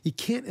You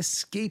can't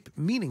escape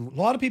meaning. A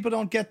lot of people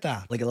don't get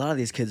that. Like, a lot of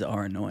these kids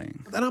are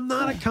annoying. And I'm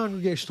not a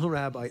congregational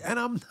rabbi, and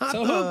I'm not.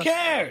 So who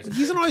cares?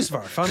 He's an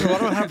oisvarf. I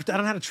don't know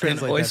how to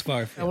translate An that.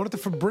 oisvarf, I wanted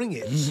to bring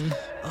it.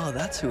 Oh,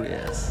 that's who he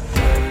is.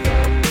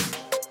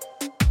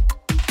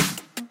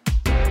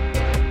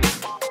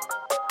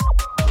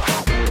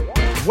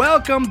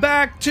 Welcome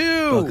back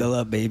to Buckle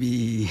up,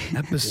 baby.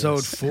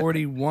 episode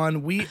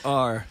 41. We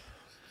are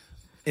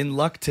in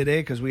luck today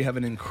because we have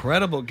an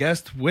incredible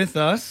guest with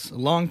us, a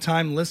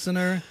longtime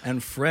listener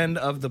and friend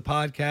of the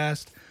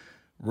podcast,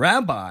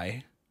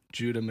 Rabbi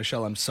Judah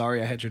Michel. I'm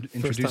sorry I had to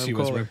introduce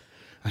you as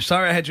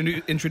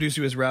introduce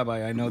you as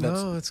Rabbi. I know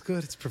that's No, it's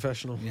good. It's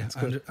professional. yeah, It's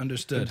good.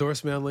 understood.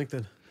 Endorse me on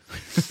LinkedIn.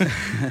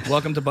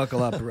 Welcome to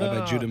Buckle Up,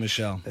 Rabbi Judah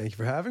Michel. Thank you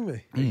for having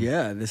me.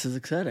 Yeah, this is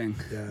exciting.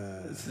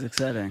 Yeah. This is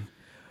exciting.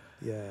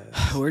 Yeah.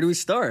 Where do we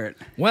start?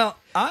 Well,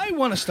 I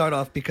want to start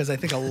off because I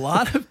think a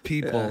lot of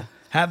people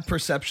have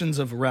perceptions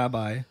of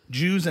rabbi,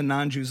 Jews and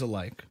non-Jews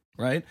alike,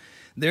 right?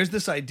 There's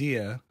this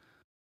idea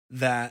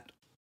that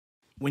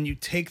when you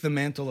take the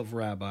mantle of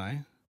rabbi,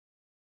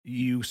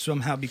 you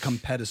somehow become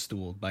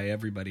pedestaled by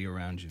everybody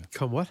around you.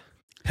 Come what?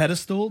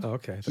 Pedestaled? Oh,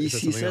 okay. I thought He you said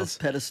something says else.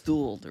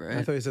 pedestaled, right?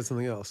 I thought you said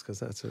something else because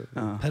that's a.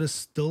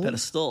 Pedestaled?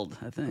 Pedestaled,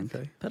 I think.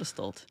 Okay.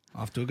 Pedestaled.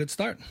 Off to a good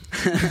start.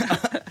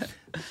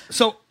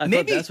 So I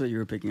maybe thought that's what you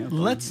were picking up on.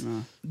 let's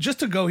No. just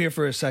to go here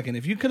for a second,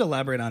 if you could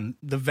elaborate on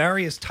the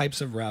various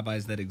types of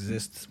rabbis that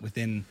exist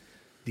within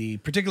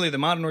particularly the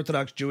modern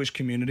Orthodox Jewish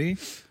community,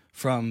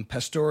 from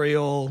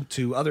pastoral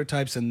to other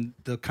types, and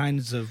the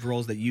kinds of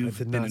roles that I you've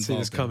did been not see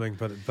this involved in.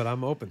 coming, but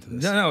I'm open to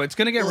this. No, it's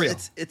going to get Well, real.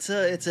 it's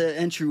an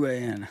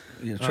entryway in.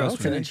 Yeah, trust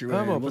It's an me. entryway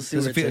I'm in. open We'll to see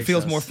Does where it, feel, it takes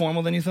feels us. more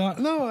formal than you thought?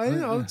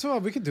 No, so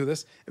we could do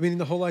this. I mean,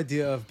 the whole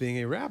idea of being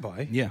a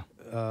rabbi Yeah.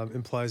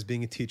 implies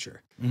being a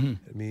teacher.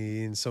 It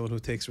means someone who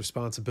takes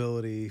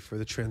responsibility for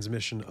the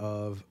transmission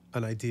of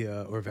an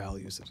idea or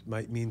values. It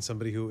might mean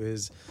somebody who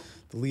is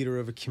the leader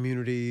of a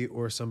community,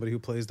 or somebody who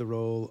plays the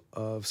role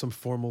of some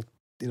formal,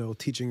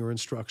 teaching or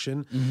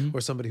instruction, or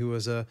somebody who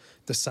is a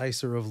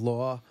decisor of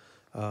law.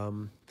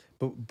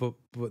 But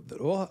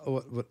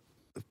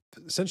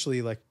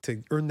essentially, like,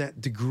 to earn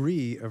that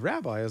degree of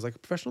rabbi is like a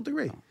professional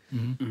degree. Yeah.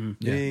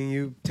 Meaning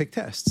you take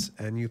tests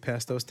and you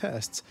pass those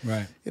tests.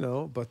 Right.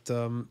 But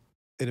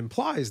it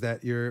implies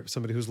that you're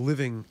somebody who's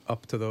living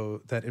up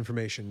to that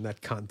information,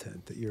 that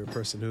content, that you're a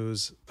person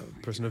who's a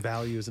person of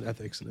values and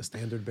ethics and a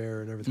standard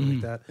bearer and everything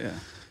like that. Yeah.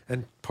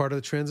 And part of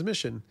the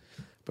transmission.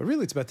 But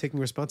really, it's about taking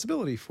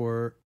responsibility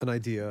for an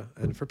idea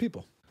and for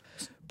people.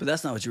 But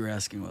that's not what you were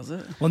asking, was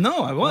it? Well, no,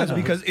 I was,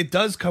 because it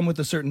does come with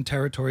a certain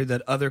territory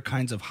that other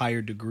kinds of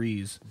higher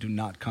degrees do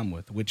not come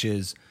with, which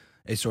is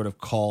a sort of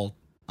call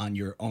on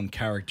your own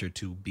character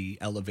to be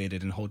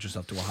elevated and hold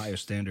yourself to a higher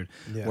standard.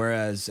 Yeah.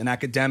 Whereas an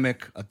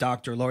academic, a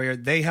doctor, lawyer,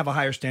 they have a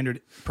higher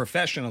standard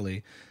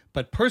professionally,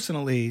 but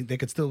personally, they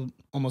could still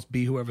almost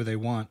be whoever they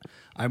want.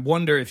 I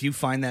wonder if you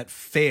find that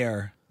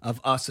fair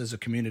of us as a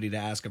community to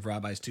ask of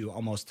rabbis to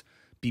almost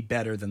be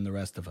better than the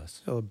rest of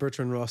us.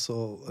 Bertrand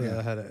Russell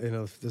had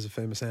there's a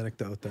famous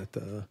anecdote that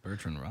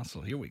Bertrand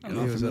Russell, here we go. I'm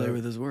not familiar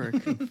with his work.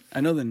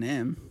 I know the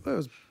name.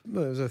 it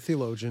was a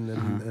theologian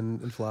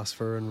and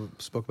philosopher, and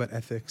spoke about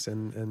ethics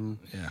and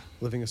Yeah.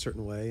 living a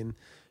certain way, and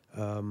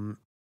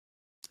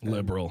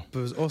Liberal. but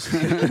was also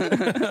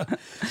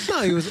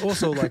no, he was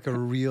also like a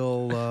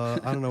real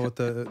I don't know what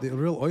the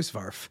real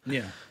oisvarf.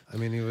 Yeah. I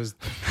mean, he was.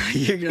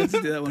 You're going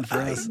to do that one for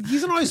us.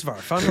 He's an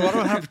oisvarf. I don't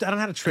know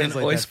how to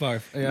translate that.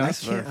 Oisvarf.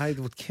 Yeah. I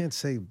can't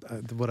say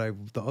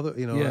the other.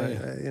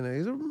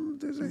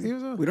 He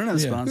was a. We don't have Yeah.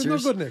 He was sponsors. no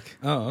good, Nick.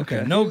 Oh,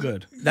 okay. No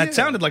good. That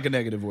sounded like a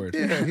negative word.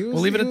 Yeah, he was-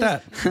 we'll leave it he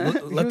at was-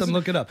 that. Let was- them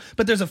look it up.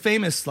 But there's a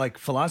famous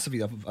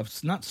philosophy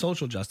of not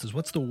social justice.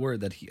 What's the word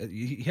that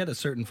he had a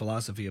certain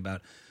philosophy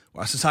about?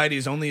 Our society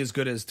is only as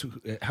good as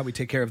how we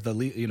take care of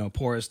the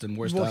poorest and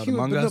worst out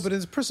among us. But in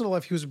his personal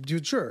life, he was a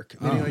jerk.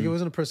 He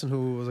wasn't a person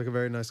who was like a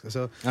very nice guy.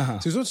 So he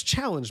was once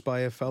challenged by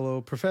a fellow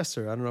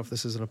professor. I don't know if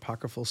this is an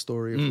apocryphal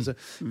story. He was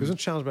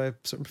once challenged by a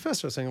certain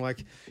professor saying,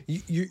 like,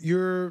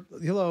 you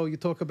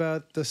talk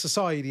about the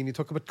society, and you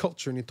talk about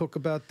culture, and you talk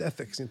about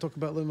ethics, and you talk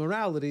about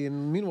morality,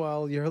 and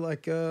meanwhile you're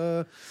like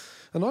an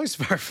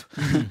oisvarf.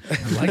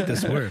 I like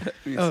this word.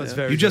 Oh, it's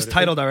very. You just good.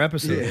 titled our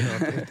episode.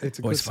 It's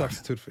a good Oisvarf.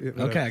 substitute for it.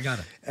 Okay, I got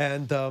it.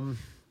 And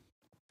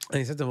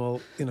he said to him,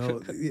 well,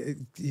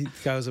 he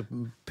guy was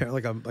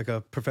apparently like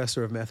a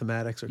professor of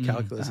mathematics or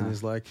calculus, and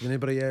he's like, did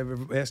anybody ever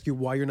ask you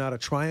why you're not a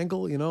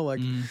triangle? It's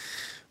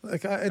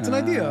an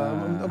idea.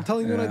 I'm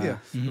telling you an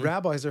idea.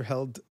 Rabbis are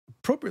held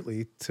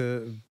appropriately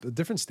to a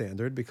different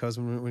standard, because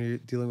when you're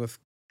dealing with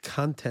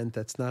content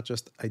that's not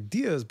just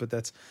ideas, but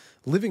that's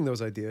living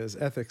those ideas,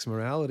 ethics,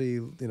 morality,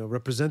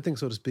 representing,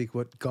 so to speak,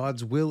 what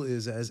God's will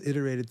is as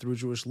iterated through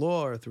Jewish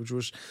law or through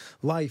Jewish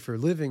life or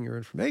living or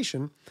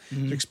information.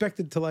 You're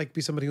expected to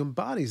be somebody who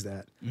embodies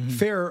that.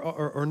 Fair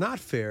or not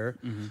fair,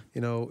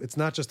 it's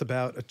not just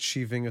about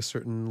achieving a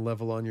certain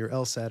level on your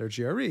LSAT or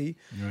GRE.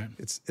 Right.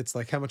 It's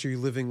like, how much are you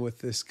living with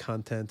this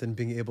content and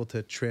being able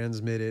to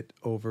transmit it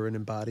over and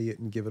embody it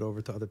and give it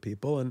over to other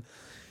people. And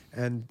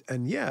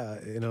and yeah,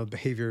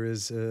 behavior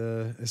is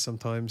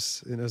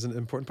sometimes is an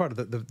important part of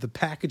the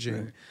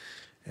packaging. Right.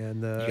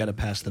 And You got to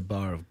pass the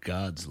bar of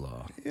God's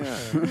law. yeah,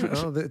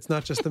 it's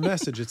not just the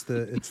message; it's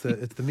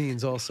the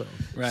means also.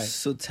 Right.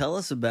 So tell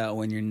us about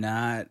when you're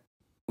not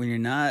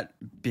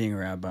being a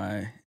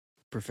rabbi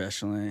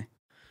professionally,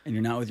 and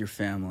you're not with your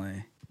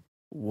family.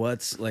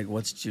 What's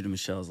Judah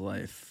Michel's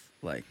life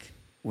like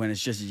when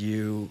it's just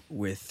you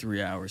with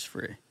 3 hours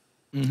free?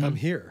 I'm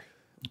here.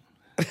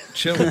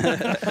 Chilling.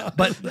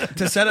 But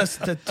to set us,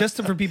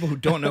 for people who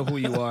don't know who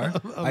you are,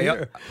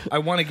 I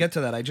want to get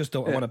to that. I just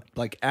don't want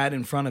to add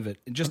in front of it,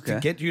 just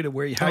to get you to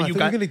where how you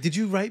got. Did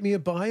you write me a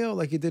bio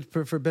like you did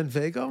for Ben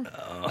Vago?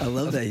 I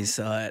love that you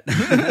saw it.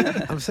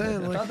 I'm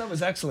saying, I thought that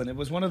was excellent. It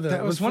was one of the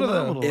That was one of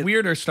phenomenal. the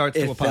weirder starts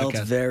to a It felt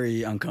podcast.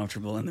 very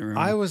uncomfortable in the room.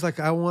 I was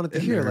like, I wanted to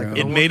hear. Like,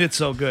 It made it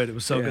so good. It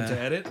was so good Yeah. to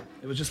edit.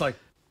 It was just like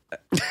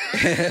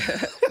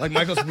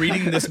Michael's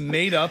reading this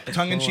made-up,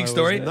 tongue-in-cheek I was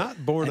story.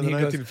 not born in and the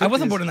he goes, 1950s. I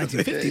wasn't born in the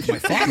 1950s. My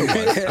father was.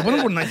 I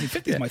wasn't born in the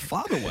 1950s. My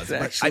father was.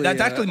 But actually,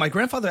 that's actually my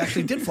grandfather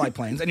actually did fly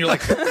planes. And you're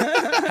like,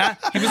 huh?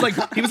 He was like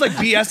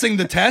BSing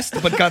the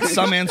test, but got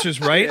some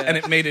answers right, and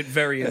it made it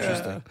very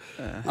interesting.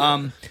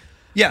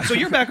 Yeah. So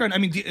your background. I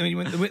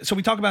mean, so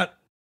we talk about,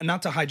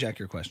 not to hijack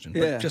your question,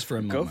 but just for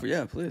a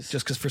moment. Please.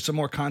 Just because for some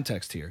more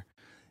context here.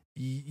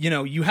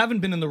 You haven't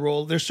been in the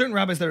role. There's certain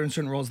rabbis that are in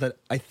certain roles that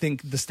I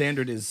think the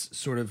standard is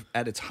sort of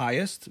at its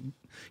highest.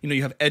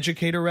 You have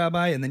educator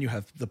rabbi, and then you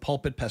have the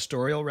pulpit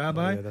pastoral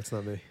rabbi. Yeah, that's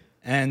not me.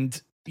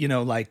 And,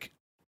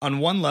 on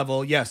one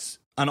level, yes,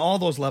 on all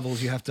those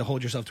levels, you have to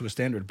hold yourself to a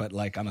standard. But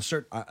on a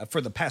certain,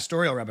 for the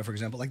pastoral rabbi, for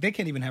example, they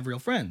can't even have real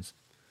friends.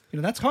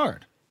 That's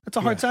hard. That's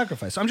a hard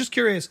sacrifice. So I'm just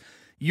curious,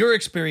 your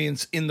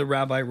experience in the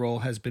rabbi role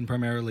has been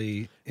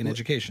primarily in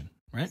education,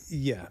 right?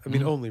 Yeah, I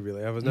mean, only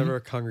really. I was never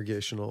a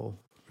congregational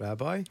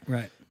rabbi.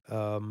 Right.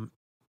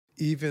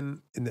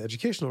 Even in the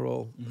educational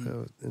role,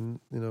 and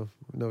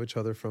know each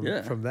other from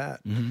that from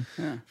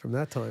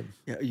that time.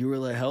 Yeah, you were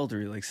like, how old were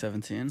you? Like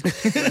 17?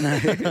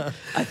 I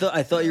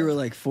thought you were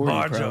like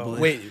 40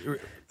 probably. Wait,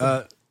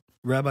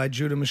 Rabbi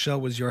Judah Michel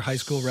was your high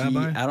school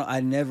rabbi?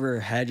 I never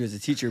had you as a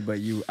teacher, but I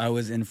think I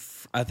was in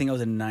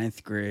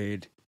 9th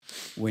grade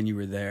when you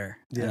were there.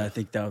 Yeah. And I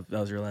think that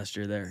was your last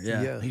year there.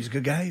 Yeah. He's a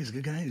good guy. He's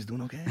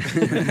doing okay.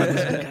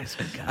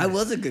 I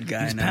was a good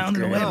guy. He's in 9th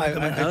pounding grade. away.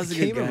 I was a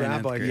became good a guy in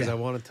rabbi 9th because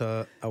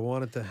grade. I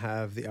wanted to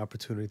have the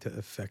opportunity to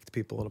affect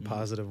people in a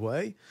positive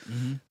way.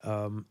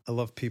 I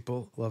love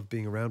people, love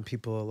being around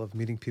people, I love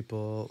meeting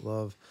people,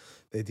 love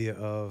the idea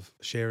of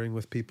sharing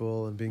with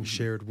people and being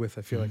shared with.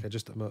 I feel like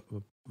I'm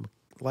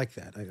like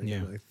that.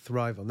 I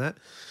thrive on that.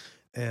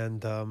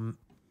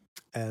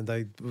 And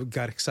I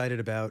got excited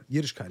about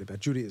Yiddishkeit, about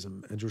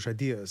Judaism and Jewish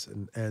ideas,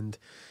 and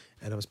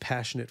I was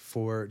passionate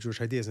for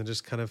Jewish ideas, and it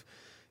just kind of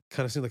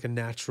seemed like a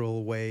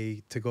natural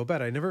way to go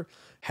about it. I never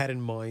had in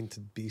mind to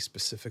be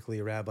specifically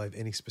a rabbi of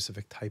any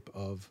specific type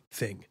of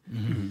thing.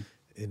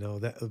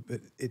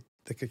 That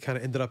it kind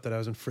of ended up that I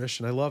was in Frisch,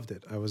 and I loved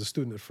it. I was a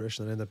student at Frisch,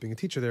 and I ended up being a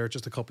teacher there.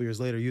 Just a couple years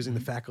later, using the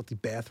faculty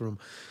bathroom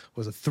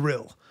was a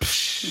thrill.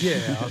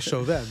 Yeah, I'll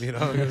show them,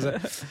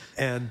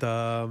 and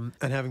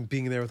having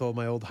being there with all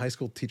my old high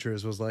school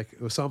teachers was like,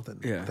 it was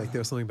something. Yeah. Like there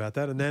was something about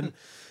that.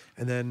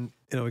 And then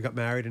we got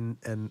married, and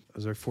I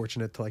was very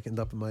fortunate to end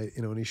up in my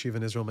in yeshiva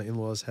in Israel. My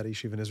in-laws had a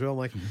yeshiva in Israel.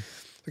 And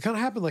it kind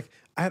of happened we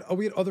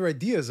had other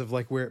ideas of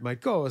where it might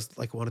go. I was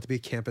wanted to be a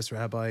campus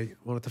rabbi,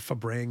 wanted to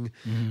fabring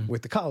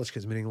with the college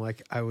kids, meaning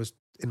I was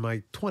in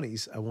my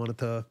 20s. I wanted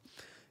to,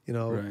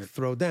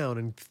 throw down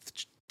and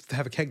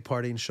have a keg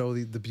party and show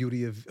the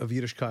beauty of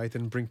Yiddishkeit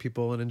and bring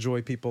people and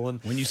enjoy people.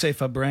 And when you say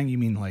fabrang, you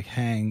mean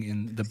hang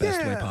in the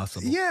best way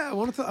possible. Yeah, I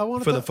wanted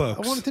for the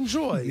folks. I wanted to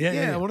enjoy.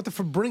 I wanted to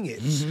fabring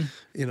it.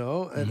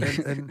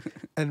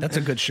 And that's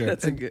a good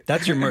shirt.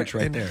 That's your merch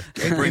right there.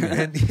 Bring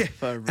it.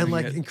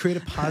 And create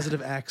a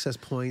positive access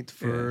point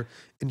for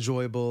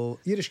enjoyable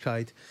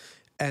Yiddishkeit.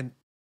 And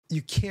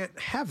you can't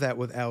have that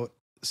without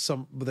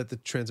the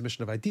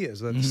transmission of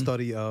ideas, without the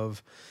study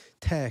of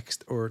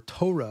text or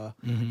Torah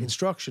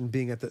instruction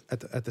being at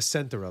the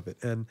center of it.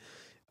 And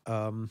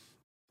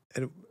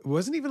it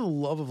wasn't even a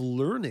love of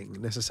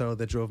learning necessarily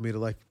that drove me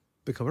to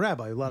become a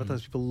rabbi. A lot of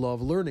times people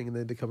love learning and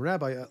they become a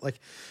rabbi.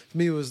 For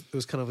me, it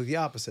was kind of the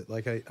opposite.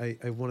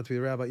 I wanted to be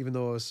a rabbi even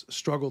though I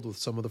struggled with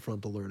some of the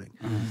frontal learning,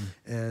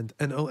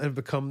 and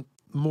become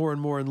more and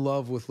more in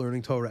love with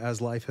learning Torah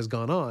as life has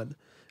gone on.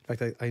 In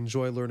fact, I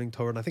enjoy learning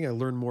Torah, and I think I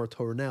learn more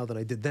Torah now than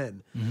I did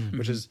then,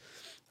 which is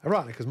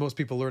ironic because most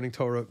people learning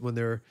Torah when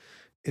they're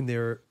in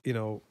their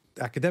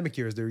academic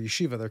years, their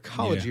yeshiva, their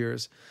college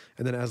years,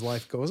 and then as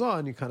life goes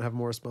on, you kind of have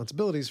more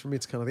responsibilities. For me,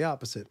 it's kind of the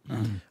opposite.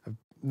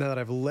 Now that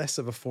I have less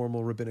of a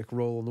formal rabbinic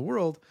role in the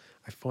world,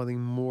 I'm finding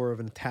more of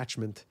an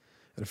attachment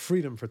and a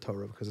freedom for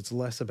Torah because it's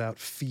less about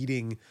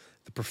feeding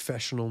the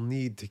professional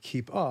need to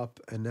keep up,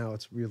 and now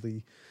it's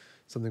really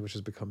something which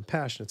has become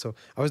passionate. So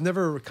I was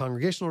never a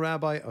congregational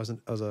rabbi. I was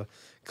a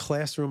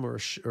classroom or a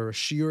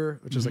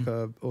shiur, which is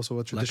also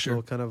a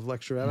traditional kind of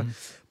lecture rabbi.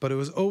 But it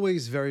was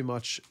always very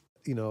much,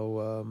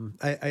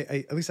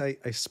 I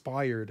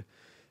aspired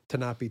to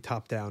not be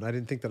top down. I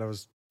didn't think that I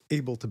was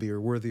able to be or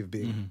worthy of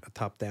being a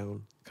top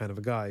down kind of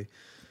a guy.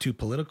 Too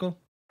political?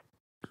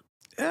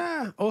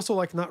 Yeah. Also,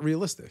 like, not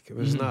realistic. It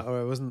was not.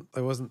 I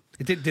wasn't.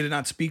 Did it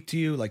not speak to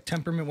you, like,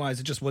 temperament wise?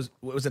 It just was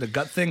it a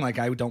gut thing? Like,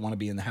 I don't want to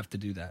be in the have to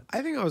do that.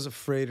 I think I was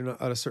afraid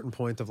at a certain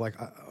point of, like,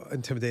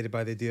 intimidated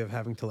by the idea of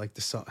having to, like,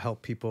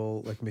 help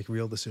people, like, make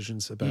real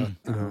decisions about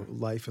you know,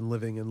 life and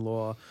living and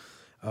law.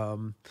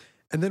 And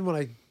then when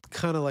I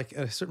kind of, like,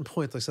 at a certain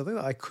point, like, something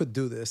I could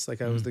do this.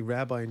 Like, I was the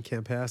rabbi in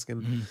Camp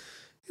Haskin.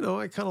 You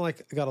know, I kind of,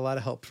 like, got a lot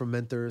of help from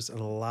mentors and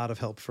a lot of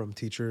help from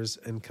teachers,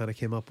 and kind of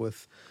came up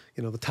with,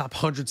 you know, the top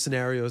 100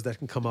 scenarios that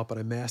can come up, and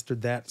I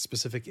mastered that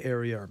specific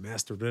area, or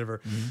mastered whatever.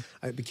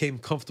 I became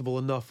comfortable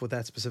enough with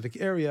that specific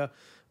area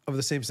of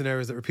the same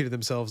scenarios that repeated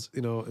themselves,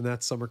 you know, in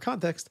that summer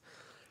context.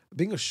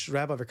 Being a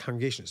rabbi of a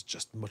congregation is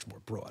just much more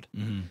broad.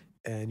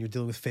 And you're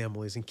dealing with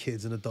families and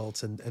kids and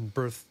adults and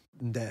birth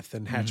and death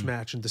and hatch,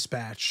 match and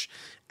dispatch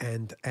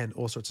and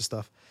all sorts of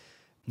stuff.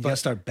 You gotta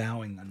start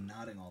bowing and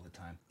nodding all the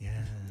time.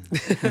 Yeah.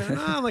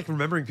 I'm like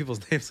remembering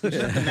people's names. You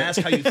have to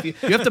mask how you feel.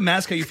 You have to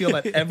mask how you feel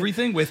about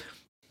everything with.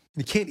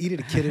 You can't eat at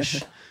a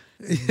kiddush.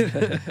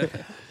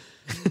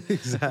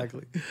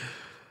 Exactly.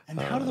 And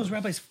how do those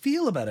rabbis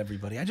feel about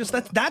everybody?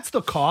 That's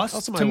the cost.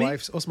 Also, to me.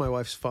 my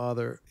wife's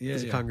father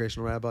is a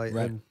congregational rabbi,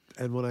 Right.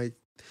 and when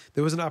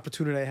there was an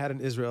opportunity I had in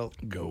Israel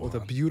with a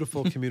on.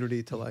 beautiful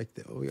community to, like,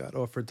 we got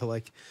offered to,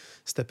 like,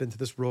 step into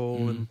this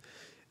role, and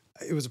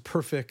it was a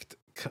perfect,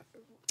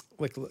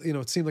 like, you know,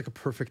 it seemed like a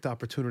perfect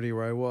opportunity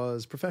where I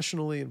was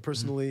professionally and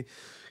personally,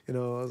 you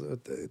know,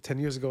 10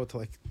 years ago, to,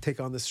 like, take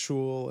on this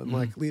shul and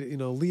like lead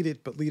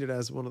it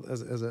as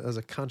as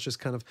a conscious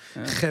kind of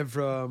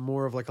chevra,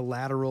 more of like a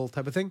lateral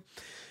type of thing.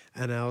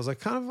 And I was, like,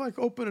 kind of, like,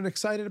 open and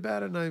excited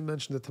about it. And I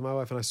mentioned it to my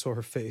wife, and I saw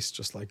her face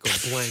just, like, go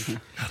blank.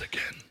 Not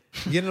again.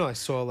 You know, I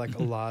saw, like,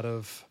 a lot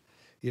of,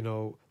 you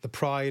know, the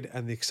pride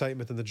and the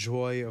excitement and the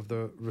joy of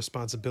the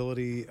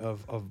responsibility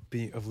of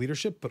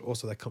leadership, but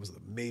also that comes with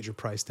a major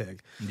price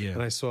tag. Yeah.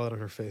 And I saw it on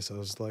her face. I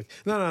was like,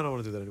 no, I don't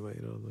want to do that anyway.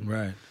 You know, like,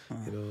 Right.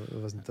 You know,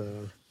 it wasn't.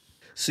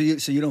 So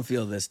you don't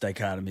feel this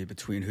dichotomy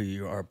between who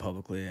you are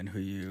publicly and who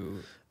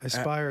you I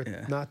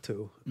aspire not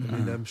to. I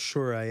mean, I'm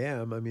sure I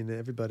am. I mean,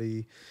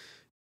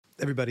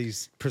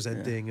 everybody's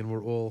presenting, and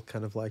we're all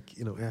kind of, like,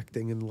 you know,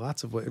 acting in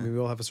lots of ways. I mean, we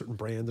all have a certain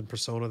brand and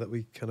persona that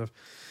we kind of.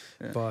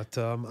 But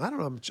I don't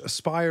know. I'm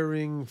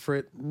aspiring for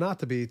it not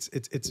to be.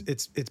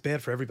 It's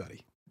bad for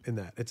everybody in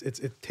that.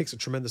 It takes a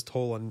tremendous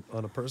toll on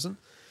a person,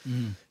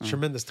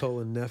 tremendous toll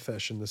in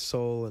nefesh, and the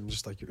soul, and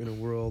just, like, your inner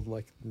world,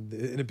 like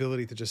the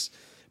inability to just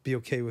be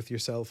okay with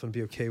yourself and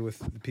be okay with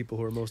the people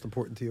who are most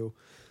important to you,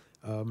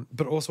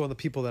 but also on the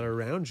people that are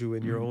around you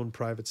in your own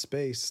private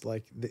space.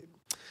 Like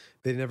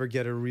they never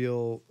get a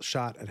real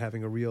shot at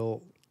having a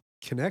real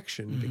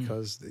connection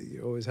because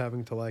you're always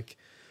having to, like,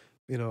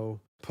 you know,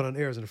 put on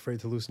airs and afraid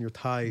to loosen your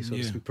tie, so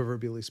to speak,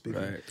 proverbially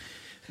speaking. Right.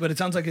 But it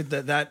sounds like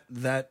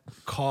that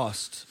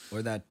cost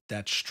or that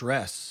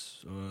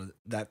stress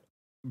that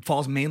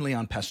falls mainly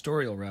on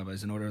pastoral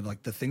rabbis in order,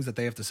 like, the things that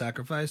they have to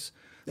sacrifice.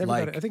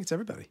 Everybody, Like, I think it's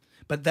everybody.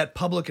 but that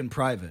public and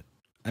private,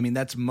 I mean,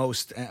 that's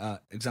most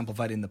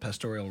exemplified in the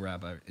pastoral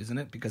rabbi, isn't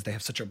it? Because they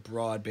have such a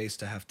broad base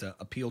to have to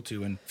appeal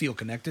to and feel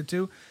connected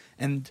to.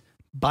 And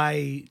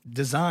by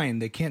design,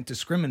 they can't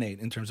discriminate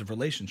in terms of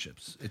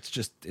relationships.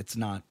 It's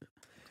not.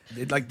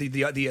 Like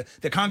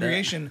the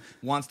congregation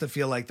wants to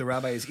feel like the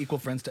rabbi is equal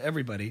friends to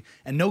everybody,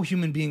 and no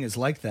human being is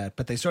like that.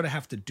 But they sort of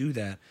have to do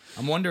that.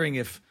 I'm wondering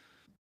if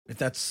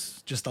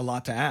that's just a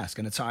lot to ask,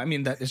 and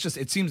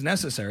it seems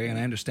necessary, and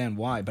I understand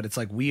why. But it's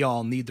like we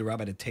all need the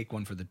rabbi to take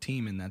one for the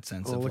team in that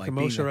sense. Well, of look like at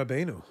being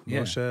Moshe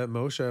Rabbeinu.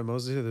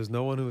 Moses. There's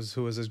no one who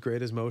was as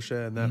great as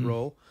Moshe in that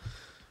role.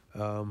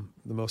 The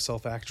most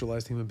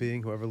self-actualized human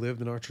being who ever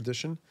lived in our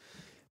tradition.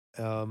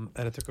 And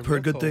it took a Heard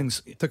real good toll.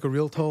 things. It took a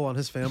real toll on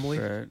his family,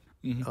 Right.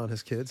 on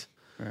his kids,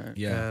 Right.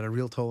 Yeah. and a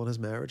real toll on his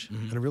marriage,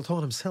 and a real toll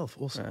on himself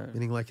also.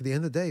 Meaning, like, at the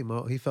end of the day,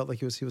 he felt like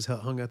he was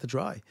hung out to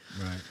dry.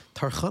 Right.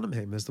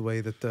 Tarchanim is the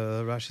way that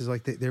Rashi's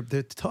like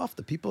they're tough.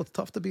 The people, it's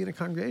tough to be in a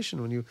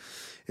congregation when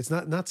it's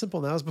not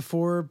simple. Now, it's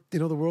before, you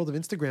know, the world of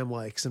Instagram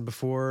likes, and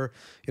before,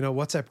 you know,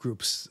 WhatsApp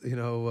groups, you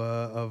know,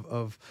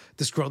 of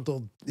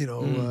disgruntled, you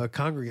know,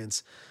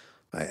 congregants.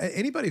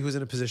 Anybody who's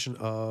in a position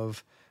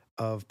of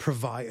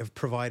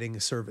providing a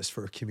service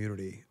for a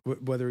community,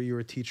 whether you're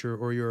a teacher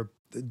or you're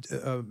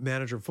a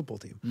manager of a football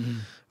team,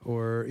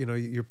 or, you know,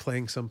 you're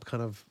playing some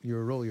kind of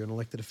your role, you're an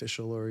elected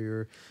official, or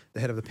you're the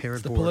head of the parent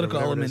It's the board, political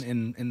or whatever it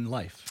element is. in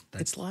life.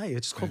 It's life.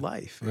 It's just called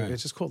life. Right.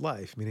 It's just called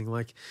life. Meaning,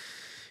 like,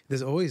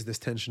 there's always this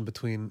tension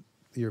between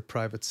our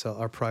private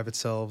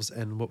selves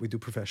and what we do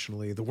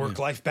professionally. The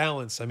work-life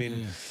balance. I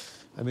mean,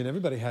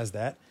 everybody has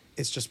that.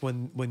 It's just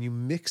when you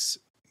mix,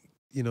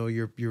 you know,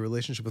 your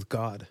relationship with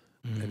God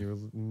and your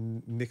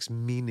mix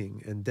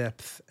meaning and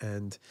depth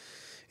and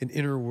an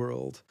inner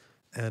world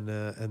and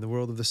the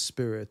world of the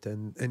spirit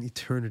and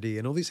eternity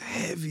and all these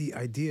heavy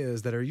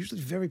ideas that are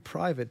usually very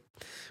private,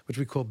 which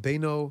we call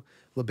beino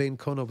lebein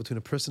kono, between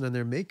a person and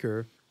their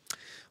maker.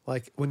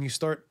 Like, when you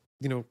start,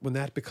 you know, when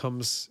that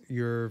becomes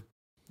your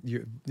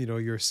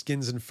your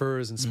skins and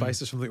furs and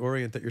spices from the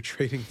Orient that you're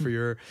trading for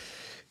your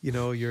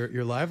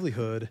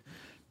livelihood.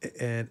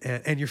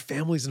 And your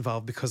family's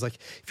involved because, like,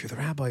 if you're the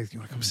rabbi, you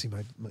want to come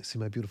see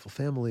my beautiful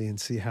family and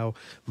see how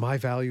my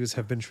values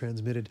have been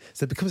transmitted.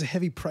 So it becomes a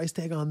heavy price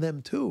tag on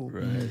them too,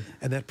 Right.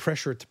 and that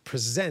pressure to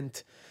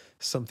present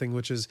something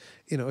which is,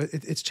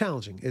 it's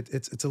challenging.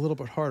 It's a little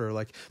bit harder.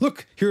 Like,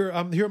 look, here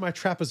are my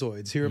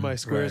trapezoids. Here are my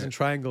squares Right. and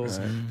triangles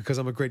Right. because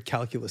I'm a great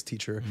calculus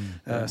teacher.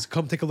 So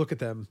come take a look at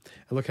them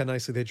and look how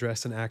nicely they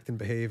dress and act and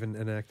behave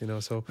and act.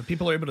 So But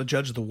people are able to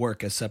judge the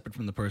work as separate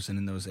from the person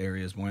in those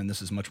areas more, and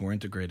this is much more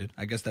integrated.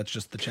 I guess that's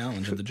just the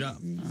challenge of the job.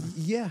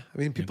 yeah, I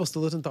mean, people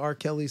still listen to R.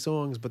 Kelly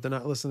songs, but they're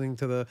not listening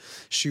to the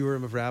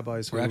shiurim of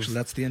rabbis who Or actually,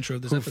 that's the intro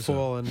of this who've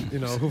episode.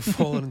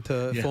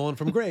 fallen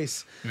from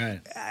grace. Right.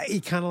 You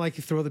kind of like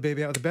you throw the baby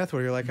out with the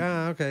bathwater. You're like,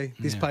 okay,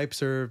 these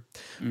pipes are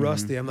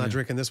rusty. I'm not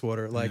drinking this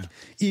water. Like,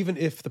 even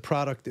if the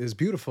product is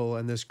beautiful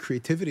and there's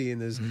creativity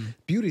and there's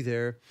beauty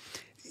there,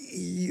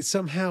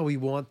 somehow we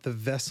want the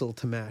vessel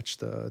to match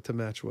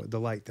the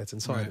light that's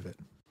inside of it.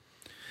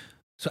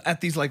 So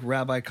at these like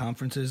rabbi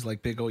conferences,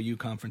 like big OU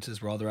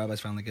conferences where all the rabbis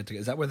finally get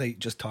together, is that where they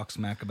just talk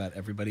smack about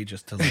everybody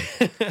just to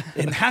like,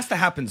 it has to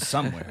happen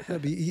somewhere.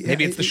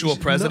 Maybe it's the shul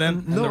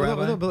president and the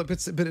rabbi? No,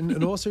 but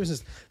in all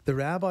seriousness, the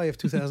rabbi of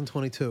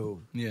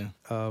 2022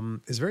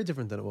 is very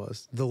different than it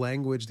was. The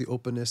language, the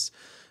openness,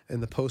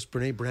 and the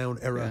post-Brene Brown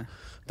era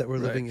that we're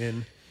living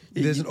in.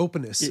 There's an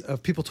openness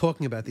of people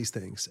talking about these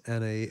things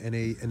and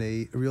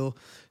a real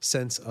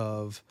sense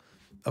of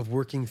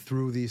working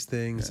through these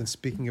things and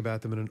speaking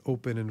about them in an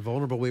open and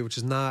vulnerable way, which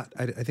is not,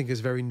 I think, is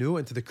very new,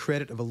 and to the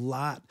credit of a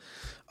lot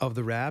of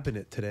the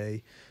rabbinate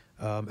today.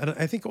 And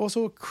I think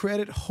also a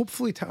credit,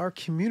 hopefully, to our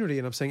community,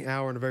 and I'm saying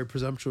our in a very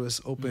presumptuous,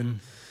 open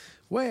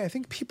way. I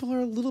think people are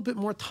a little bit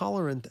more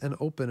tolerant and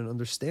open and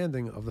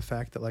understanding of the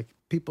fact that, like,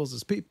 peoples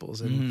is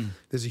peoples, and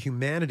there's a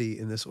humanity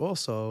in this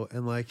also,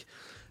 and, like,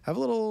 have a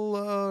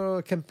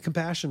little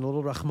compassion, a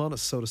little rachmanis,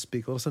 so to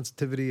speak, a little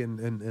sensitivity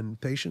and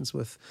patience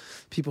with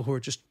people who are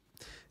just,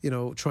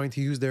 trying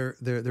to use their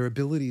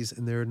abilities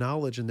and their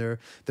knowledge and their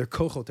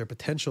kochot, their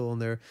potential,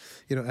 and their,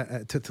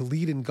 to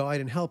lead and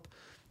guide and help.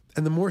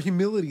 And the more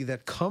humility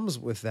that comes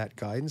with that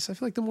guidance, I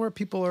feel like the more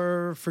people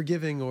are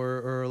forgiving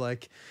or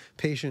like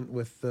patient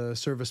with the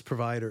service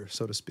provider,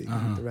 so to speak,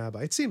 the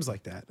rabbi. It seems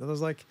like that. And I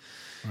was like,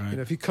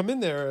 if you come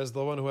in there as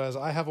the one who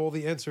I have all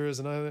the answers,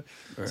 and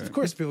of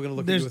course people are going to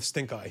look at you with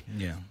stink eye.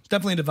 Yeah, it's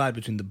definitely a divide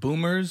between the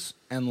boomers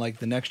and like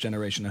the next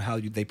generation and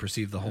how they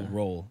perceive the whole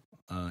role.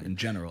 In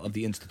general of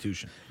the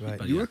institution, right?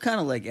 But you were kind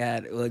of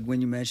like when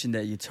you mentioned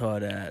that you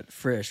taught at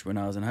Frisch when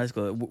I was in high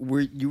school.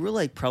 You were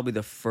like probably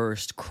the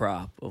first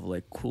crop of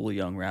like cool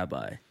young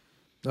rabbi.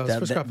 No, it's the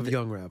first crop of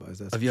young rabbis.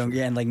 That's of young,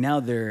 and like now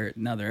they're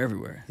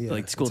everywhere. Yeah,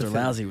 like schools are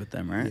lousy with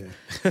them, right?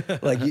 Yeah.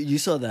 Like you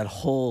saw that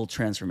whole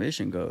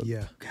transformation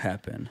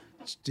happen.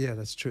 Yeah,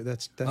 that's true.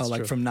 That's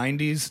like true. from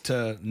 90s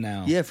to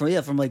now. Yeah,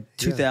 from like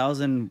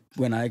 2000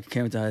 when I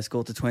came into high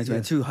school to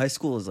 2022. High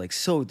school is like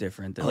so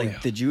different.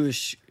 The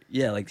Jewish.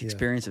 Yeah, like the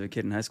experience of a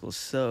kid in high school is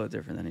so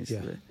different than it used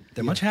to be.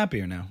 They're much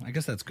happier now. I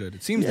guess that's good.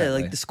 It seems that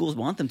like way. the schools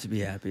want them to be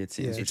happy. It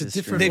seems it's which a is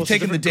different- strange. They've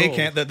taken the day goal.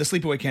 camp, the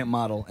sleepaway camp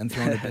model, and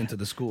thrown it into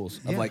the schools.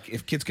 Of like,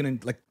 if kids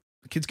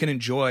can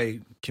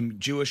enjoy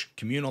Jewish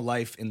communal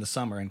life in the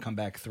summer and come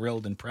back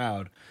thrilled and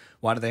proud,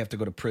 why do they have to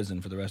go to prison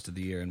for the rest of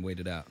the year and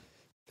wait it out?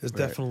 There's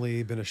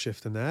definitely been a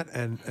shift in that,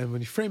 and when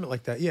you frame it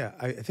like that,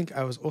 I think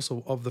I was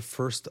also of the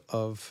first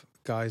of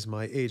guys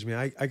my age. I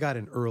mean, I got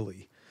in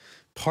early,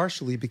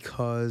 partially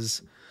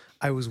because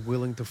I was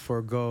willing to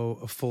forego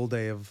a full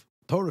day of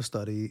Torah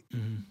study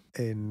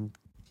in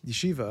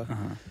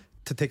yeshiva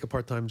to take a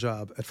part-time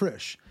job at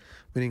Frisch.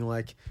 Meaning,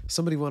 like,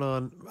 somebody went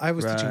on, I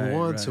was teaching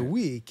once a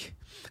week.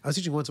 I was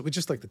teaching once a week,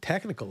 just like the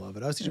technical of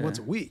it. I was teaching once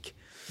a week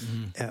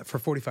for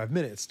 45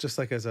 minutes, just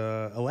like as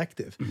a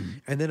elective.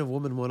 And then a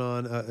woman went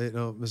on,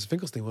 Mrs.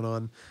 Finkelstein went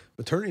on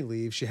maternity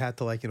leave. She had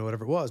to, like,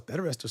 whatever it was, bed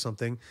rest or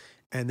something.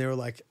 And they were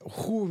like,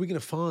 who are we going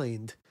to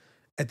find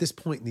at this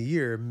point in the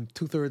year,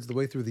 2/3 of the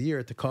way through the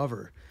year, to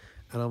cover?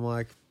 And I'm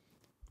like,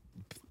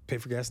 pay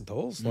for gas and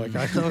tolls. Like,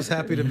 I was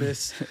happy to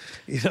miss,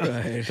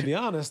 to be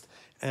honest.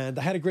 And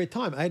I had a great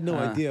time. I had no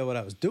idea what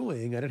I was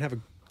doing. I didn't have a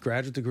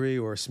graduate degree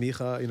or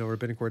smicha,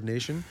 rabbinic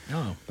coordination.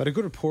 Oh. But a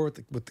good rapport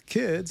with the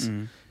kids.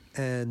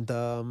 And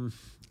I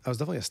was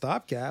definitely a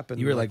stopgap. And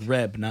You were like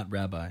Reb, not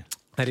Rabbi.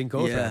 I didn't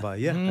go with rabbi.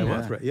 Yeah, I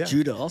went for it. Yeah.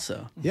 Judah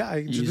also. Yeah, I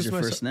You used introduced your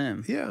myself. first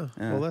name. Yeah.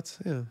 Well, that's,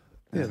 yeah,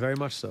 very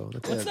much so.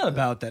 That's What's it. that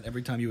about that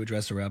every time you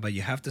address a rabbi,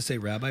 you have to say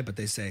rabbi, but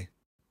they say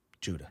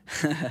Judah?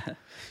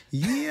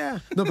 Yeah.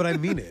 No, but I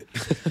mean it.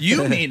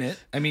 You mean it.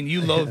 I mean, you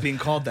loathe being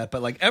called that,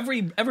 but like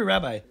every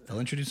rabbi, they'll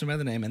introduce him by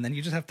the name, and then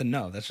you just have to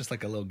know. That's just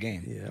like a little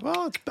game. Yeah.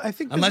 Well, I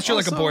think Unless you're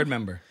like a also- board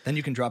member, then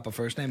you can drop a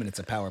first name and it's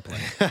a power play.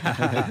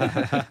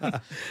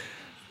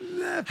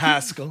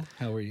 Haskell,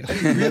 how are you?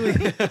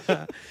 Really?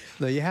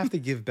 No, you have to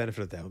give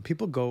benefit of the doubt. When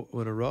people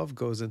when a Rav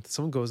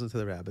someone goes into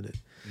the rabbinate,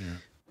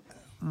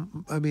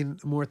 I mean,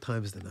 more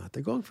times than not,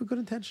 they're going for good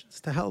intentions,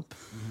 to help,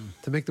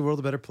 to make the world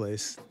a better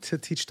place, to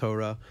teach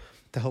Torah,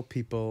 to help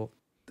people.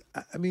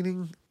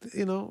 meaning,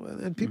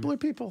 and people are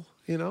people,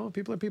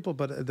 people are people,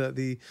 but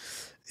the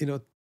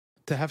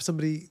to have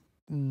somebody,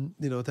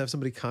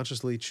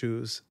 consciously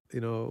choose,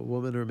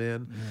 woman or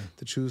man,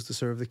 to choose to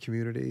serve the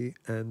community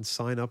and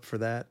sign up for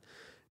that,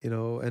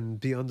 and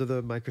be under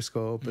the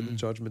microscope and the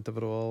judgment of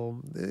it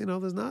all.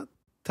 There's not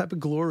type of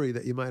glory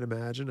that you might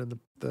imagine, and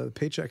the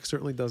paycheck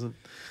certainly doesn't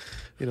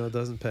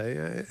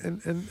pay.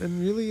 And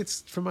really,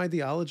 it's from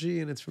ideology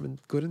and it's from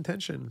good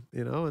intention,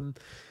 and.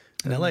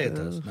 In LA it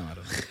does. No, I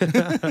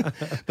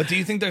don't. But do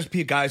you think there's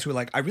guys who are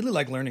like, I really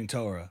like learning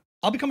Torah.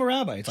 I'll become a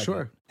rabbi. It's like,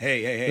 sure.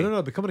 Hey.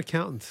 No, become an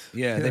accountant.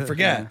 Yeah, they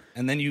forget. Yeah.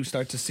 And then you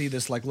start to see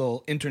this like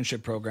little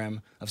internship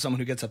program of someone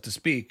who gets up to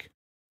speak,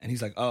 and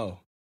he's like, oh,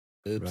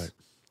 oops.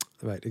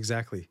 Right,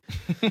 exactly.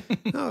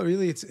 No,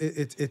 really,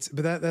 it's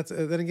but that's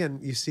then again,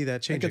 you see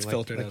that changing. It gets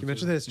filtered like out you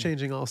mentioned that it's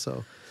changing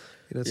also.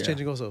 It's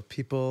changing also.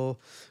 People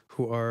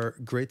who are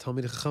great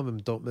Talmidei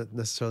Chachamim don't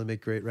necessarily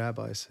make great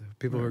rabbis.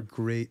 People who are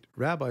great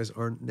rabbis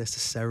aren't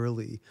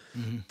necessarily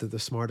the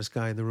smartest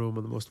guy in the room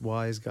or the most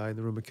wise guy in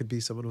the room. It could be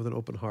someone with an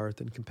open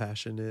heart and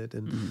compassionate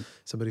and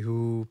somebody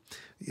who,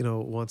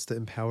 wants to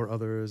empower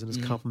others and is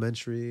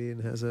complimentary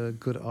and has a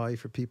good eye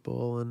for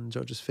people and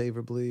judges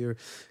favorably or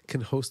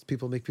can host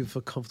people, make people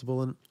feel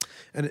comfortable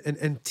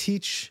and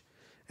teach.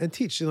 And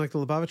teach, like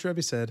the Lubavitch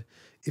Rebbe said,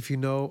 if you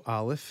know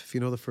Aleph, if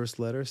you know the first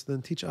letters,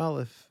 then teach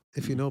Aleph.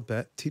 If you know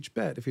Bet, teach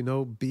Bet. If you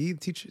know B,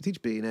 teach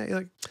B and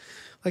A.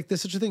 Like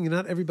there's such a thing.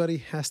 Not everybody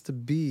has to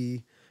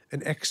be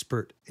an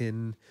expert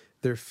in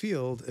their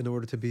field in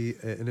order to be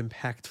an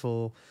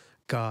impactful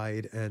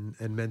guide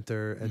and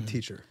mentor and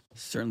teacher.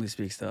 Certainly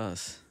speaks to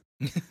us.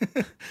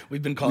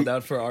 We've been called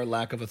out for our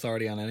lack of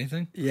authority on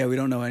anything. Yeah, we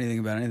don't know anything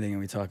about anything,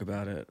 and we talk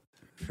about it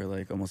for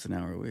like almost an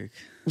hour a week.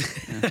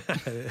 Yeah.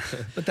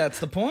 But that's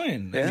the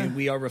point. Yeah. I mean,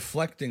 we are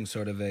reflecting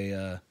sort of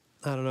a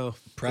I don't know,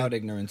 proud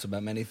ignorance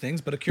about many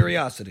things, but a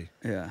curiosity.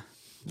 Yeah.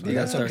 You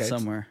got to start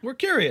somewhere. We're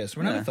curious.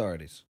 We're not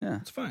authorities. Yeah.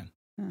 It's fine.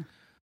 Yeah.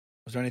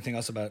 Was there anything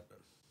else about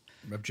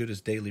Reb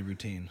Judah's daily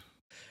routine?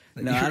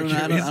 No, I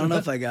don't know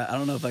if I got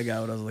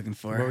what I was looking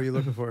for. What were you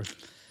looking for?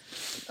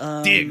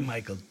 Dig,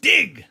 Michael,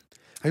 dig.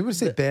 Are you going to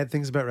say bad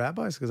things about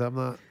rabbis? Because I'm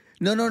not.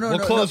 No. We'll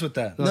close with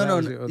that. No.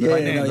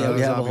 Yeah, we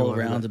have a whole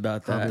round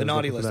about that. The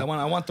naughty list. I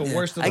want the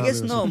worst of the I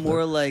guess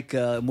more like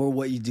more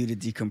what you do to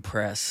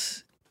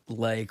decompress.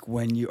 Like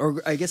when you,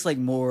 or I guess like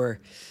more,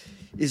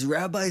 is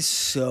rabbi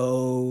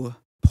so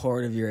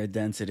part of your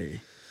identity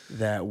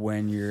that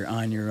when you're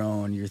on your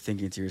own, you're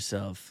thinking to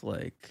yourself,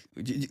 like,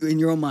 in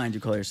your own mind,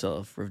 you call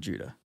yourself Rav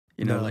Judah,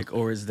 like,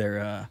 or is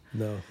there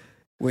no.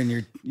 When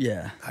you're,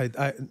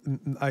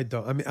 I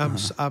don't. I mean,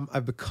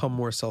 I've become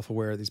more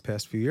self-aware these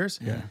past few years.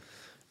 Yeah.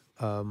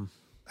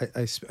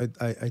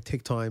 I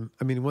take time.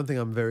 I mean, one thing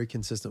I'm very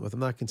consistent with.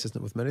 I'm not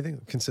consistent with many things.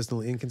 I'm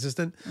consistently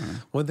inconsistent.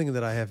 One thing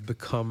that I have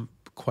become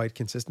quite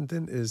consistent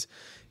in is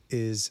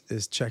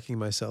checking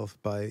myself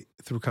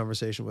through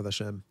conversation with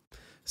Hashem,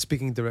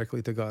 speaking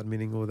directly to God,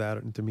 meaning without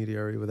an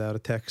intermediary, without a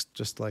text,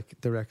 just like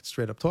direct,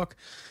 straight up talk,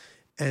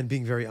 and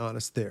being very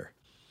honest there.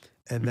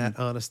 And that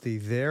honesty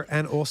there,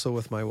 and also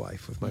with my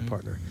wife, with my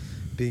partner,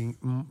 being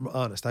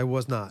honest. I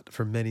was not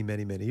for many,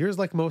 many, many years,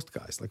 like most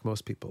guys, like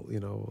most people,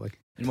 like.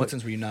 In what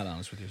sense were you not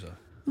honest with yourself?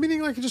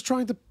 Meaning, like, just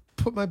trying to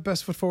put my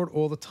best foot forward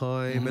all the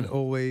time, and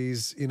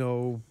always,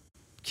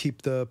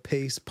 keep the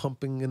pace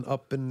pumping and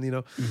up, and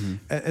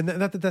and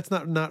that's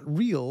not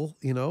real,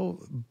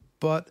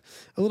 but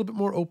a little bit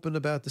more open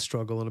about the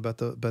struggle and about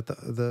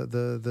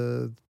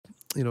the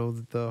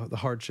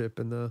hardship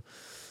and the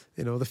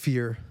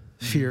fear.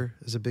 Fear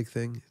is a big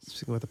thing.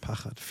 Speaking about the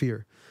pachad,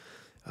 fear,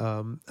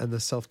 and the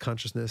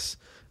self-consciousness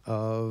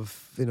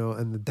of,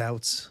 and the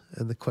doubts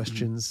and the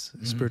questions,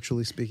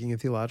 spiritually speaking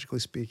and theologically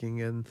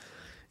speaking. And,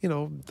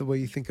 the way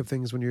you think of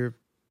things when you're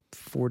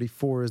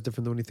 44 is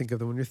different than when you think of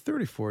them when you're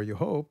 34, you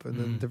hope, and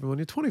then different when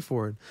you're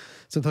 24. And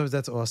sometimes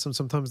that's awesome.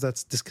 Sometimes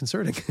that's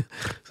disconcerting.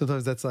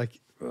 Sometimes that's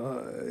like,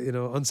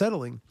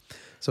 unsettling.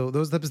 So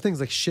those types of things,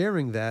 like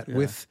sharing that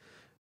with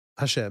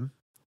Hashem,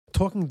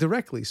 talking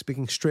directly,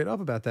 speaking straight up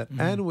about that,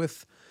 and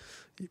with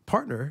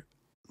partner,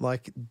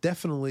 like,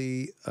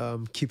 definitely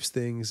keeps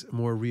things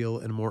more real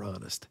and more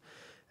honest,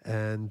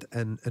 and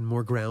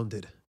more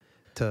grounded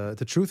to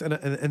truth.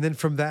 And then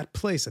from that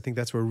place, I think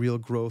that's where real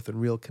growth and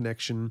real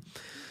connection,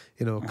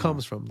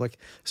 comes from. Like,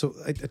 so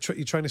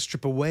you're trying to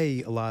strip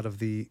away a lot of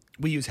the.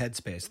 We use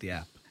Headspace, the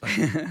app.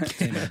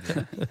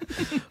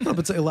 No, but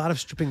it's a lot of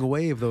stripping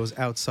away of those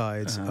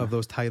outsides of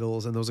those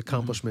titles and those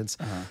accomplishments,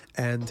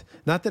 and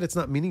not that it's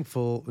not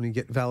meaningful when you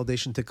get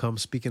validation to come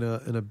speak in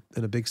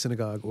a big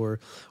synagogue or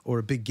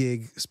a big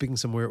gig speaking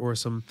somewhere, or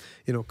some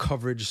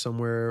coverage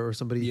somewhere, or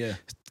somebody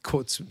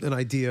quotes an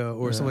idea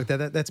or something like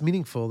that. That's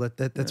meaningful.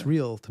 That's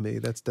real to me.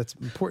 That's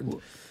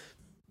important.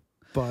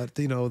 But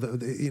the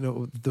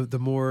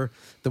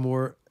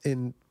more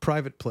in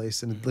private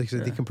place and like the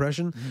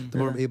decompression, the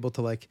more I'm able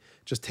to like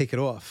just take it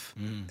off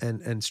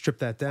and strip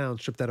that down,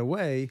 strip that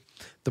away.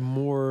 The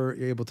more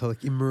you're able to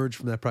like emerge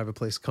from that private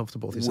place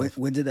comfortable with yourself.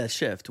 When did that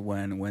shift?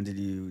 When did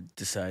you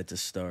decide to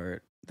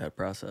start that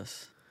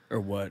process? Or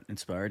what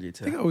inspired you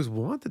to? I think I always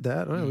wanted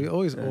that. I don't know, we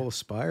always all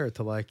aspire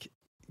to like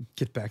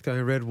get back to. I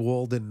read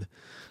Walden.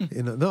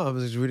 No, I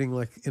was just reading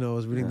I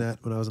was reading that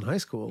when I was in high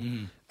school.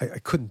 I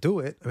couldn't do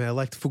it. I mean, I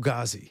liked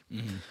Fugazi.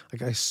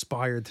 Like I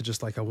aspired to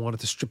just like I wanted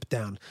to strip it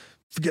down.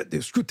 Forget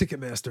this. Screw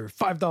Ticketmaster.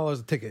 $5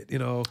 a ticket.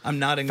 I'm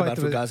nodding Fight about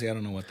the- Fugazi. I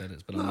don't know what that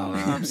is, but I'm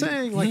nodding. I'm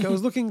saying like I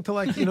was looking to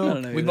like I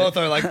don't know We either. both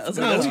are like, I was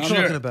no, like, what are you sure.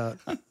 talking about?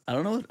 I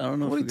don't know. I don't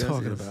know. What are you Fugazi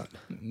talking is. about?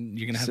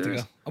 You're gonna have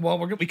Serious? to go.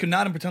 Well, we could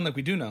nod and pretend like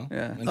we do know.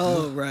 Yeah. And-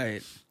 Oh,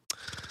 right.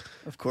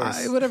 Of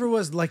course. Whatever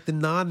was like the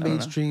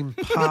non-mainstream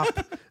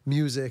pop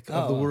music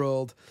of the Oh.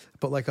 world,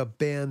 but like a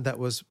band that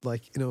was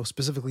like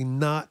specifically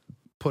not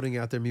putting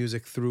out their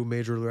music through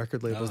major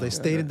record labels. They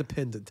stayed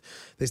independent.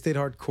 They stayed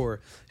hardcore.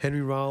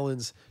 Henry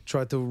Rollins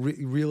tried to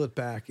reel it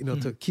back,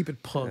 to keep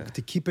it punk,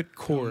 to keep it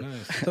core.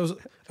 nice. So I was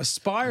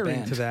aspiring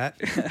Band. to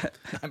that,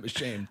 I'm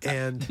ashamed.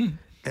 and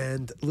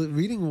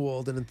reading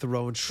Walden and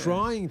Thoreau and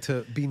trying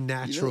to be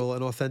natural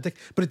and authentic,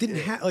 but it didn't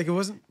it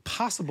wasn't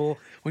possible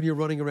when you're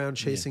running around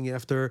chasing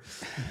after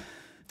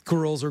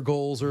girls or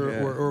goals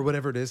or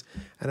whatever it is.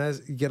 And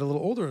as you get a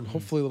little older and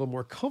hopefully a little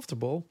more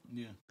comfortable,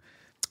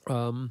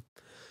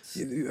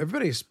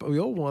 we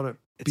all want to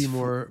be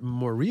more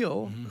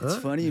real. It's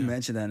funny you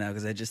mention that now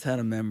because I just had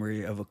a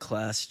memory of a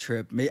class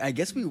trip. I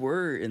guess we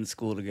were in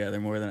school together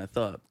more than I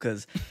thought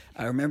because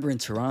I remember in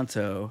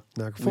Toronto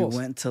Niagara we Falls.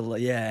 went to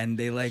and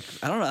they I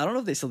don't know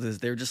if they still do this.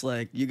 They were just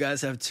like, you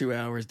guys have 2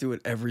 hours, do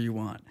whatever you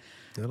want.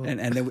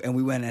 And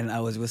we went and I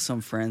was with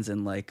some friends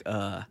in like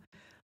a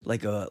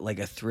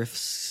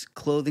thrift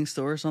clothing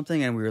store or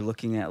something, and we were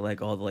looking at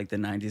like all the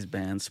 90s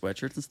band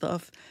sweatshirts and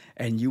stuff,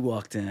 and you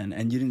walked in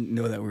and you didn't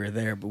know that we were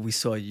there, but we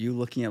saw you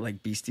looking at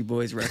like Beastie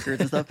Boys records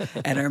and stuff.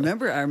 And I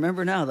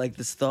remember now like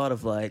this thought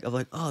of like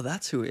oh,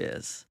 that's who he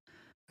is.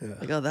 Yeah.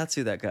 Like, oh, that's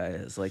who that guy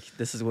is. Like,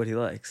 this is what he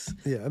likes.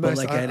 Yeah, I mean, But,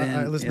 like, I I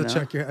didn't, listen you to know?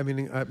 check your. I mean,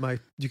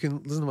 you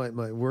can listen to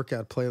my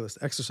workout playlist.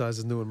 Exercise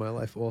is new in my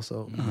life,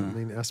 also. I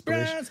mean,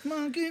 aspiration. Brass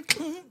monkey.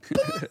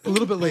 A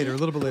little bit later.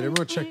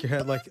 Everyone, check your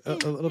head, like a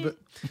little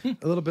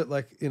bit,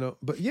 like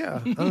But yeah,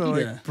 I don't know,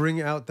 like Yeah.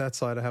 bring out that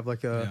side. I have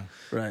like a,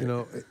 Right.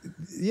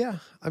 Yeah.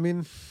 I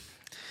mean,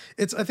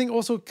 it's I think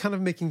also kind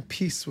of making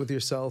peace with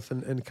yourself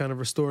and kind of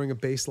restoring a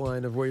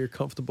baseline of where you're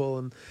comfortable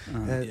and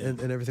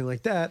everything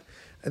like that.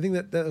 I think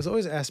that was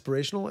always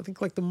aspirational. I think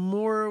like the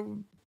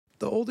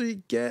older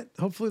you get,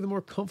 hopefully the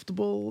more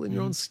comfortable in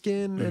your own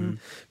skin and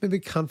maybe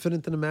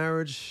confident in a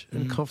marriage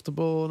and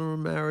comfortable in a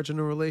marriage and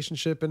a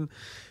relationship and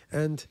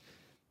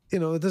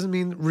it doesn't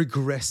mean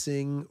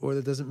regressing or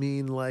that doesn't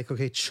mean like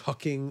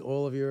chucking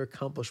all of your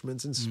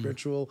accomplishments and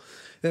spiritual.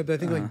 Yeah, but I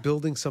think like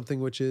building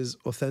something which is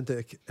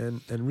authentic and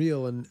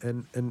real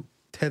and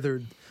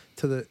tethered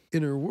to the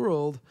inner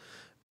world.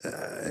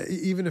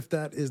 Even if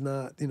that is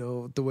not,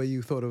 the way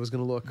you thought it was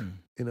going to look,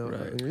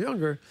 when you're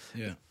younger.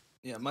 Yeah.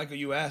 Yeah, Michael,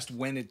 you asked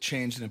when it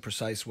changed in a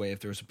precise way, if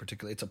there was a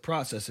particular... It's a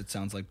process, it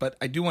sounds like. But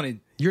I do want to...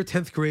 Your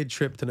 10th grade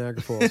trip to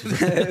Niagara Falls.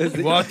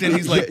 He walked in,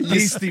 he's like,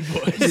 Beastie You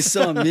Boys.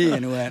 saw me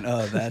and went,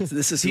 oh,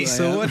 this is who I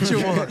So am. what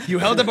you want? You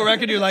held up a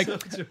record, you're like, I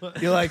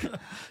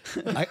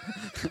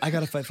got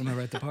to fight for my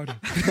right to party.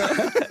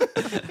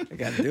 I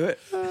got to do it.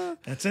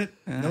 That's it.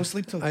 No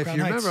sleep till If Crown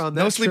you Heights. remember on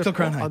that No sleep trip, till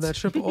Crown Heights. on that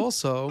trip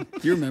also,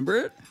 You remember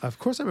it? of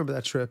course I remember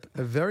that trip,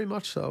 very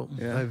much so.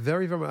 Yeah. I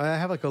very I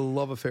have like a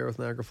love affair with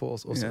Niagara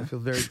Falls. Also, Yeah. I feel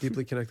very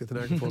deeply connected to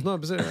Niagara Falls. No,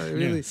 but I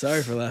really.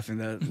 Sorry for laughing.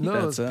 No,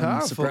 That's it's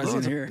powerful. surprising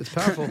No, to hear. it's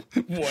powerful.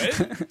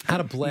 What? I had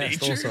a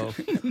blast Nature?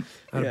 also.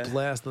 I had Yeah. a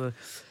blast. I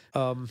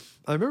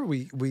remember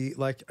we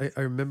like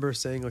I remember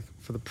saying like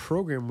for the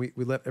program we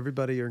let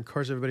everybody or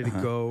encourage everybody to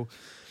go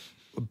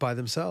by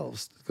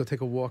themselves, go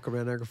take a walk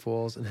around Niagara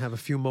Falls and have a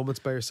few moments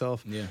by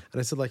yourself. Yeah. And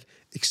I said like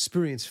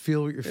experience,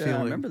 feel what you're Yeah, I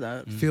feeling. remember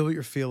that. Feel what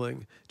you're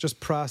feeling. Just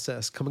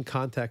process, come in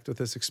contact with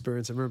this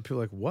experience. I remember people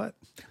like, what?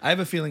 I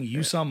have a feeling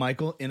you saw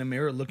Michael in a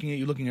mirror looking at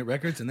you, looking at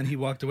records, and then he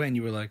walked away and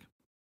you were like,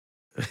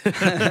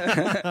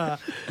 And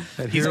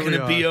he's here going we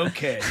to be are.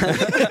 okay.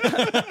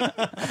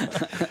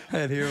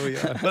 And here we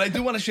are. But I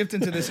do want to shift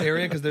into this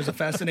area because there's a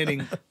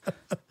fascinating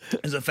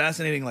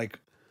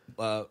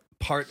like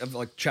part of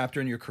like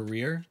chapter in your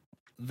career,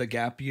 the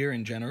gap year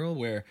in general,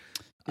 where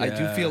I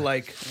do Yeah. feel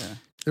like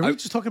Are we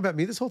just talking about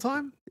me this whole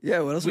time?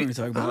 Yeah, what else were we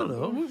talking I about?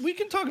 don't know. we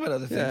can talk about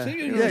other things. Yeah.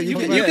 You, Yeah, you you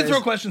can, can- you can yeah, throw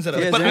is- questions at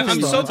us. yeah, But is there I'm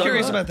anything so you wanna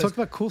curious talk about this. Talk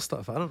about cool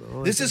stuff. I don't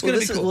know. This is Well,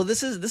 going to be cool.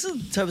 This is the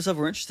type of stuff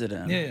we're interested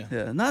in.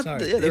 Yeah. Not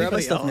Sorry. the rabbi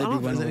Anybody stuff. else? I Maybe don't know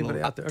if went a there's little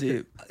anybody out there. Okay.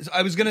 deep.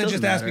 I was going to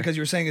Doesn't just ask matter. because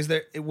you were saying,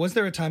 was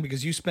there a time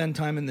because you spend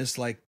time in this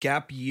like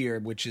gap year,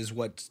 which is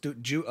what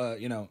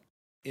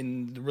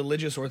in the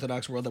religious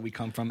Orthodox world that we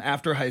come from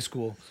after high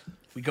school,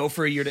 we go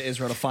for a year to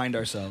Israel to find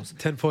ourselves.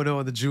 10.0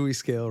 on the Jewy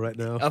scale right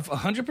now. Of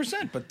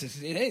 100%, but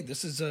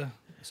this is a.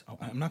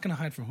 I'm not going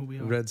to hide from who we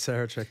are. Red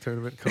Sarachek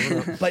tournament coming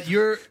up. But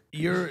you're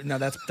no,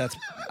 that's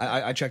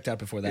I checked out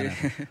before that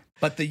happened.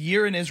 But the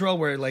year in Israel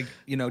where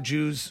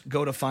Jews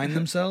go to find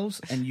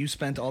themselves, and you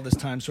spent all this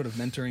time sort of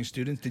mentoring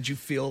students, did you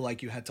feel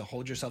like you had to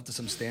hold yourself to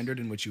some standard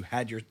in which you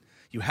had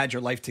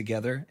your life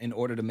together in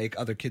order to make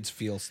other kids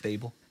feel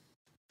stable?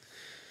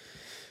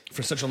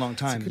 for such a long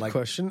time. good Like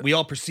question. we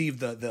all perceive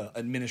the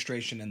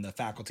administration and the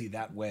faculty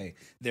that way.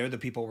 They're the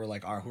people who are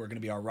going to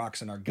be our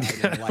rocks and our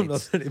guiding I don't know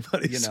lights. if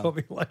anybody you know. saw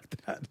me like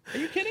that. Are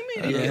you kidding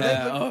me?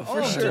 Yeah,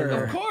 for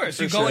sure. Of course.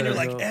 For You go and you're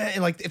sure. like,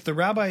 like if the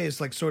rabbi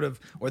is like sort of,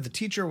 or the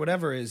teacher or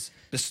whatever is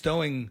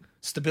bestowing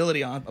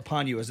stability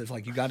upon you as if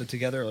like you got it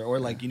together or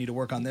like you need to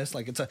work on this.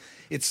 Like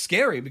it's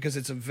scary because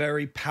it's a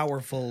very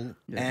powerful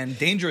and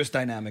dangerous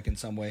dynamic in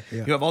some way.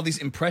 Yeah. You have all these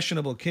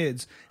impressionable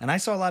kids, and I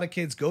saw a lot of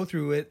kids go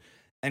through it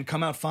and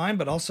come out fine,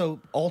 but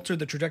also alter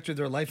the trajectory of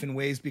their life in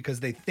ways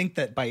because they think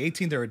that by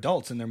 18 they're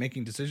adults and they're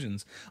making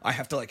decisions. I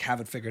have to like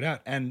have it figured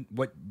out. And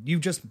what you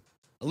just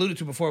alluded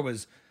to before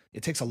was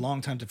it takes a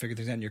long time to figure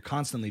things out, and you're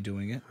constantly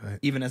doing it,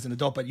 even as an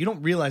adult. But you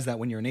don't realize that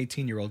when you're an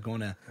 18-year-old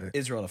going to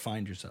Israel to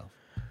find yourself.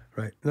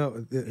 Right.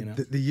 No,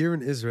 the year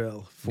in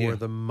Israel for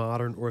the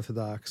modern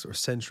Orthodox or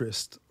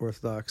centrist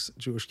Orthodox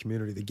Jewish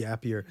community, the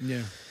gap year,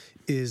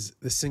 is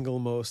the single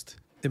most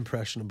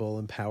impressionable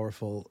and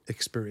powerful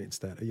experience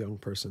that a young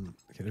person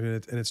can.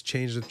 And it's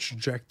changed the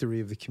trajectory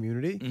of the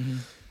community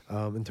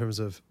in terms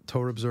of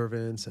Torah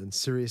observance and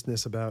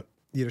seriousness about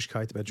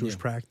Yiddishkeit, about Jewish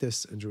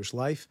practice and Jewish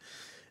life.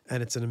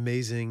 And it's an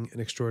amazing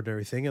and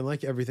extraordinary thing. And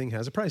like everything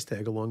has a price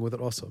tag along with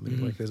it also. I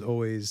mean, like there's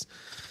always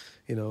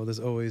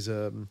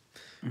that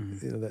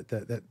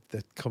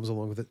comes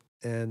along with it.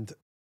 And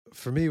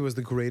for me, it was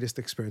the greatest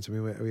experience. I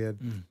mean, we had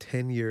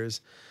 10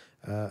 years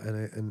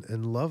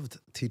and loved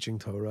teaching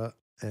Torah.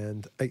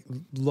 And I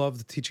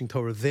loved teaching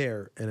Torah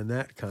there and in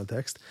that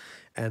context.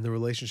 And the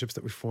relationships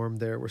that we formed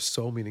there were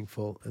so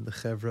meaningful. And the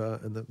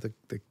chevra and the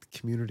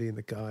community and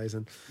the guys.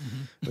 And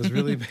it was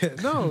really,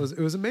 it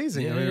was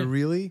amazing. Yeah, I mean,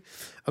 really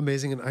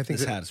amazing. And I think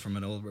this hat is from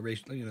an old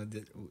racial,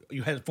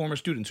 you had former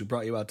students who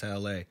brought you out to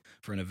LA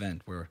for an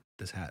event where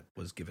this hat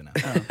was given out.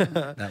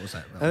 That was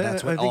that.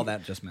 That's what all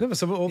that just meant. No,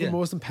 some of all the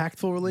most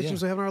impactful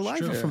relationships we have in our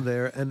life are from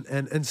there,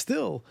 and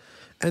still,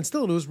 and it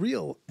was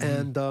real,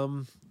 and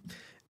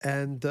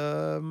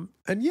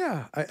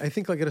yeah, I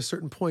think like at a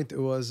certain point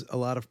there was a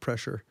lot of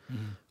pressure,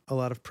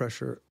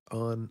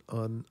 on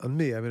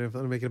me. I mean, I'm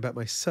not making it about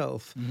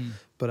myself,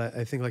 but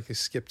I think like I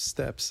skipped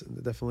steps,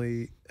 and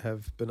definitely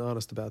have been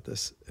honest about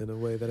this in a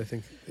way that I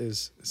think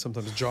is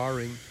sometimes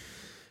jarring.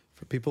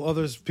 For people,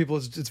 it's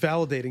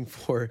validating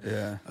for.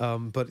 Yeah.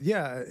 But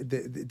yeah,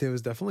 there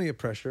was definitely a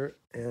pressure,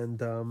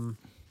 and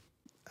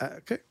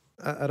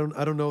I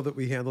don't know that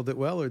we handled it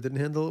well or didn't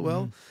handle it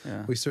well.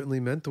 Yeah. We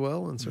certainly meant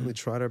well and certainly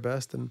tried our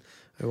best. And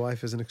my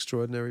wife is an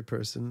extraordinary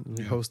person. And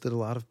we hosted a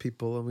lot of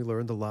people, and we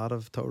learned a lot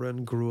of Torah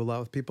and grew a lot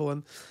with people,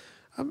 and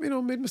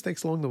made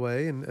mistakes along the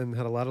way and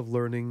had a lot of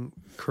learning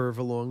curve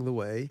along the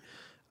way.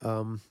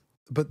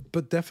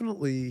 But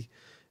definitely,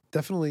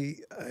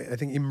 I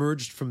think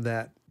emerged from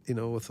that.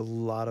 With a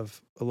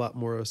lot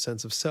more a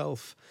sense of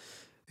self,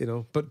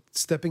 but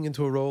stepping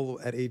into a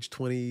role at age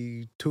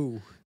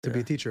 22 to be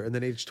a teacher, and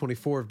then age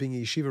 24 of being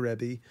a yeshiva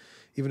rebbe,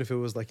 even if it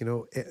was like,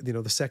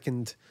 the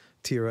second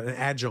tier, an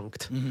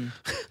adjunct, an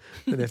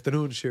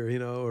afternoon share,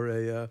 or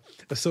a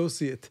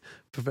associate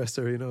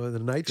professor, in the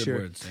night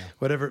share,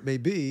 whatever it may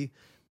be,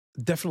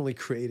 definitely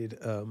created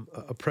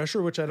a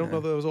pressure, which I don't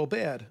know that it was all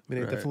bad. I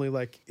mean, it definitely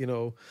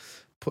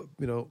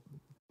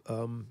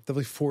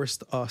definitely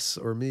forced us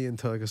or me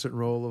into like a certain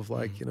role of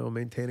like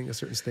maintaining a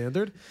certain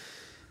standard,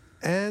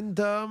 and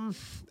and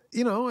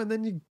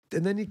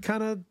then you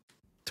kind of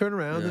turn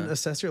around and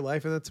assess your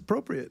life, and that's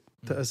appropriate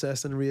to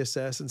assess and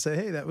reassess and say,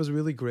 hey, that was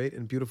really great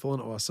and beautiful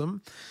and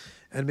awesome,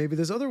 and maybe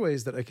there's other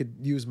ways that I could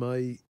use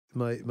my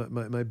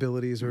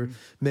abilities or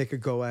make a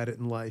go at it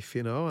in life.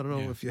 I don't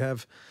know if you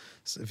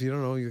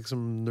don't know, you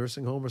some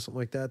nursing home or something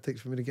like that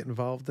for me to get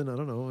involved in. I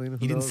don't know. You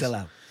didn't sell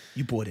out.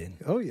 You bought in.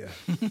 Oh yeah.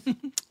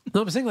 No,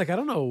 I'm saying like I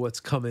don't know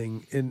what's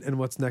coming and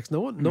what's next.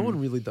 No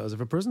one really does. If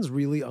a person's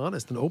really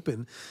honest and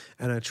open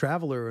and a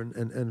traveler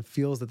and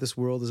feels that this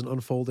world is an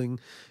unfolding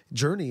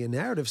journey and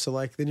narrative, so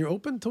like then you're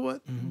open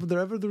to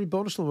whatever the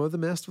Ribono Shel Olam, the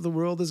master of the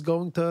world, is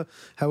going to,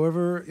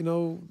 however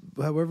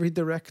he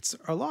directs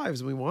our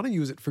lives, and we want to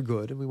use it for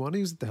good and we want to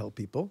use it to help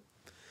people.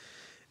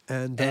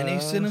 And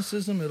any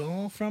cynicism at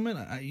all from it?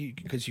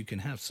 Because you can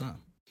have some.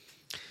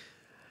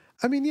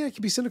 I mean, yeah, you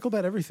can be cynical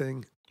about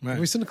everything. Right.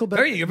 Be cynical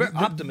about. You're very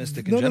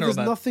optimistic in general. There's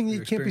about nothing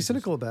you can't be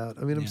cynical about.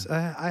 I mean,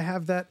 I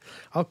have that.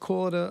 I'll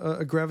call it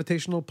a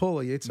gravitational pull,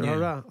 a Yetzer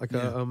Hara, like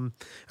an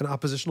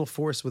oppositional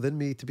force within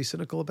me to be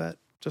cynical about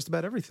just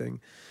about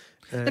everything.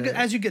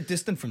 As you get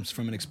distant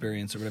from an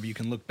experience or whatever, you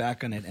can look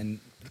back on it and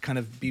kind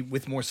of be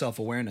with more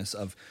self-awareness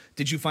of,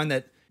 did you find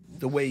that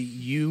the way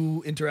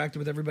you interacted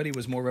with everybody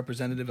was more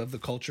representative of the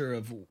culture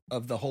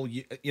of the whole,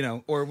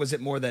 or was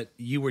it more that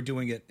you were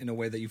doing it in a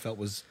way that you felt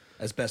was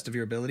as best of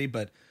your ability,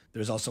 but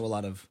there's also a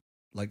lot of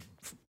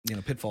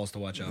pitfalls to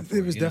watch out for?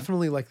 It was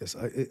definitely like this.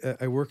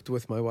 I worked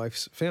with my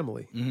wife's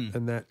family,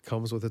 and that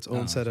comes with its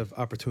own set of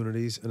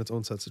opportunities and its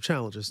own sets of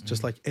challenges,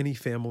 just like any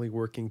family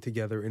working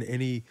together in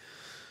any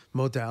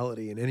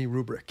modality, in any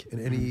rubric, in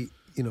any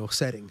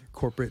setting,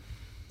 corporate,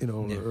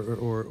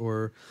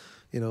 or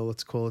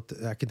let's call it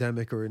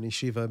academic or an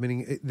yeshiva.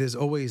 Meaning, there's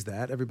always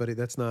that. Everybody,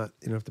 that's not,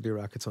 you don't have to be a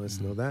rocket scientist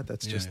to know that.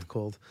 That's just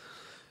called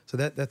So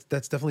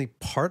that's definitely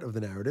part of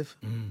the narrative.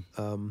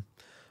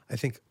 I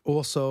think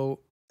also,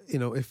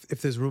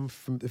 if there's room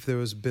if there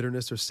was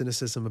bitterness or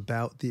cynicism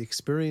about the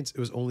experience, it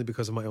was only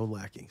because of my own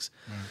lackings.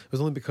 It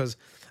was only because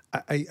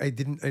I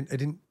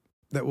didn't.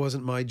 That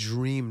wasn't my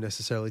dream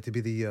necessarily to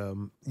be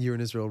the Year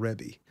in Israel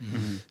Rebbe.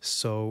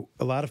 So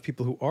a lot of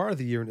people who are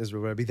the Year in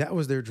Israel Rebbe, that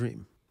was their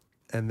dream,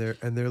 and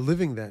they're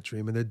living that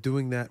dream, and they're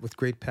doing that with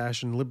great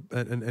passion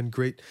and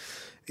great,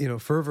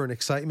 fervor and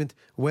excitement.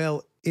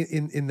 Well,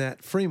 in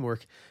that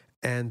framework.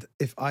 And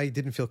if I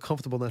didn't feel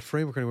comfortable in that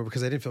framework anymore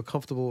because I didn't feel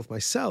comfortable with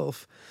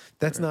myself,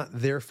 that's not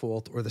their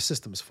fault or the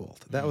system's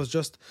fault. That was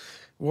just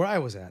where I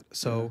was at.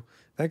 So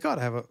thank God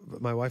I have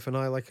my wife and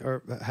I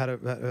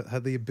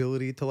had the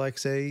ability to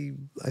say,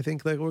 I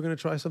think we're going to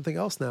try something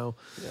else now,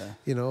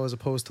 as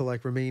opposed to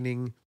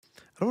remaining,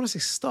 I don't want to say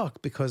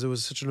stuck because it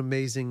was such an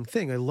amazing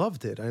thing. I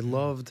loved it. I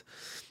loved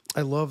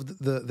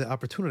the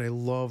opportunity. I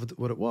loved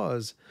what it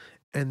was.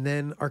 And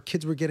then our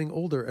kids were getting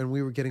older, and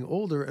we were getting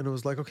older, and it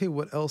was okay,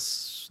 what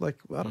else? I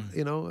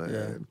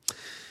don't,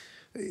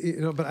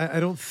 but I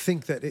don't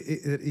think that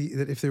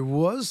that if there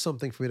was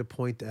something for me to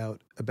point out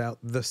about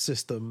the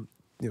system,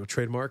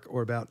 trademark,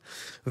 or about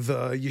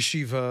the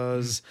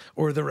yeshivas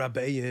or the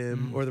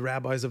rabbeim or the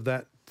rabbis of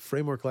that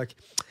framework, it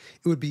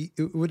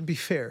wouldn't be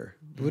fair.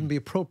 It wouldn't be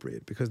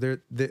appropriate because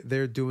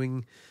they're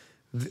doing.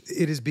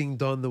 It is being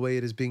done the way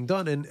it is being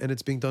done, and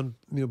it's being done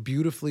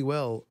beautifully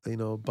well,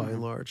 by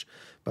and large,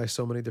 by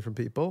so many different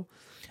people.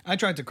 I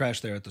tried to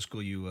crash there at the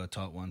school you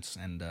taught once,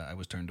 and I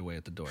was turned away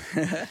at the door.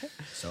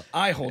 So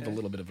I hold a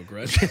little bit of a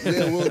grudge.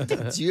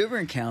 Do you ever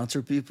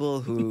encounter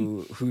people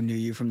who knew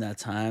you from that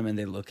time, and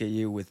they look at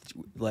you with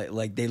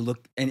like they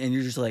look, and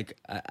you're just I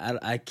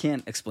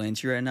can't explain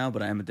to you right now,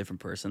 but I am a different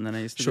person than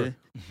I used to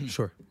be.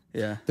 Sure.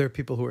 Yeah, there are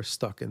people who are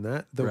stuck in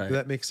that.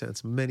 That makes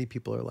sense. Many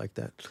people are like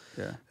that.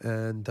 Yeah,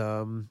 and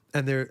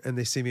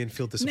they see me and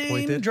feel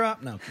disappointed. Name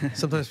drop. No,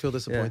 sometimes feel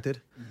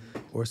disappointed,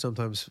 or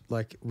sometimes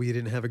we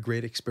didn't have a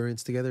great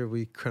experience together.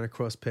 We kind of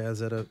crossed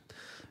paths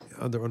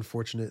under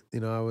unfortunate.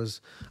 I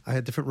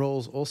had different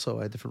roles. Also,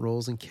 I had different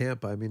roles in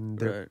camp. I mean,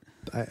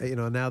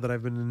 now that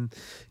I've been in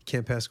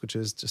Camp Pesk, which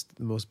is just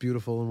the most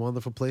beautiful and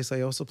wonderful place, I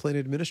also play an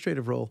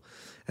administrative role.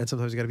 And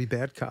sometimes you got to be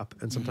bad cop,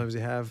 and sometimes you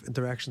have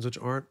interactions which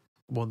aren't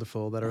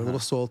wonderful, that are a little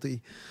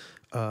salty,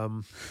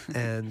 and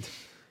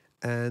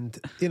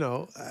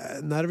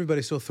not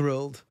everybody's so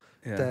thrilled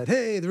that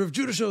hey, the Rav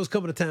Judah show is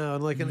coming to town.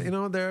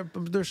 There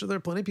are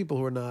plenty of people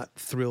who are not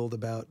thrilled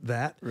about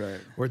that,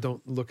 or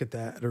don't look at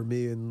that or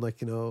me in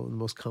in the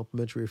most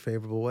complimentary or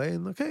favorable way.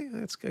 And I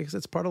guess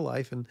that's part of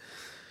life, and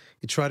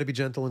you try to be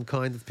gentle and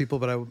kind with people,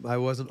 but I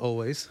wasn't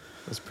always.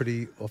 I was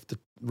pretty off the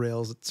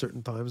rails at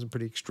certain times and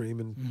pretty extreme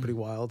and pretty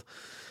wild,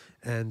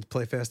 and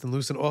play fast and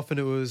loose. And often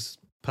it was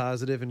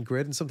positive and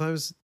grit, and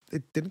sometimes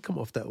it didn't come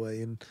off that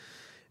way. And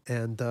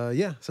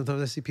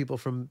sometimes I see people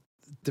from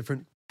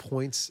different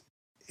points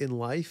in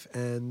life,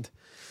 and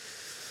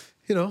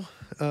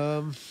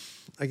I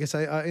guess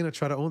I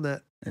try to own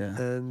that,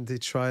 and they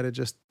try to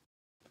just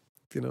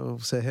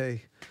say,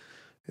 hey,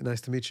 nice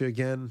to meet you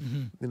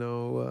again.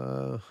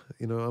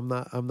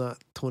 I'm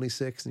not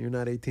 26 and you're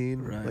not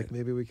 18. Right.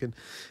 Maybe we can,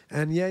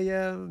 and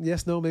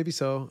yes, no, maybe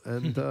so,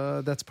 and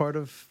that's part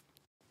of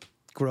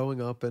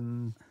growing up,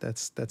 and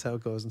that's how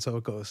it goes, and so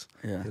it goes.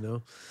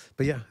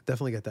 But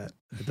definitely get that.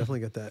 I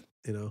definitely get that.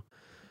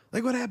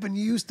 What happened?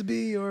 You used to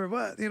be, or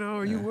what?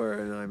 Or you were,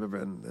 and I remember,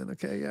 and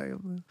okay,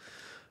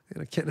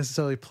 I can't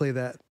necessarily play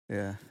that.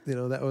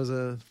 That was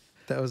a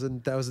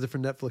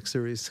different Netflix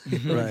series.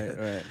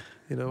 Right.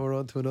 We're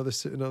on to another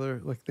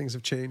things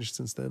have changed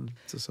since then.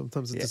 So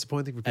sometimes it's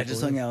disappointing for people. I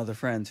just hung out with a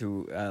friend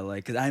who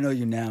because I know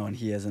you now, and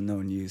he hasn't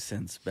known you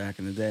since back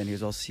in the day. And he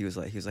was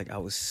like, I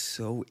was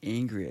so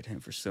angry at him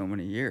for so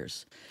many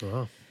years.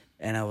 Wow.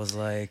 And I was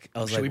like,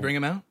 should we bring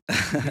him out?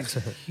 He's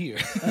here.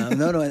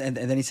 No. And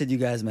then he said you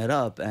guys met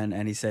up,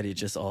 and he said he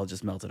just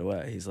melted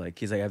away. He's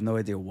like, I have no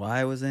idea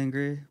why I was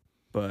angry,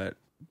 but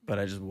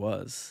I just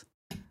was.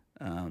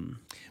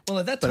 Well,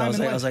 at that time, I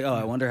was like, oh,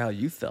 I wonder how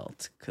you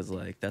felt, because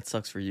that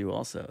sucks for you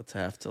also to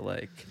have to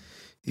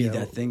be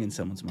that thing in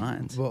someone's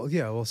mind. Well,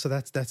 yeah. Well, so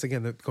that's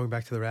again going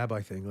back to the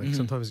rabbi thing.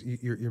 Sometimes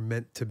you're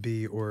meant to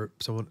be, or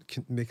someone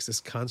makes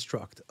this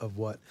construct of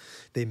what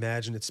they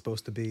imagine it's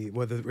supposed to be,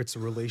 whether it's a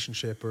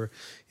relationship or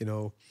they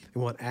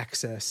want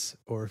access,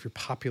 or if you're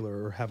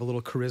popular or have a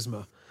little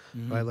charisma,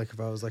 right? If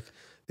I was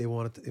they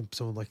wanted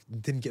someone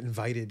didn't get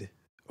invited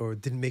or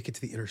didn't make it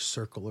to the inner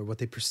circle, or what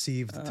they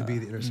perceived to be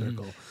the inner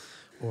circle.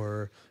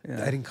 Or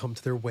I didn't come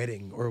to their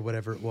wedding, or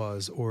whatever it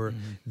was, or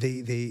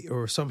they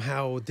or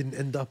somehow didn't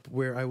end up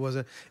where I was,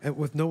 and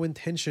with no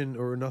intention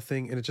or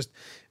nothing,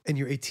 and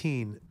you're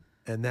 18,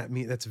 and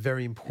that's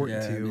very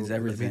important to you.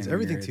 It means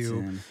everything to you,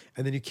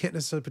 and then you can't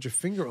necessarily put your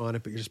finger on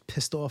it, but you're just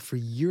pissed off for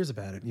years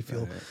about it, and you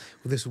feel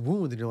this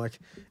wound, and you're like,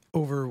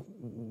 over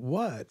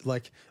what?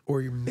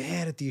 Or you're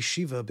mad at the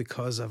yeshiva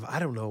because of I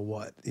don't know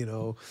what,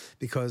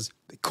 because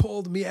they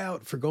called me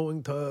out for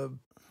going to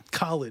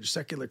college,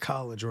 secular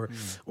college,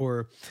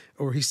 or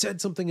he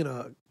said something in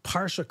a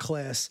parsha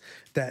class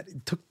that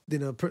took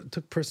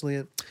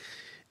personally,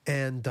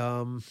 And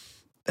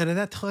at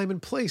that time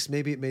and place,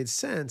 maybe it made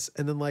sense.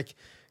 And then like,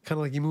 kind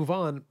of like you move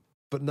on,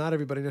 but not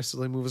everybody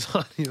necessarily moves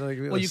on. You know, like,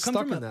 Well,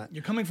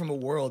 you're coming from a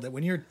world that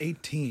when you're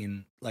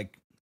 18, like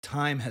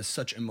time has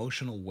such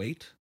emotional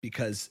weight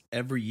because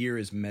every year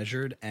is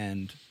measured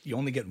and you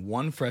only get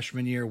one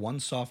freshman year, one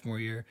sophomore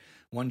year,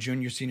 one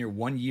junior, senior,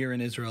 1 year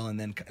in Israel. And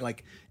then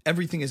like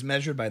everything is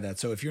measured by that.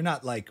 So if you're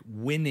not like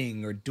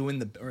winning or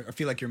doing or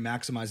feel like you're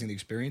maximizing the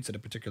experience at a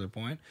particular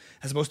point,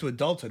 as opposed to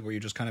adulthood where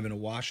you're just kind of in a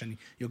wash and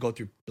you'll go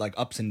through like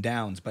ups and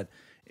downs, but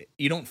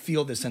you don't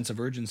feel this sense of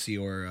urgency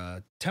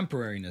or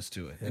temporariness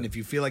to it. Yeah. And if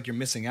you feel like you're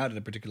missing out at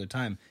a particular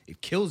time,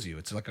 it kills you.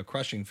 It's like a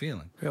crushing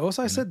feeling. Yeah,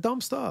 also, I said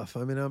dumb stuff.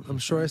 I mean, I'm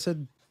sure I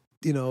said,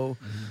 you know,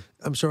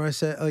 I'm sure I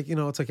said, like, you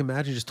know, it's like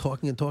imagine just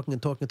talking and talking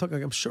and talking and talking.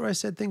 Like, I'm sure I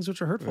said things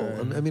which are hurtful.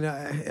 Right. I mean,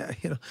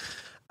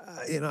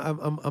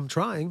 I'm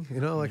trying, you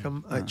know, like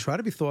I try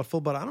to be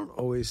thoughtful, but I don't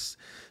always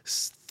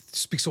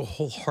speak so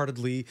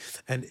wholeheartedly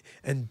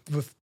and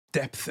with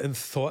depth and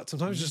thought.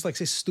 Sometimes just like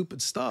say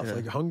stupid stuff,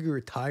 like you're hungry or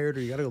tired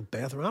or you got to go to the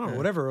bathroom. I don't know,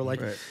 whatever. Or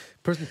like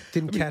person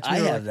didn't catch me. I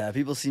have that.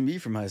 People see me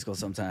from high school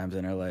sometimes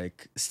and are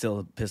like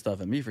still pissed off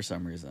at me for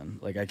some reason.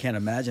 Like I can't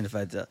imagine if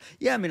I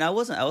I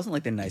wasn't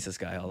like the nicest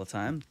guy all the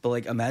time, but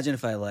like imagine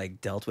if I like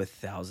dealt with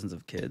thousands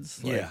of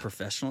kids like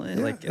professionally.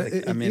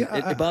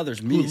 It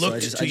bothers me. Who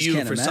looked to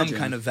you for some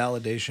kind of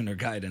validation or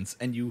guidance,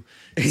 and you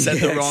said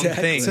the wrong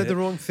thing. Said the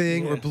wrong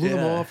thing, or blew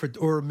them off,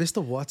 or missed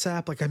a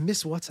WhatsApp. Like I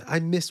miss WhatsApp. I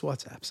miss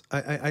WhatsApps.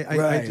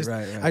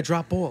 I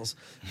drop balls.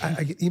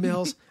 I get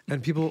emails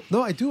and people.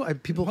 No, I do.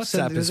 People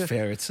WhatsApp is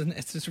fair.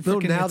 It's just a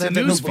freaking now it's a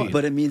that news feed.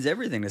 But it means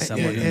everything to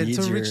someone who and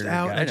needs so I reached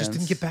out. guidance. I just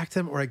didn't get back to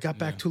them, or I got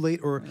back too late,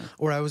 or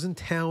I was in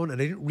town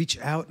and I didn't reach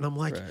out. And I'm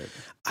like,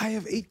 I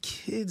have 8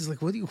 kids.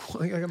 Like, what do you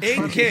want? Like,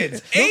 8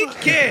 kids. 8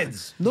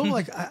 kids. No,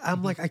 like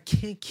I'm like I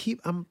can't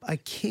keep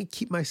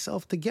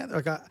myself together.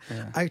 Like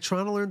I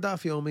trying to learn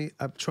Daf Yomi.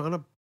 I'm trying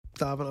to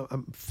daven.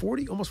 I'm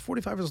 40, almost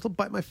 45 years old. Still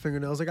bite my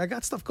fingernails. Like I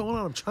got stuff going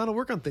on. I'm trying to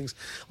work on things.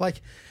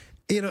 Like.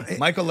 You know,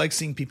 Michael likes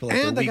seeing people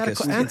at their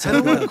weakest. And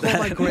I want to call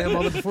my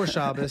grandmother before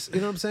Shabbos. You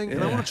know what I'm saying?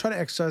 And I want to try to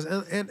exercise.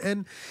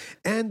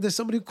 And there's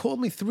somebody who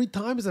called me 3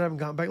 times that I haven't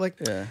gotten back. Like,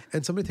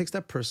 and somebody takes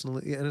that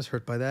personally and is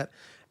hurt by that.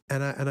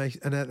 And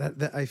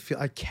I feel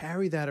I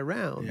carry that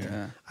around.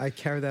 Yeah. I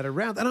carry that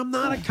around, and I'm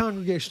not a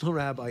congregational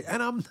rabbi,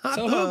 and I'm not.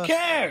 So who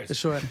cares?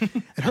 Sure,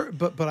 it hurt,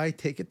 but I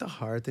take it to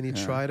heart, and you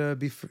try to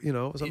be, you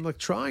know. So I'm like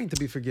trying to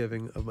be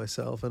forgiving of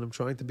myself, and I'm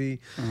trying to be.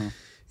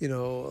 You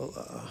know,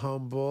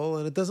 humble,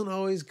 and it doesn't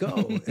always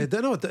go. It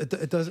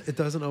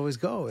doesn't always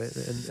go.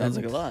 Sounds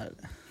like a lot.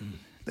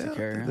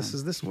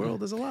 This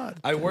world is a lot.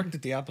 I worked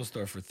at the Apple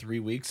Store for 3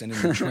 weeks, and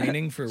in the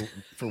training for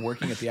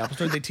working at the Apple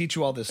Store, they teach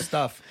you all this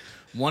stuff.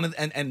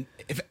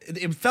 If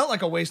it felt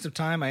like a waste of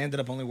time, I ended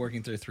up only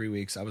working there 3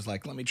 weeks. I was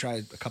like, let me try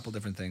a couple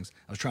different things.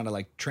 I was trying to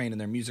like train in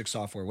their music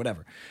software,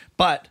 whatever.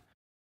 But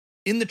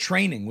in the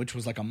training, which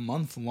was like a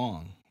month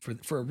long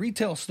for a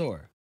retail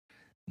store.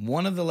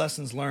 One of the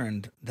lessons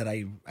learned that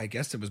I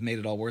guess it was made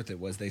it all worth it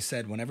was they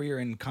said whenever you're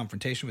in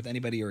confrontation with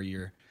anybody or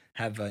you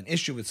have an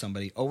issue with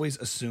somebody, always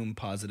assume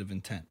positive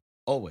intent.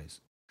 Always.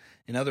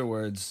 In other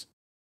words,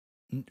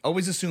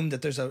 always assume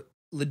that there's a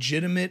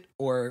legitimate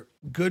or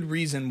good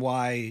reason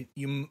why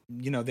you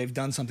know they've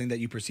done something that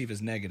you perceive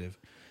as negative,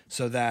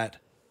 so that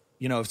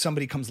you know if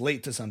somebody comes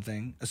late to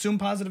something, assume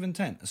positive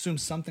intent. Assume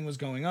something was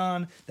going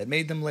on that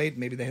made them late.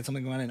 Maybe they had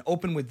something going on, and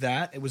open with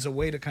that. It was a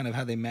way to kind of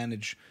how they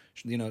manage,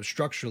 you know,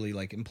 structurally,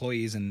 like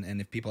employees and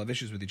if people have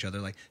issues with each other,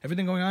 like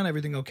everything going on,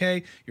 everything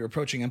okay. You're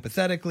approaching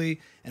empathetically,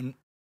 and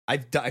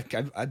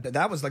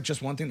that was like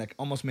just one thing that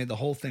almost made the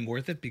whole thing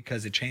worth it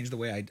because it changed the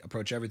way I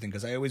approach everything.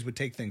 Because I always would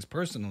take things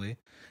personally,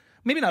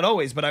 maybe not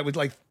always, but I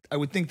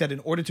would think that in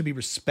order to be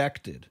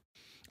respected,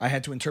 I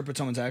had to interpret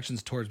someone's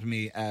actions towards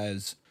me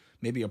as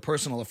maybe a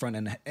personal affront,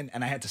 and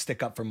I had to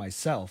stick up for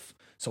myself,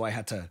 so I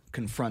had to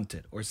confront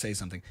it or say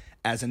something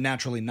as a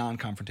naturally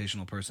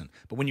non-confrontational person.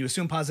 But when you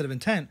assume positive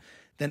intent,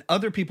 then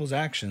other people's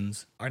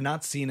actions are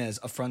not seen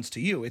as affronts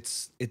to you.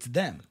 It's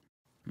them,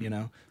 you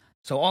know?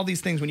 So all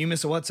these things, when you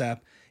miss a WhatsApp,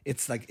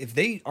 it's like if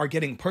they are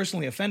getting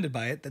personally offended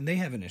by it, then they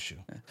have an issue.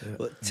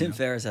 Well, Tim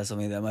Ferriss has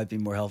something that might be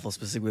more helpful,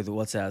 specifically with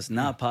WhatsApp.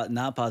 Not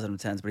positive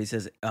intent, but he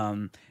says,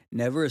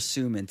 never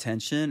assume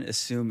intention,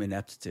 assume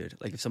ineptitude.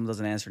 Like if someone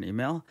doesn't answer an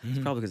email, it's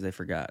probably because they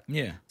forgot.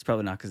 Yeah. It's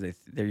probably not because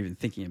they're even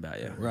thinking about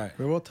you. Right.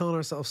 We're all telling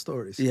ourselves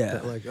stories. Yeah.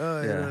 That like,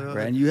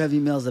 right. And you have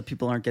emails that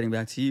people aren't getting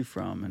back to you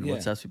from, and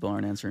WhatsApps people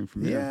aren't answering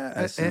from you.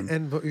 Yeah.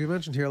 And what you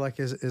mentioned here, like,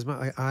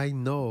 I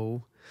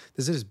know.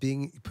 This is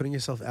putting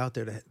yourself out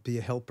there to be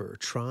a helper,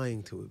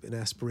 trying to an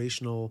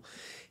aspirational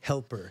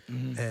helper,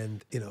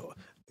 and you know,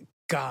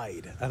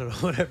 guide. I don't know,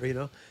 whatever. You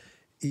know,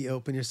 you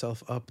open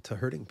yourself up to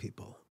hurting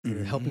people. You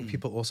know, helping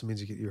people also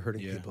means you're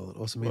hurting people. It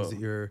also means that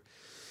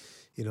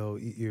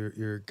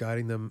you're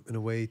guiding them in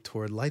a way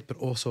toward light, but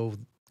also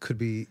could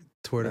be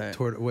toward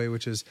a way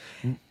which is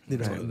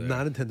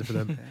not intended for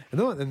them.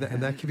 and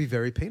that can be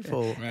very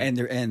painful. Right.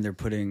 And they're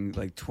putting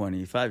like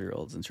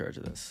 25-year-olds in charge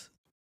of this.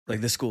 Like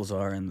the schools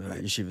are and the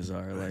yeshivas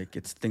are, like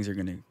things are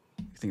gonna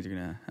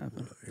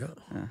happen.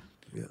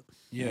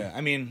 Yeah,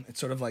 I mean, it's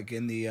sort of like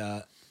in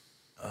the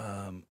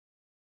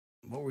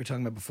what were we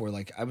talking about before?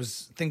 Like, I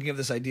was thinking of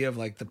this idea of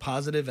like the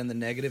positive and the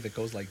negative. It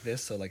goes like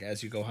this. So like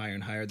as you go higher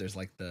and higher, there's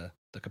like the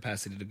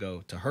capacity to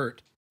go to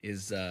hurt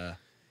is That's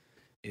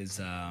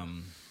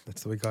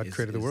the way God is-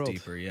 created the is world.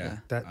 deeper. Yeah,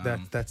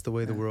 That's the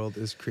way the world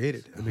is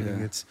created. I mean,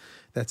 Yeah.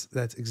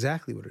 that's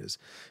exactly what it is.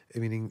 I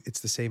mean, it's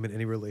the same in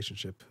any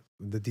relationship.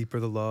 The deeper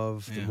the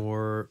love, the Yeah.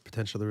 more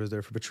potential there is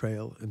there for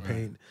betrayal and Right.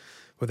 pain.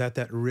 Without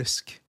that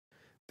risk,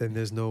 then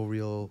there's no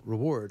real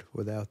reward.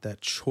 Without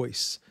that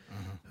choice,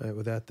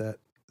 without that,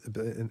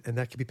 and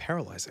that can be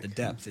paralyzing. the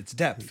depth. It's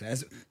depth.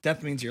 As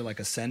depth means you're like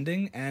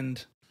ascending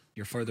and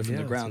you're further from Yeah,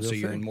 the it's a ground, so real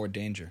you're in thing. more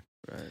danger.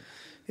 Right.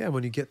 Yeah,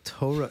 when you get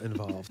Torah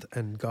involved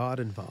and God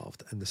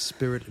involved and the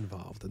Spirit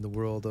involved and the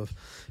world of,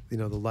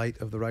 the light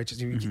of the righteous,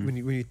 when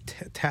you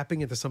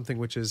tapping into something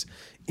which is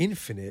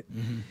infinite,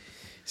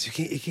 so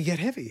it can get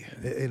heavy.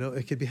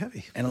 It could be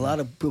heavy. And a lot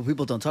of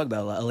people don't talk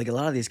about it. Like a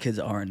lot of these kids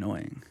are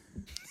annoying.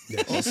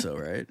 Also,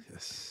 right?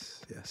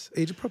 Yes,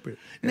 age appropriate.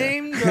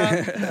 Name drop.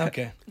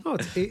 Okay, No,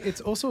 it's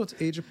also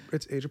age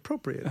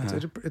appropriate.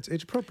 It's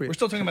age appropriate. we're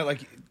still talking about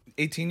like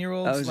I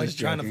 18-year-olds was like just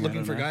trying to joking, I looking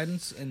don't for know.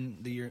 guidance in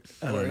the year.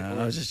 I don't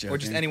know, I was just or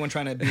just joking. anyone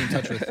trying to be in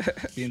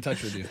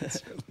touch with you.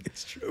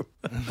 It's true.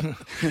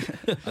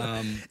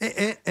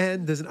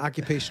 And there's an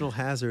occupational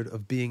hazard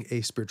of being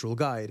a spiritual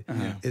guide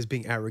is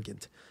being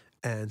arrogant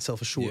and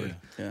self-assured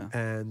Yeah.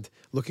 and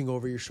looking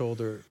over your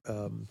shoulder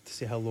to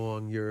see how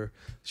long your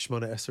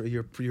Shemona Esrei,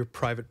 your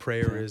private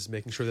prayer is,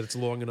 making sure that it's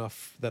long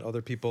enough that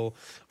other people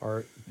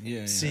are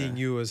seeing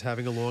you as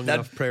having a long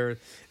enough prayer,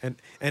 and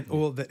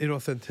all that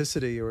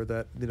inauthenticity or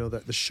that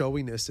that the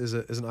showiness is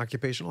an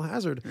occupational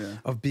hazard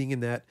of being in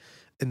that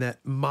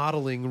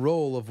modeling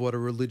role of what a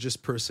religious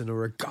person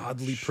or a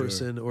godly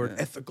person or an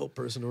ethical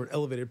person or an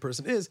elevated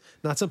person is.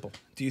 Not simple.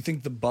 Do you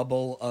think the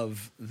bubble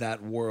of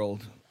that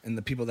world and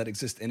the people that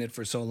exist in it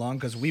for so long,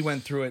 because we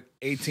went through it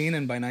 18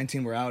 and by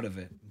 19 we're out of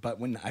it, but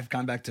when I've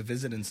gone back to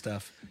visit and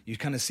stuff, you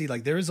kind of see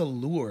like there is a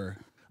lure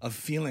of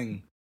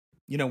feeling,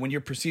 when you're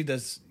perceived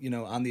as,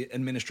 on the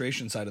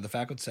administration side or the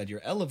faculty side,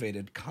 you're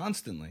elevated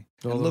constantly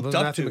and looked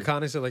up Matthew to.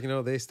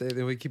 McConaughey said,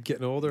 we keep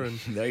getting older and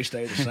They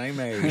stay the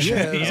same age.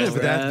 yeah,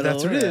 but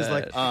that's what it is.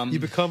 Like you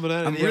become an.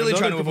 I'm really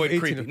trying to avoid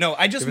creepy. No,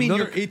 I just mean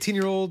another you're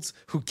 18-year-olds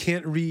who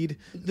can't read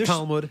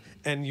Talmud,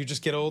 and you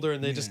just get older,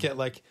 and they just get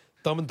like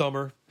Dumb and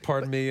Dumber.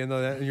 Pardon me, and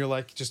you're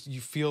like you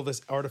feel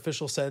this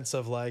artificial sense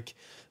of like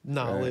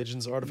knowledge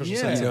and this artificial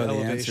sense You know of the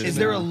elevation. answers Is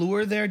there a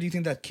lure there? Do you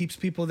think that keeps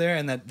people there,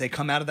 and that they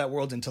come out of that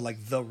world into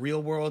like the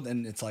real world,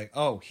 and it's like,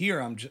 oh, here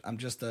I'm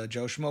just a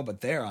Joe Schmo,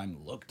 but there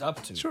I'm looked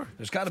up to. Sure,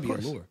 there's got to be a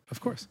lure. Of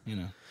course,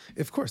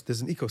 Of course.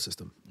 There's an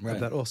ecosystem Right.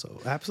 of that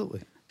also.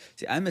 Absolutely.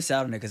 See, I miss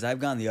out on it because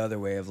I've gone the other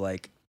way of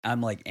like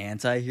I'm like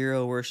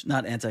anti-hero worship,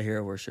 not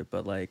anti-hero worship,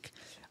 but like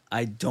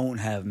I don't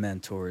have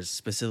mentors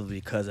specifically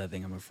because I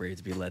think I'm afraid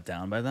to be let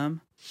down by them.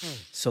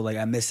 So like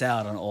I miss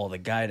out on all the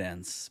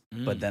guidance,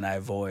 but then I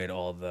avoid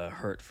all the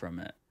hurt from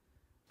it.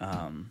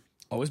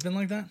 Always been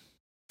like that.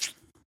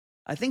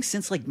 I think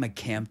since like my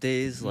camp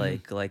days,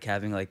 like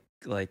having like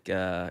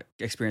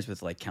experience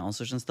with like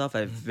counselors and stuff,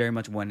 I very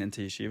much went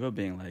into yeshiva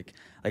being like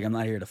I'm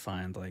not here to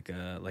find like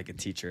a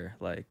teacher,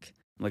 like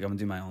I'm gonna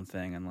do my own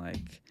thing and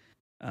like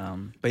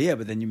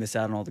but then you miss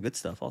out on all the good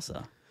stuff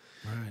also.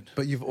 Right.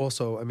 But you've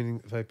also, I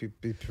mean, if I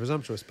be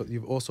presumptuous, but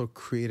you've also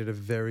cultivated a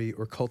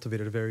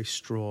very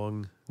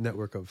strong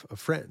network of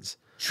friends.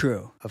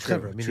 True. Of True.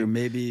 Chevra, meaning- True.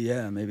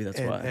 Maybe that's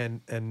why.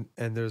 And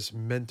there's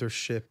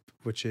mentorship,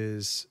 which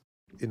is,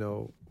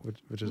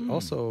 which is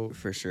also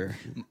For sure.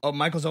 Oh,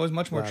 Michael's always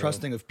much more Wow.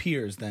 trusting of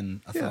peers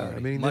than authority. I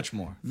mean, much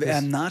more.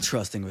 I'm not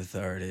trusting with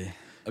authority.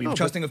 Oh, you're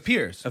trusting of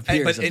peers. Of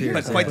peers, But of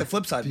peers, quite yeah. the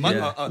flip side.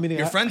 Yeah. Meaning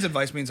Your I- friend's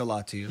advice means a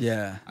lot to you.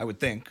 Yeah. I would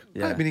think.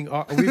 Yeah. Right, meaning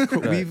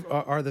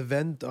the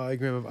Venn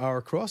diagram of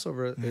our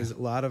crossover is a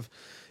lot of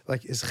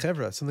like is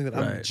chevra, something that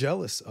I'm Right.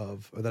 jealous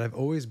of or that I've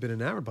always been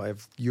enamored by.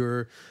 Of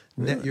your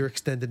your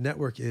extended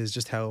network is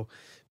just how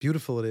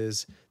beautiful it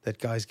is that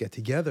guys get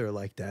together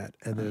like that,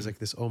 and there's like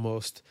this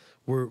almost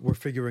we're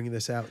figuring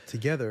this out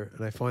together,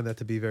 and I find that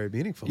to be very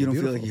meaningful. You don't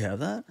and feel like beautiful.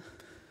 you have that?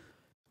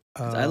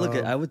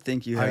 'Cause I would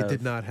think you have. I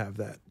did not have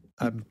that.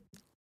 I'm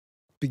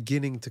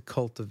beginning to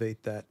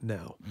cultivate that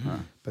now,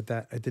 but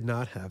that I did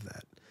not have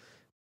that.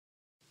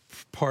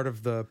 Part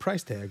of the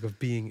price tag of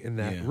being in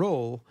that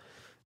role,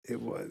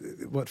 it was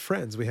what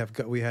friends we have.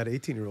 We had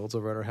 18-year-olds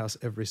over at our house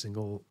every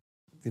single,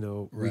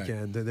 Right.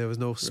 weekend. There was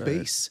no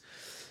space.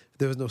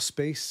 There was no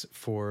space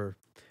for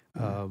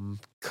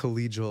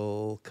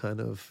collegial kind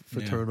of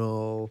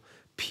fraternal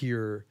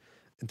peer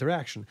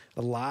interaction.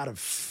 A lot of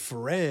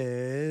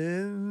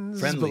friends,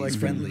 Friendlies.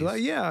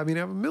 yeah, I mean, I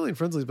have a million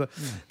friendlies, but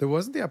there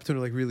wasn't the opportunity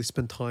to like really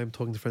spend time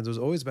talking to friends. It was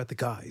always about the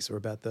guys or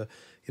about the,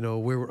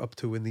 where we're up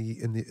to in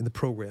the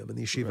program in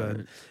the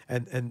yeshiva,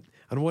 and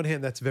on one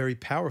hand, that's very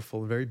powerful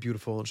and very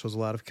beautiful and shows a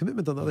lot of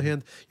commitment. On the other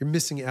hand, you're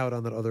missing out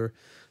on that other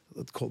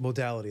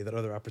modality, that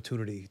other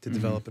opportunity to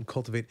develop and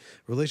cultivate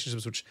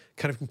relationships, which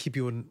kind of can keep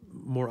you in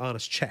more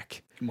honest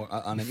check. More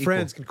on an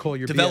Friends equal, can call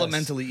your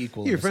developmentally BS.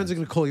 equal. Your in a friends are sense.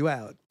 going to call you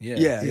out.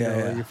 Yeah. You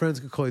know, Your friends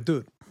can call you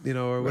dude, you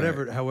know, or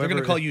whatever. They're However,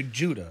 going to call you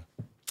Judah.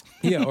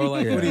 yeah, or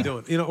like, what are you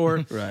doing? You know,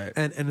 or Right.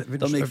 and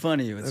They'll make fun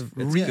of you. It's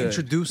good.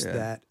 reintroduced Yeah.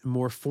 that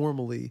more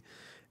formally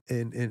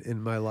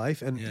in my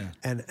life, and Yeah.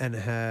 and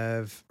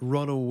have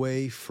run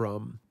away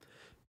from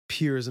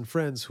peers and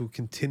friends who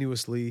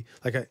continuously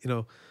like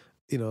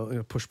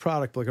push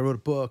product. Like I wrote a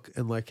book,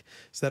 and like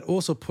so that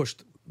also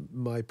pushed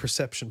my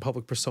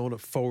public persona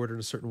forward in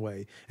a certain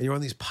way. And you're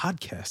on these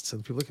podcasts,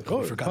 and people look at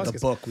We forgot the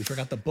book. We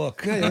forgot the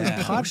book. Yeah,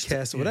 these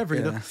podcasts or whatever,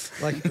 you know,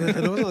 like, and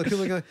there was like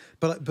people like,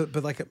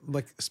 but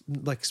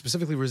like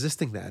specifically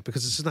resisting that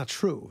because it's just not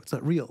true. It's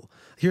not real.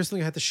 Here's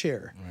something I had to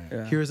share. Right.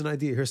 Yeah. Here's an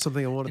idea. Here's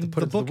something I wanted to put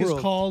The into book the world.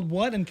 is called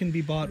what and can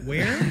be bought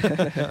where?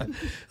 No,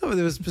 but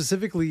it was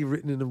specifically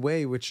written in a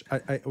way which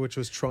which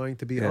was trying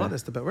to be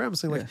honest about where I'm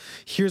saying like,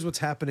 here's what's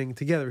happening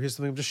together. Here's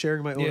something I'm just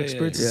sharing my own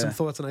experiences, some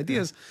thoughts and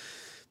ideas.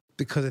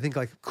 Because I think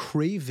like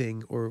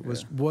craving or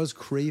was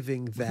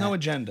craving that No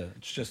agenda.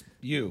 It's just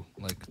you.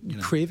 Like, you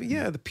know. craving,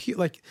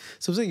 like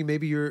so I'm saying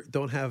maybe you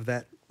don't have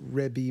that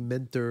Rebbe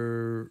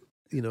mentor,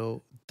 you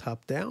know,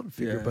 top down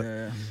figure, but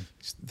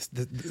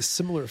the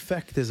similar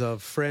effect is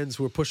of friends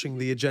who are pushing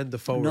the agenda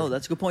forward. No,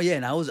 that's a good point. Yeah,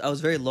 and I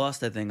was very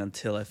lost, I think,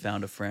 until I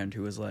found a friend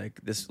who was like,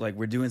 this, like,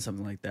 we're doing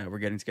something like that. We're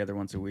getting together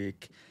once a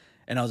week.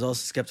 And I was also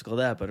skeptical of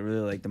that, but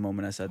really, like, the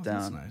moment I sat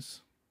down. That's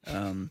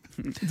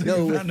nice.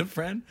 No, You found a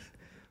friend?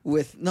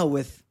 well,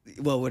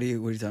 what are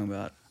you talking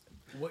about?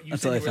 What, you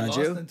Until said I you were found lost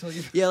you? until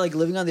you... Yeah, like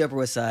living on the Upper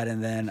West Side,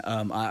 and then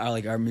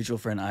our mutual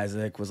friend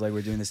Isaac was like,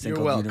 we're doing this thing You're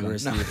called welcome.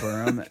 University No. of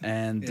Perm,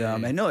 and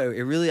and no,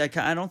 it really,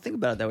 I don't think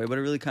about it that way, but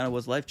it really kind of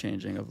was life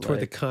changing. Of toward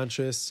like, the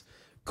conscious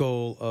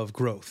goal of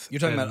growth. You're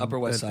talking And- about Upper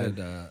West and-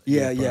 Side.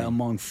 yeah, Perm.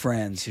 among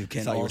friends who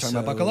can thought you were also talking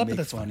about Buckle Up, but make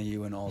that's fun fine. of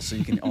you, and also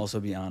you can also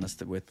be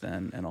honest with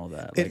them and all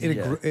that. Like,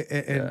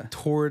 and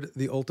toward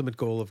the ultimate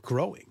goal of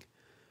growing.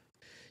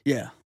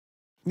 yeah.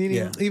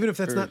 Meaning, even if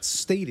that's not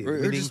stated, or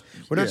meaning just-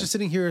 we're not yeah. just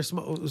sitting here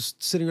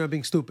sitting around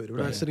being stupid. We're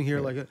not sitting here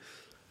like a.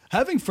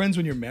 Having friends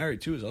when you're married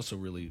too is also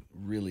really,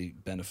 really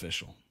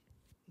beneficial.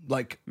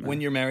 Like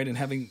when you're married and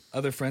having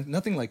other friends,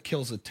 nothing like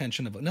kills the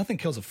tension of nothing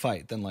kills a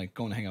fight than like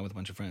going to hang out with a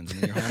bunch of friends and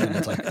then you're home and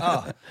it's like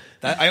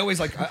I always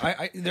like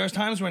there's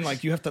times when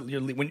like you have to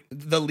when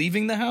the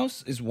leaving the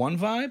house is one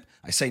vibe.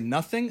 I say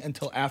nothing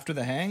until after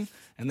the hang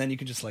and then you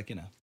can just like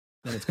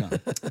then it's gone.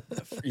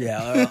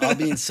 Yeah, I'll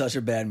be in such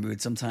a bad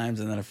mood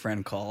sometimes, and then a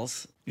friend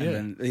calls, Yeah.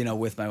 and then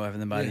with my wife,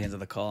 and then by the end of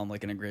the call, I'm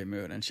like in a great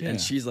mood,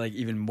 and she's like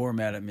even more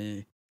mad at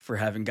me for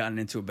having gotten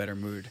into a better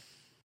mood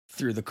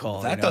through the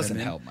call. That you know what doesn't I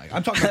mean? help, Mike.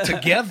 I'm talking about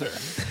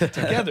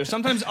together.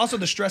 Sometimes also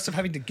the stress of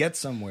having to get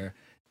somewhere.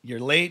 You're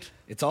late.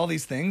 It's all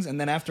these things,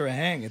 and then after a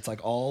hang, it's like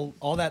all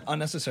that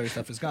unnecessary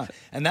stuff is gone.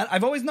 And that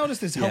I've always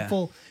noticed is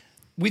helpful.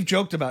 We've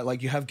joked about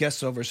like you have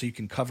guests over so you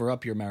can cover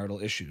up your marital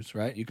issues,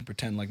 right? You can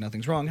pretend like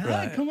nothing's wrong.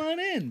 Hi, come on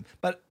in.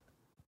 But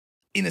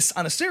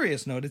on a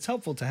serious note, it's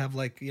helpful to have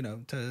like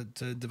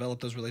to develop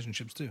those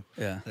relationships too.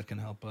 Yeah, that can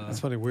help. It's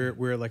funny.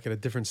 We're like at a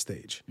different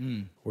stage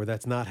where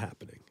that's not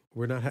happening.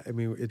 We're not. I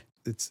mean,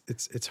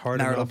 it's hard.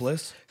 Marital enough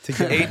bliss to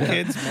get 8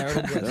 kids.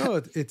 Marital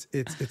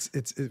bliss.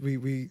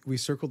 No, we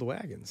circled the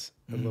wagons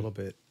a little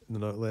bit in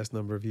the last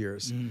number of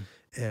years,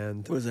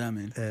 and what does that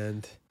mean?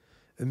 And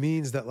it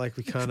means that like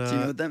we kind of. Do you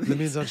know what that means? That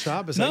means on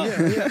Shabbos. No.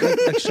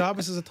 Like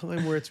Shabbos is a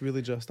time where it's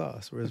really just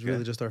us, where it's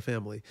really just our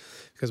family,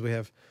 because we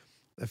have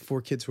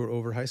 4 kids who are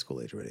over high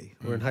school age already.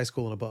 We're in high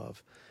school and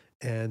above.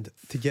 And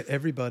to get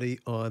everybody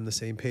on the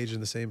same page in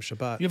the same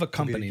Shabbat. You have a to be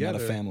company, not a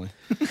together. family.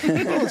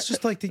 Well, it's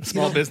just like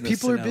Small business.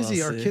 people are An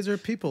busy. Our LLC. kids are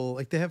people.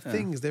 Like they have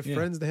things, they have Yeah.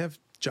 friends, they have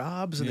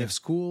jobs, and they Yeah. have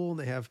school, and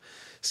they have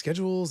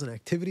schedules and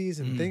activities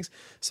and things.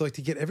 So like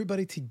to get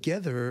everybody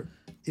together,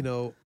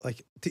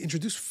 like to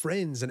introduce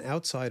friends and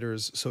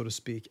outsiders, so to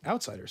speak,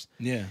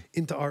 Yeah.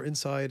 into our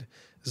inside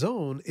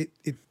zone, it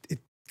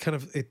kind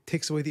of it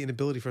takes away the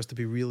inability for us to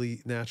be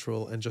really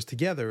natural and just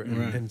together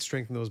and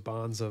strengthen those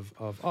bonds of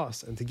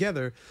us and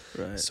together.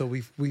 Right. So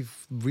we've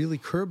really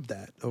curbed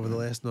that over the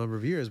last number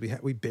of years.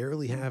 We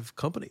barely have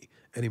company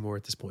anymore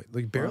at this point.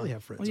 We barely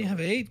have friends. Well, you have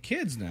 8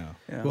 kids now.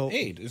 Yeah. Well,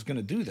 8 is going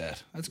to do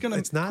that. That's going to.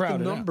 it's not the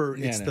number.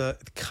 Yeah, It's no. the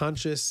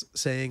conscious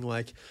saying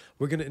like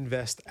we're going to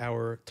invest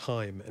our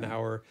time and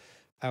our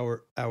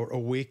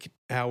awake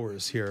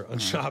hours here on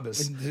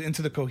Shabbos.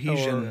 into the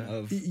cohesion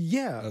of.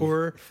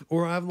 Or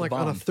I'm like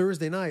on a bond.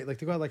 Thursday night, like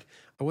to go out, like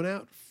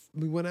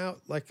we went out,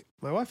 like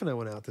my wife and I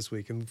went out this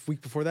week, and the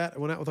week before that,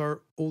 we went out with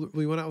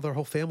our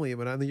whole family,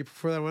 and the year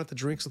before that, I went out to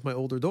drinks with my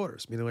older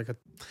daughters, meaning like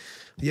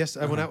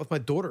I went out with my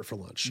daughter for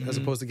lunch as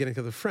opposed to getting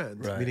together with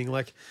friends, Right. meaning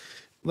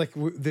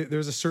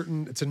there's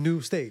it's a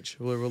new stage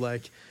where we're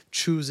like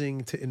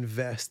choosing to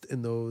invest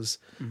in those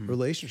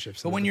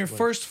relationships. But when your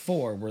first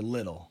 4 were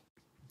little.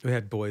 we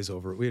had boys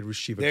over, we had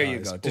Rishiva There you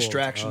guys go. all-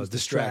 Distractions,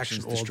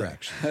 distractions, all day.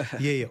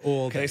 Yeah,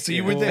 all day. Okay, so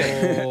you were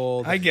there.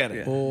 All I day. get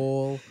it.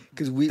 All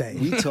Because we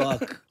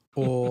talk.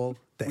 all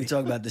day. We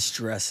talk about the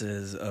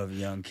stresses of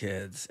young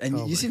kids, and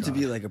Oh you my seem to God.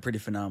 be like a pretty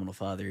phenomenal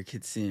father. Your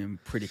kids seem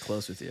pretty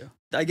close with you.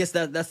 I guess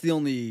that's the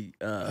only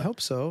I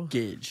hope so.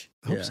 gauge.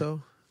 I hope Yeah.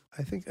 so.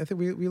 I think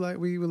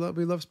we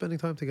love spending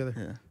time together.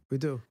 Yeah. We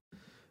do.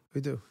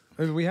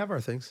 I mean, we have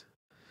our things.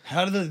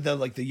 How do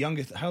the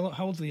youngest? How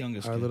old's the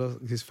youngest? Our kid? little,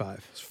 he's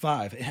 5. It's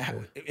 5.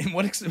 To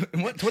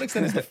what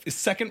extent is the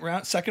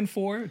second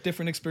 4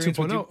 different experience?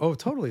 2.0. Oh,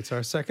 totally. It's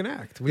our second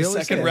act. We The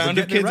always second say it. We're round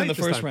of getting it kids in the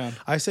this first time. round.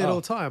 I say it Oh.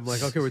 all the time.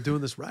 Like, okay, we're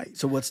doing this right.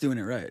 So what's doing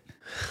it right?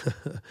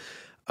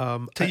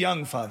 To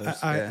young fathers.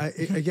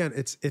 Again,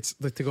 it's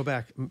like, to go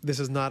back. This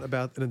is not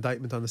about an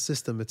indictment on the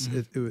system.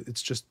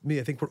 It's just me.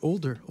 I think we're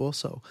older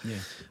also. Yeah.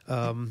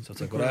 So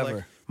it's like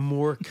whatever.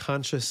 more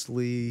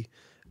consciously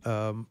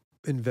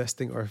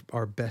investing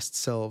our best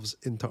selves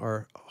into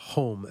our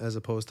home as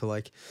opposed to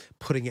like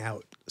putting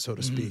out, so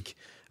to speak,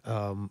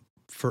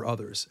 for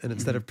others. And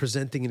instead of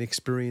presenting an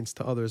experience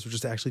to others, we're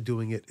just actually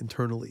doing it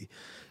internally.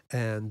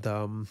 And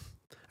I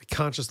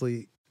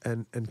consciously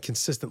and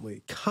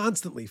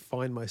constantly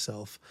find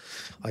myself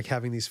like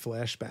having these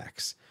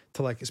flashbacks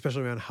to, like,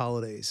 especially around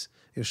holidays.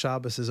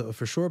 Shabbos is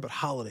for sure, but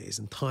holidays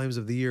and times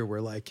of the year where,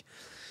 like,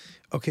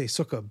 okay,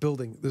 sukkah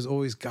building, there's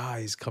always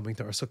guys coming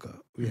to our sukkah.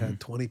 We had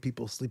 20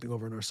 people sleeping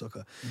over in our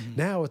sukkah.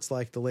 Now it's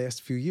like the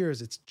last few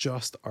years, it's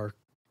just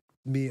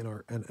me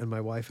and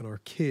my wife and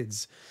our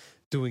kids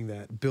doing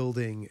that,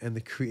 building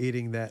and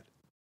creating that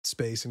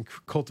space and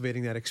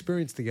cultivating that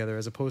experience together,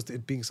 as opposed to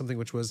it being something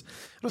which was,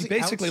 You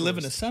basically live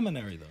in a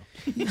seminary, though.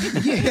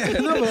 yeah,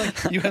 no,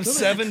 but like, You have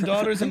 7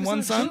 daughters and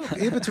 1 son.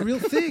 yeah, but it's a real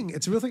thing.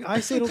 It's a real thing.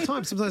 I say it all the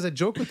time. Sometimes I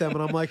joke with them,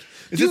 and I'm like,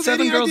 Is "Do you it have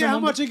 7 any girls idea and how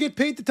 1 much I get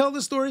paid to tell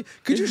this story?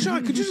 Could you just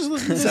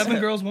listen to this?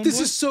 7 girls, 1 This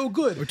boy? is so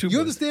good. Or 2 You boys?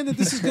 understand that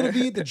this is going to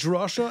be the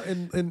drasha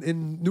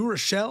in New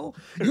Rochelle?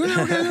 You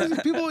know,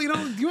 people,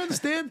 do you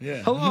understand?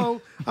 Yeah.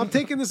 Hello, I'm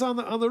taking this on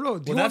the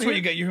road. Do Well, you that's wanna where hear-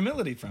 you get your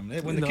humility from.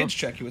 When the No. kids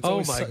check you, it's Oh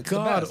always my it's the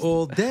God, best.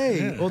 all day.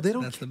 Yeah, Oh, they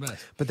don't. that's the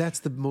best. But that's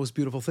the most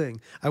beautiful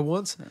thing. I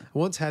once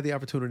had the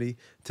opportunity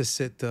to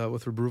sit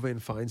with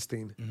Reuven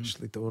Feinstein, she's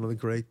like one of the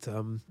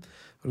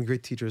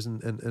great teachers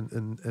and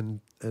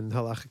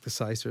halachic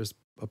decisors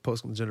of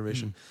post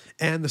generation,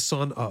 and the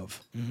son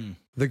of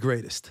the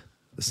greatest.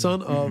 The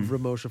son of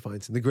Ramosha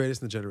Feinstein, the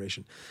greatest in the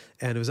generation.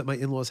 And it was at my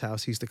in-laws'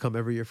 house. He used to come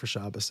every year for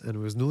Shabbos, and he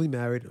was newly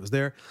married. I was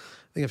there.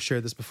 I think I've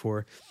shared this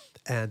before.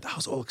 And I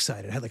was all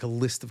excited. I had like a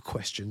list of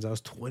questions. I was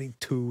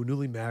 22,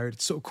 newly married.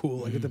 It's so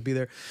cool. I get to be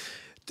there.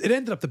 It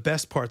ended up the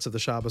best parts of the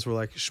Shabbos were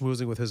like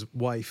schmoozing with his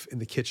wife in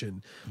the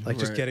kitchen, like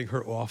just Right. getting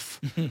her off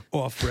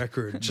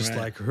record, just Right.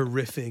 like her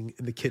riffing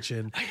in the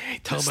kitchen. I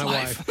hate this my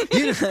life.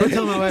 wife. Or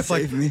tell my wife,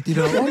 like,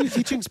 oh, you're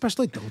teaching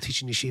special ed? Don't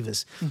teach in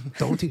yeshivas.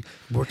 Don't teach.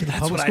 Work in the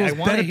public what schools. I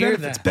wanna Better hear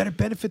benefits. that. Better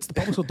benefits. The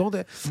public school. Don't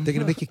they? They're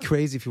gonna make you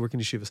crazy if you work in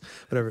yeshivas.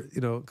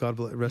 Whatever. God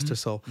rest her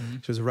soul.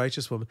 She was a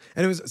righteous woman.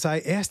 And it was. So I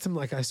asked him.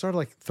 Like, I started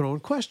like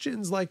throwing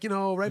questions. Like,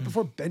 right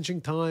before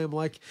benching time.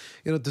 Like,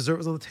 dessert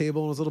was on the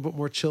table and it was a little bit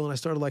more chill. And I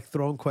started like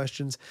throwing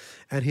questions.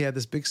 And he had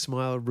this big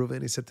smile,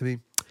 Reuven. He said to me,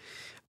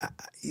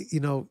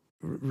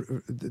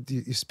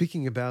 you're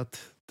speaking about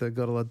the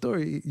Gadol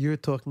Hador. You're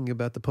talking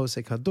about the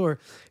Posek Hador.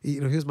 He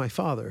was my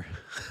father.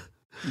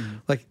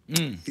 Like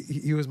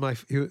he was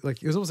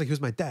it was almost like he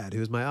was my dad. He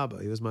was my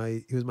Abba. He was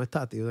my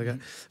tati. He was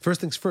like first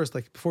things first.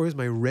 Like before he was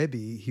my Rebbe,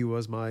 he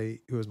was my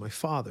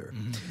father.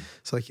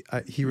 So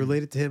like he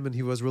related to him, and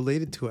he was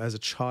related to as a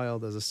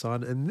child, as a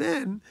son, and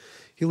then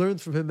he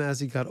learned from him as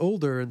he got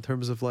older in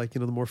terms of like the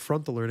more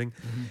frontal learning,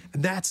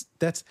 and that's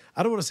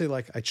I don't want to say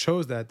like I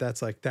chose that.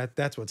 That's like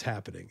that's what's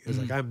happening. It's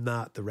like I'm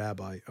not the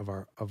rabbi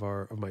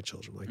of my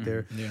children.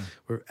 Like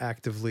we're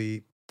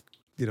actively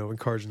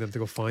encouraging them to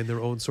go find their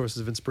own sources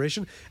of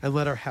inspiration and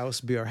let our house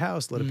be our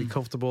house. Let it be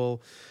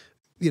comfortable.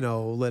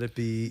 Let it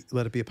be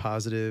a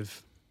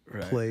positive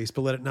place,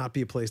 but let it not be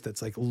a place that's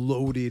like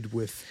loaded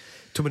with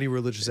too many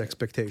religious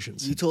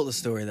expectations. You told a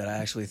story that I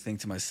actually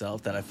think to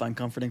myself that I find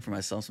comforting for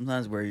myself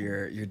sometimes, where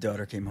your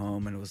daughter came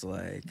home and was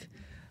like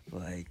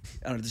I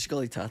don't know, did she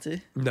call you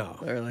Tati? No.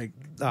 Or like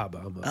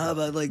Abba.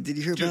 but like, did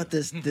you hear about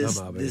this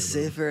Abba.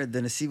 sefer, the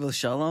Nesivo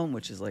Shalom,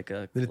 which is like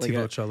a The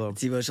Netivot Shalom.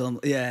 Netivot Shalom,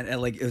 yeah,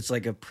 and like it's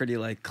like a pretty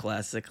like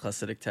classic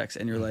text,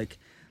 and you're like,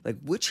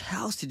 which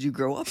house did you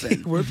grow up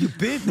in? Where have you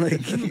been?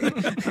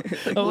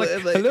 I'm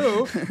like, like-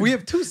 hello. We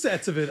have 2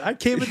 sets of it. I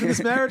came into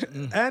this marriage,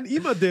 and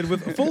Ima did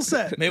with a full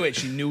set. Wait,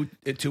 she knew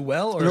it too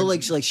well, or No,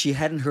 like she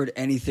hadn't heard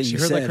anything She you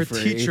heard said like her for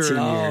teacher. 18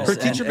 years. Her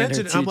teacher and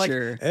mentioned it. I'm like,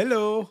 teacher-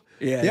 hello.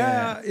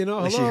 Yeah.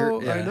 Hello. She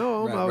heard- I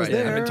know him. I was yeah,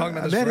 there. I've been talking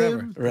about this I met forever.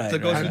 him. Right, To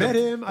go right. through I met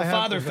him. The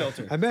father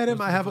filter. I met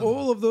him. I have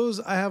all of those.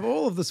 I have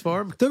all of this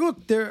farm.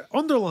 Look, they're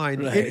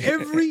underlined in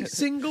every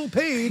single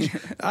page.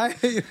 I I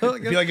feel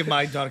like if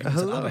my daughter comes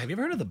Hello. up, have you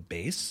ever heard of the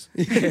bass?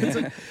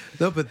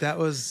 no, but that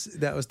was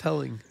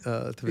telling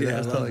to me. Yeah, That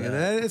was I love telling, that.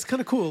 and it's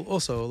kind of cool.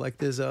 Also, like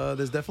there's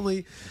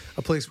definitely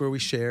a place where we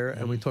share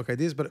and we talk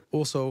ideas, but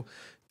also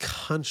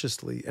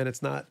consciously, and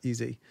it's not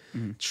easy,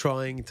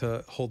 trying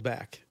to hold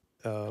back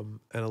and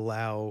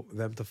allow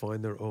them to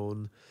find their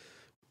own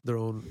their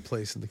own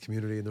place in the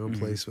community and their own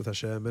place with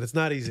Hashem. And it's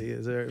not easy.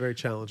 It's very, very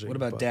challenging. What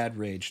about but- dad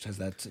rage? Has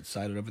that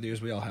subsided over the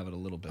years? We all have it a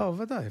little bit. Oh,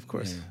 Vadai, of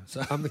course. Yeah.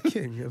 So- I'm the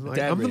king. I'm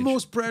Dad the rage.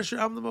 most pressure.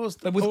 I'm the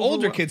most. But with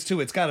older overwhel- kids too,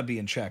 it's got to be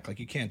in check. Like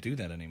you can't do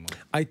that anymore.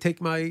 I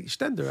take my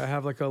stender. I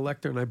have like a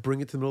lectern. I bring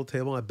it to the middle of the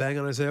table. I bang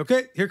on it. I say,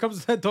 okay, here comes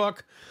the TED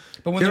Talk.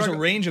 But when Here there's I a go.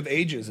 range of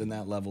ages in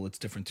that level, it's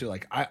different too.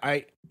 Like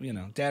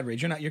dad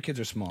rage. Your kids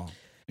are small.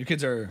 Your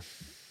kids are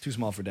too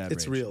small for dad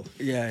It's rage. real.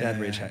 Dad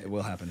rage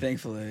will happen.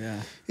 Thankfully,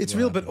 yeah. It's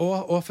real, but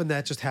often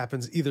that just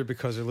happens either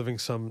because they're living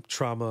some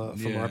trauma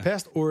from Yeah. our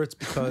past, or it's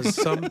because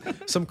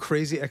some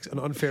crazy an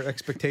unfair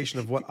expectation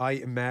of what I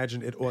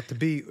imagine it ought to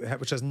be,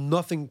 which has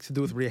nothing to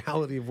do with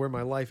reality of where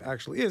my life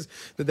actually is.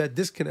 That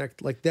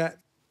disconnect, like that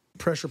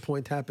pressure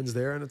point, happens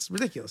there, and it's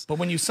ridiculous. But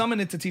when you summon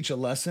it to teach a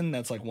lesson,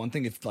 that's like one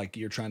thing. If like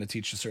you're trying to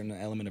teach a certain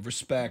element of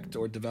respect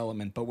or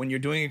development, but when you're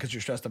doing it because you're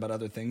stressed about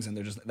other things, and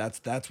they're just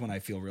that's when I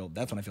feel real.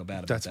 That's when I feel bad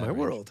about That's that my rage.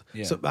 world.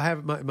 Yeah. So I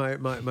have my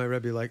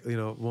Rebbe, like,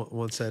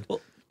 once said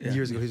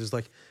years ago. He's just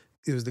like,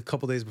 it was the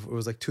couple days before. It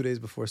was like 2 days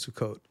before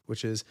Sukkot,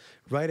 which is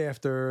right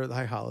after the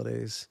high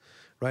holidays,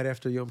 right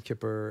after Yom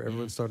Kippur.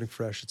 Everyone's starting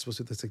fresh. It's supposed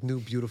to be this like new,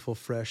 beautiful,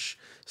 fresh,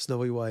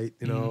 snowy white.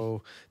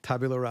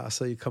 Tabula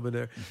rasa. You come in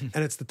there,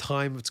 and it's the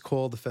time. It's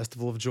called the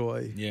Festival of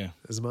Joy. Yeah.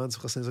 Zman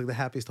Sukkot is like the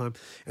happiest time,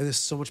 and there's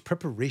so much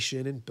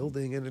preparation and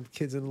building and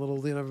kids and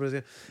little,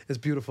 everybody's. It's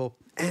beautiful,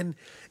 and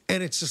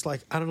it's just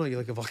like, I don't know, you're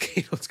like a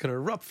volcano. It's gonna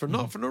erupt for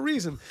no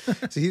reason.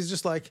 So he's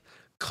just like,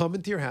 come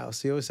into your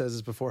house. He always says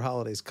this before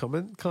holidays. Come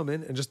in,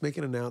 and just make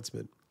an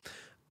announcement.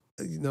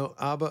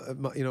 Abba,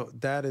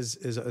 Dad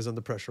is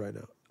under pressure right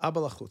now. Abba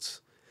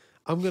lachutz.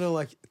 I'm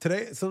gonna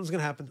today. Something's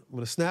gonna happen. I'm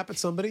gonna snap at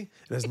somebody.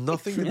 It has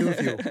nothing to do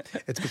with you.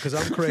 It's because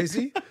I'm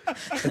crazy.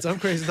 I'm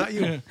crazy, not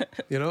you.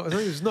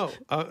 It's not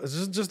you.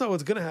 Just know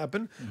what's gonna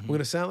happen. I'm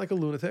gonna sound like a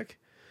lunatic,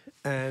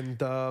 and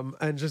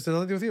just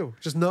nothing to do with you.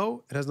 Just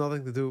know it has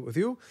nothing to do with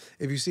you.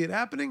 If you see it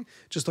happening,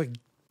 just like.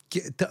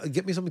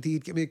 Get me something to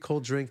eat. Get me a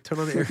cold drink. Turn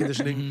on the air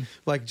conditioning.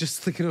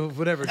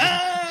 Whatever.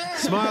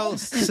 Just smile.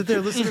 Sit there.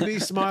 Listen to me.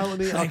 Smile at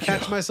me. I'll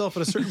catch myself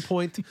at a certain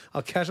point.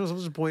 We're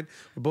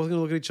both going to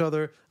look at each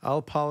other. I'll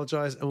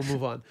apologize, and we'll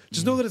move on.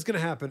 Just know that it's going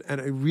to happen, and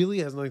it really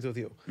has nothing to do with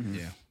you.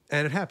 Yeah.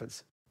 And it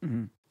happens.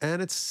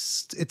 And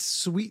it's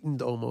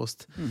sweetened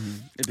almost.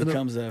 It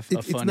becomes a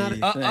it's funny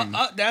not-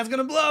 thing. Dad's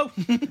gonna blow.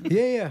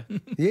 Yeah.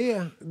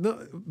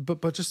 No,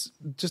 but just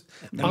The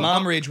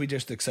mom rage we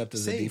just accept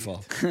as a Same.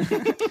 default.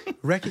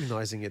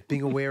 recognizing it,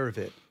 being aware of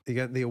it. You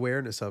get the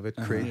awareness of it,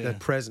 create that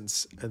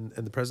presence and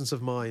the presence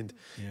of mind,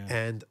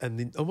 and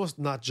almost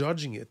not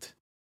judging it,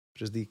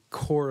 which is the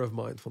core of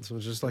mindfulness.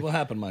 It's just like What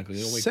happened, Michael?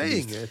 You'll wake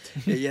saying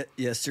these- it.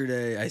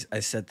 Yesterday, I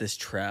set this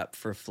trap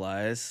for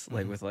flies,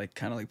 with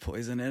kind of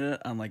poison in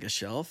it on a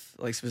shelf,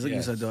 specifically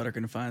Yes. so my daughter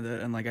couldn't find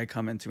it. And I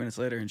come in 2 minutes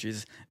later and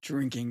she's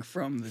drinking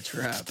from the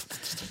trap.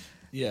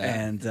 Yeah.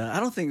 And I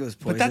don't think it was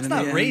poison. But that's in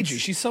not the end. ragey.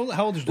 She's so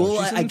how old is she?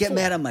 Well, She's I in get four.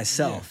 mad at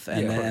myself, Yeah.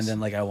 and Yeah, of then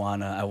course. I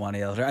wanna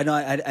yell at her. I know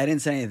I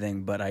didn't say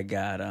anything, but I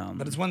got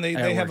But it's when they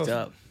I got have worked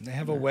up. they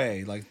have a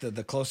way, like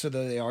the closer that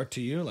they are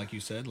to you, like you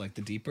said, like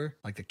the deeper,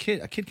 like a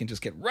kid can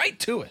just get right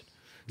to it.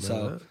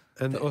 So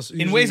And also,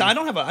 in ways I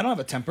don't have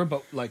a temper,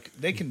 but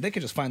they can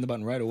just find the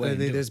button right away. and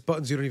and do there's it.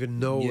 buttons you don't even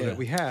know Yeah. that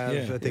we have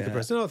Yeah. that they can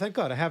press. No, thank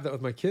God I have that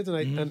with my kids,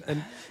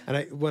 and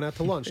I went out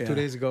to lunch 2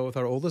 days ago with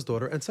our oldest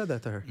daughter and said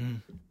that to her.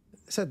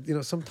 I said,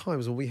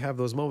 sometimes when we have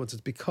those moments,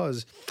 it's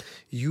because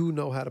you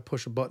know how to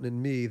push a button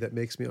in me that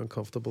makes me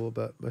uncomfortable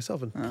about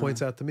myself and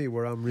points out to me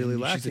where I'm really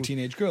lacking. She's a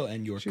teenage girl,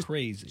 and you're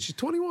crazy. She's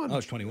 21. Oh,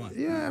 she's 21.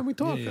 Yeah, and we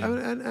talk, Yeah.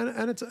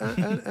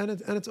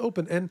 and it's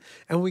open,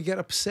 and we get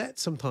upset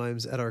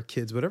sometimes at our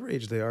kids, whatever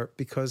age they are,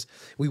 because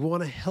we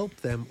want to help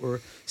them or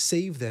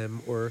save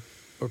them or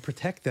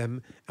protect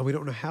them, and we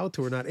don't know how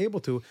to or not able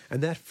to,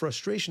 and that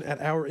frustration at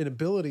our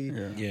inability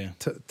Yeah.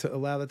 to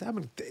allow that to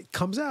happen, it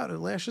comes out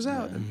and lashes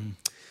out. And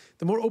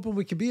the more open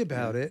we can be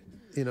about it,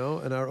 and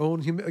our own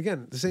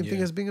again, the same thing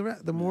Yeah. as being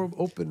around. The more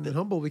open and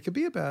humble we can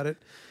be about it,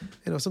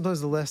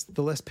 sometimes the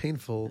less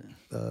painful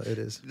it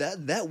is.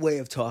 That way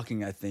of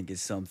talking, I think,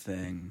 is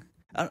something.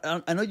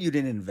 I know you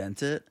didn't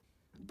invent it,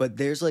 but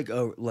there's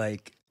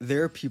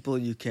there are people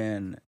you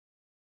can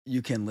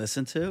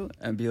listen to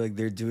and be like,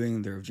 they're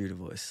doing their Judah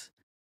voice,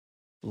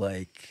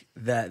 like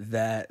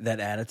that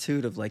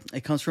attitude of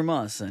it comes from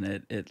us, and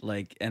it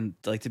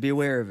to be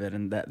aware of it,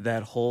 and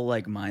that whole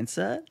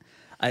mindset.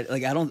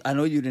 I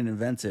know you didn't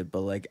invent it,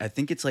 but I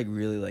think it's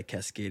really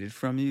cascaded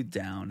from you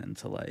down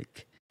into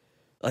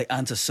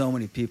onto so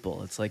many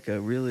people. It's a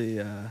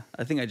really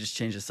I think I just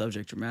changed the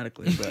subject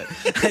dramatically, but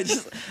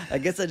I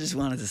guess I just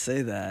wanted to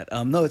say that.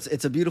 No,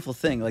 it's a beautiful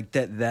thing. That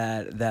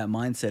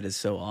mindset is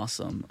so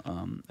awesome.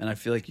 And I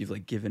feel like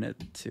you've given it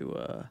to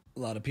A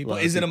lot of people. lot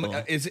of Is it?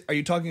 people. Are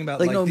you talking about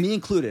no, the, me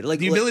included.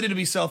 the ability to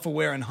be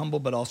self-aware and humble,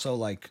 but also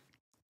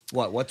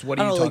what? What are I you don't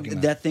know, talking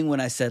about? that thing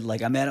when I said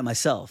I'm mad at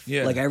myself.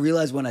 Yeah. I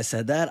realized when I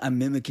said that I'm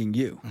mimicking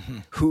you,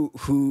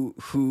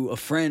 who a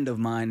friend of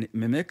mine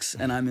mimics,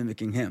 and I'm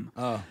mimicking him.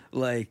 Oh.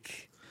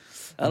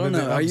 I don't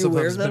know. Are you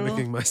aware of that?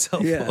 Mimicking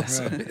myself. Yeah.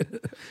 Also.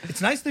 It's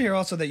nice to hear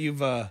also that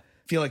you've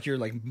feel like you're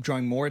like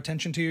drawing more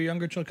attention to your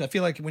younger children? I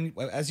feel like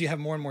as you have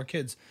more and more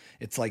kids,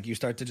 it's like you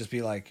start to just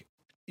be like,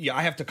 yeah,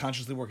 I have to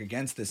consciously work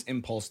against this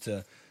impulse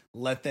to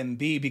let them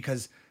be,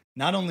 because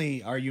not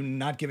only are you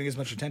not giving as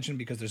much attention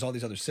because there's all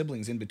these other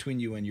siblings in between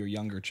you and your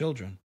younger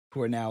children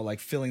who are now like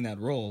filling that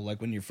role.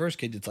 Like when you're first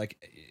kid, it's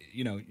like,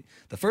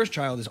 the first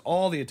child is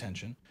all the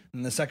attention,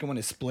 and the second one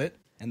is split,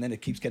 and then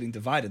it keeps getting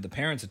divided, the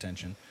parents'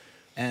 attention.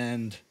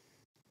 And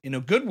in a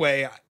good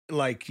way,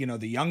 like,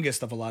 the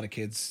youngest of a lot of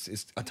kids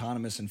is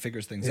autonomous and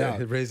figures things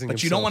out. Raising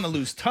but you himself. don't want to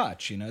lose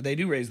touch. They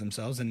do raise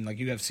themselves, and like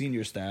you have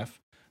senior staff.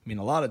 I mean,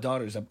 a lot of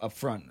daughters up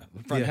front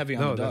heavy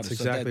on the daughters. That's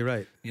exactly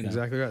right.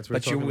 Exactly right. That's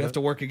what but you have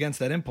to work against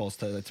that impulse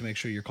to make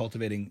sure you're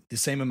cultivating the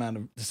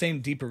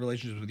same deeper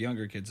relationships with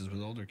younger kids as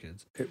with older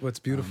kids. What's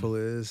beautiful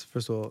is,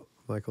 first of all,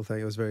 Michael, thank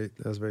you.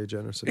 That was very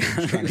generous of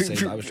you.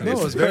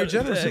 It was very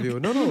generous of you.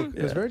 No,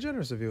 it was very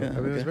generous of you. I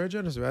mean, it was very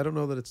generous of you. I don't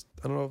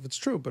know if it's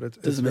true, but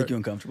does it make you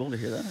uncomfortable to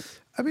hear that?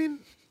 I mean,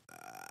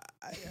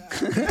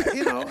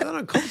 not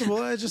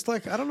uncomfortable. I just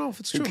like, I don't know if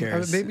it's true.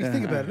 It made me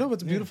think about it. No, but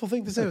it's a beautiful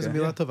thing to say. It was a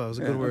milah tova. It was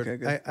a good word.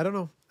 Okay, I don't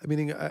know. I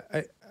mean,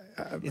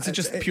 is it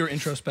just pure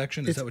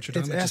introspection? Is that what you're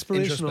talking about? It's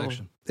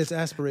aspirational. It's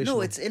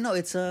aspirational. No,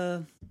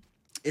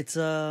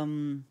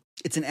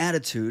 it's an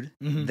attitude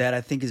that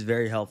I think is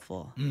very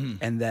helpful,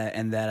 and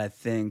that I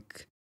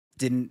think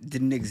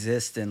didn't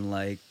exist in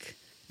like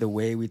the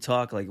way we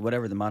talk, like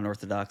whatever the modern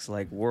Orthodox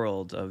like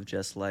world of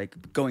just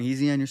like going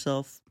easy on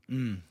yourself.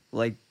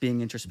 Like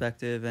being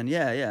introspective and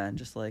and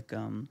just like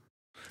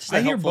just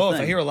I hear both.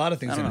 thing. I hear a lot of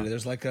things in it.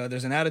 There's like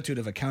there's an attitude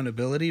of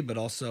accountability, but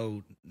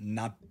also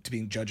not to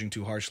being judging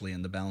too harshly,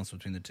 and the balance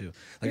between the two.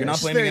 Like you're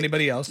not blaming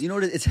anybody else. You know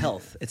what? It's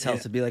health. It's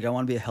health to be like, I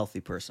want to be a healthy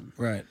person,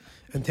 right?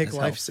 And take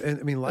life. And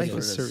I mean, life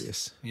is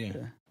serious. Yeah,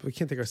 but we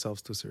can't take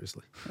ourselves too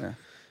seriously. Yeah.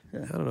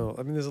 I don't know.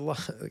 I mean, there's a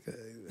lot. Like,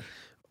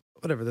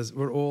 whatever.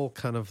 We're all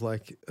kind of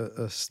like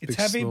a it's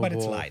heavy, snowball. but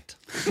it's light.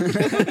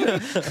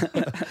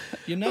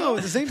 No,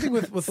 it's the same thing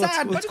with what's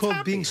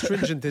called being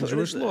stringent in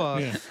Jewish law,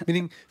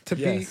 meaning to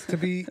be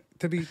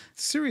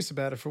serious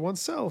about it for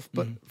oneself,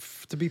 but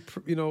to be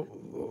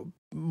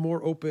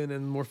more open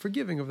and more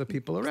forgiving of the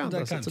people around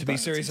us. To be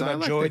serious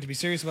about joy, to be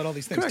serious about all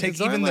these things. Correct,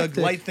 Take even the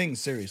light things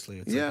seriously.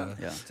 It's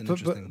it's an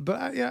interesting.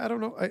 But I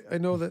don't know. I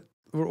know that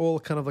we're all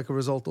kind of like a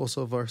result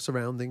also of our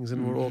surroundings,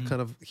 and we're all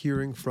kind of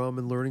hearing from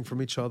and learning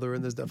from each other,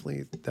 and there's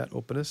definitely that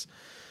openness.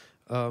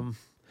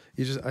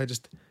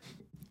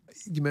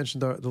 You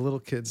mentioned the little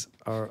kids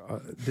are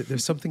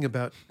there's something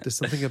about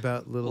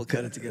little we'll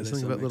cut it together,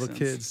 something about little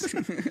kids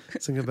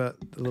something about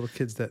the little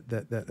kids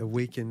that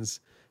awakens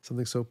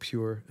something so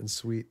pure and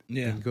sweet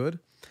and good,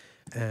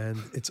 and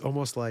it's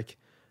almost like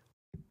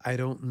I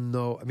don't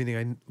know. I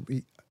mean,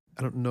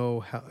 I don't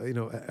know how,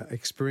 I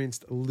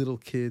experienced little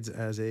kids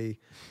as a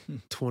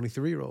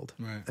 23-year-old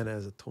and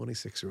as a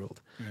 26-year-old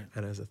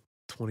and as a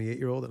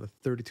 28-year-old and a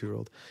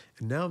 32-year-old.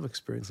 And now I'm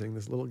experiencing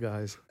these little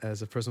guys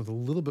as a person with a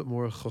little bit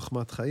more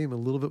chokhmat chaim, a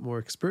little bit more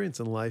experience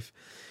in life.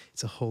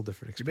 It's a whole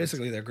different experience. You're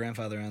basically their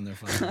grandfather and their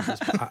father.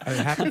 I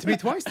happened to be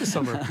twice this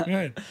summer.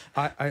 Right.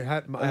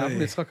 I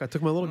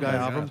took my little guy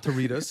Avram to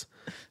Rita's,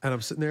 and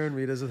I'm sitting there in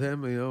Rita's with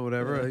him,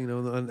 whatever, and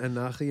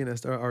Nachi and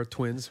Esther are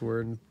twins who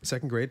are in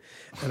second grade,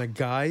 and a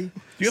guy Do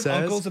you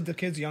have uncles of the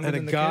kids younger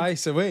than the kids? And a guy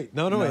said, wait,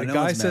 no, No a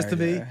guy says to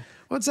me, there.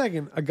 one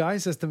second, a guy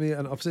says to me,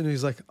 and I'm sitting there,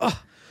 he's like,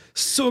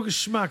 so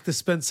geschmack to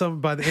spend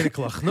some by the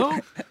Einiklach, no?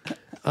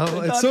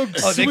 It's so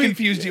they sweet.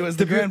 confused you as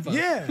the grandfather.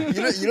 Yeah.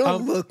 You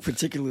don't look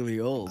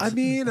particularly old. I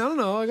mean, I don't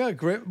know. I got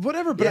great,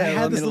 whatever. But I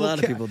had this a little lot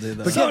of people did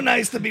that. So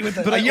nice to be with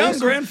a young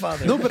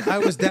grandfather. No, but I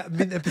was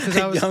because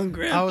I was young I was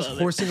grandfather.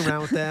 horsing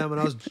around with them, and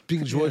I was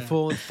being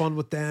joyful and fun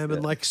with them,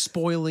 and like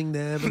spoiling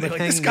them, and like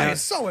this hanging guy out.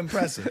 is so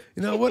impressive.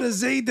 What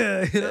is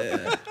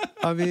Zayda?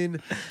 I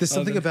mean, there's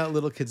something about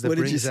little kids that What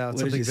did brings you- out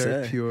what did something you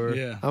very say? pure.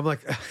 Yeah. I'm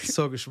like,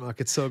 so geschmack.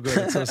 It's so good.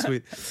 It's so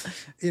sweet.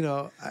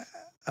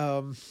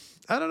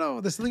 I don't know.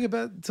 There's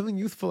something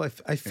youthful.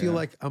 I feel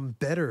like I'm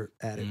better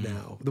at it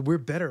now. We're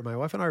better. My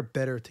wife and I are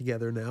better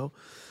together now.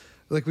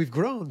 Like we've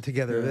grown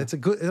together. It's a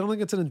good. I don't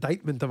think it's an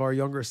indictment of our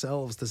younger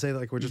selves to say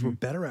like we're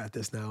better at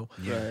this now.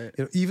 Right.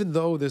 Even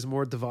though there's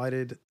more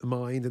divided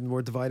mind and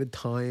more divided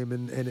time,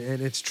 and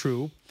it's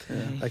true.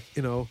 Like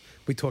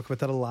we talk about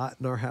that a lot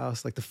in our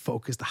house, like the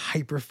focus, the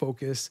hyper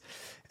focus,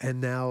 and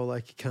now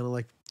like kind of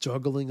like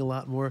juggling a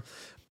lot more,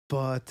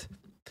 but.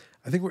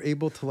 I think we're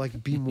able to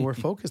like be more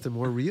focused and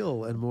more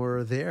real and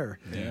more there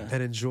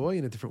and enjoy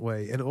in a different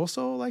way. And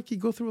also like you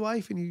go through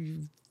life and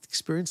you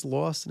experience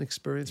loss and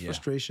experience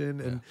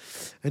frustration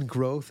and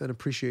growth and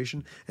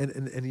appreciation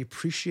and you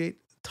appreciate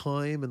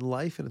time and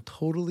life in a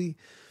totally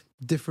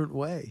different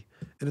way.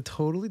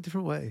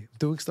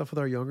 Doing stuff with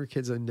our younger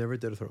kids I never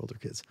did with our older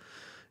kids.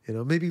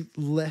 Maybe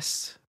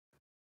less.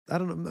 I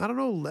don't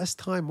know, less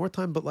time, more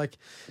time, but like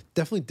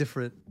definitely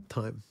different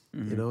time.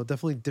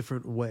 Definitely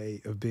different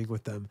way of being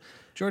with them.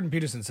 Jordan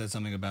Peterson said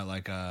something about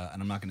like, and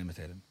I'm not going to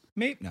imitate him.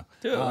 Maybe no.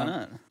 Why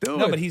not?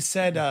 No, but he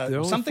said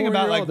something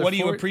about like what do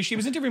you appreciate. He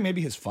was interviewing maybe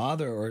his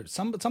father or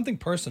something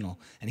personal,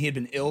 and he had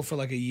been ill for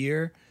like a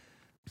year,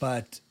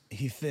 but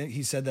he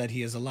said that he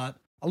has a lot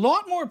A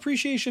lot more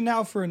appreciation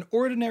now for an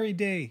ordinary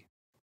day.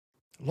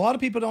 A lot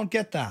of people don't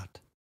get that.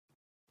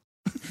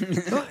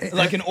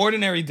 Like an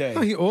ordinary day.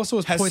 No, he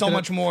also has so out,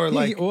 much more. Yeah,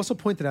 like he also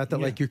pointed out that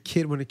like your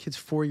kid, when a kid's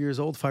 4 years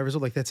old, 5 years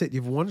old, like that's it.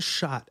 You have one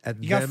shot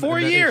at you got 4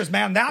 years,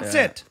 man. That's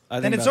it.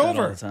 Then it's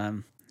over. All the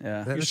time.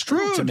 Yeah, You're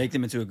screwed. To make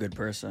them into a good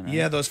person. Right?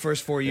 Yeah, those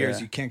first 4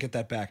 years, you can't get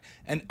that back.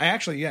 And I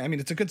actually, I mean,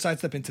 it's a good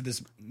sidestep into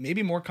this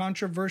maybe more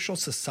controversial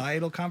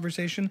societal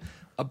conversation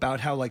about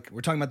how, like,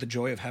 we're talking about the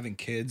joy of having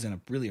kids and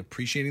really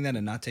appreciating that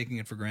and not taking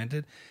it for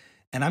granted.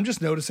 And I'm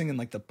just noticing in,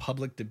 like, the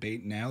public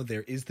debate now,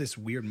 there is this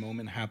weird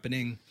moment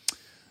happening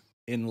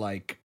in,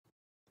 like,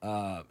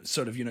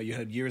 sort of, you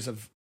had years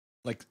of,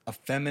 like, a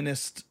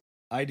feminist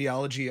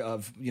ideology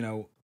of,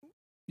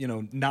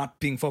 not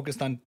being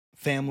focused on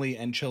family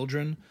and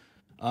children,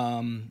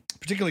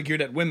 particularly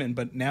geared at women,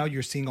 but now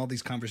you're seeing all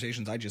these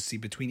conversations I just see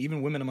between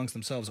even women amongst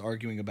themselves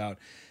arguing about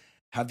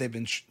have they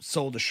been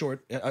sold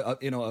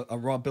a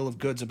raw bill of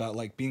goods about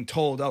like being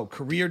told, oh,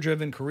 career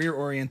driven, career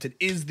oriented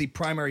is the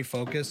primary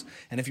focus.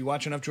 And if you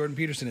watch enough Jordan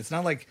Peterson, it's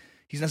not like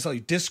he's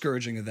necessarily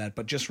discouraging of that,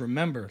 but just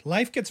remember,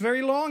 life gets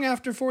very long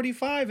after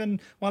 45.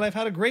 And while I've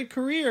had a great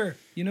career,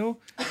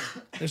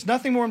 there's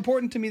nothing more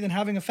important to me than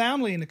having a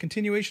family and a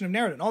continuation of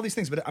narrative and all these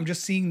things. But I'm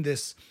just seeing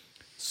this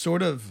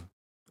sort of,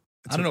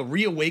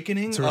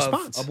 reawakening. It's a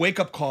response. A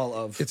wake-up call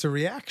of... It's a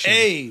reaction.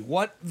 Hey,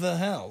 what the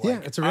hell? Yeah,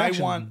 it's a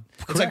reaction.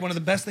 It's like one of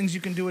the best things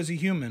you can do as a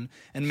human,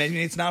 and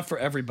maybe it's not for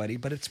everybody,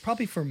 but it's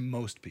probably for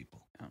most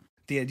people. Yeah.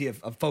 The idea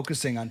of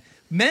focusing on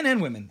men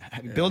and women,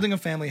 building a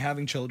family,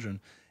 having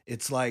children.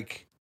 It's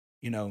like,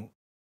 you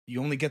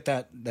only get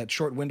that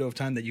short window of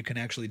time that you can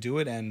actually do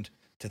it, and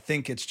to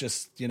think it's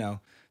just,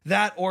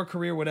 that or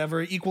career,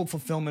 whatever, equal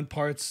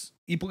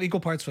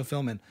parts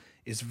fulfillment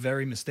is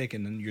very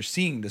mistaken, and you're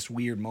seeing this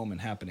weird moment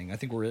happening. I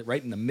think we're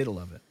right in the middle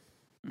of it.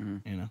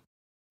 Mm-hmm.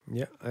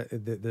 Yeah,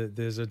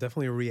 there's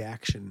definitely a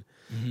reaction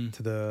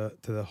to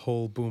the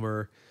whole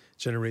boomer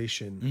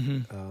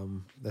generation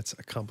that's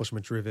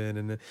accomplishment driven,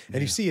 and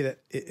you see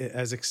that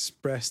as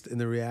expressed in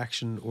the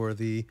reaction or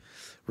the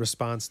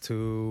response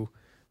to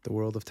the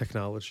world of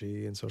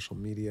technology and social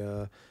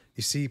media.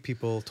 You see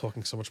people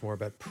talking so much more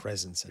about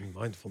presence and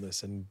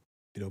mindfulness and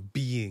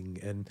being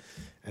and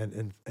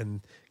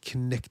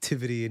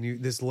connectivity,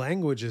 and this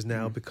language has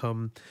now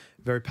become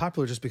very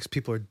popular just because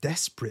people are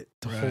desperate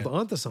to hold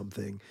on to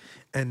something,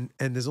 and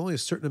there's only a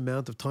certain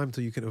amount of time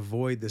till you can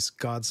avoid this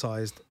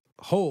God-sized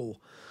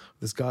hole,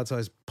 this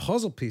God-sized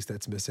puzzle piece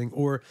that's missing,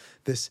 or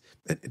this.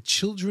 And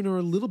children are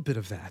a little bit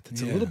of that.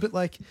 It's a little bit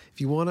like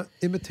if you want to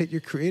imitate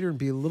your creator and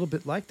be a little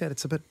bit like that,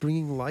 it's about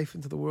bringing life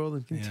into the world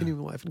and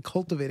continuing life and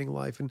cultivating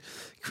life and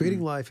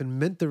creating life and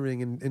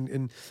mentoring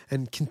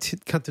and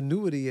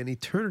continuity and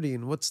eternity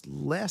and what's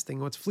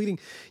lasting, what's fleeting.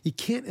 You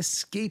can't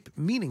escape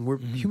meaning.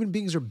 Human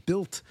beings are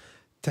built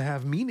to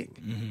have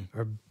meaning,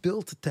 are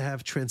built to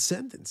have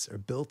transcendence, are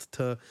built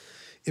to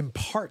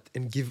impart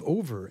and give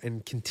over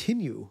and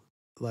continue.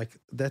 Like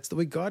that's the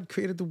way God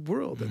created the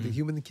world and the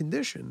human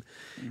condition.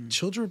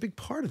 Children are a big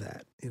part of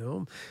that,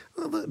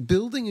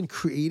 building and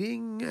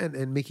creating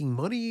and making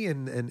money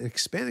and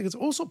expanding. It's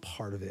also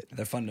part of it.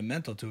 They're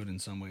fundamental to it in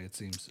some way, it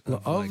seems.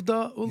 God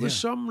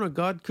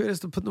created us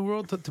to put in the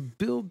world to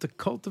build, to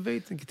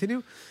cultivate, and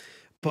continue.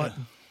 But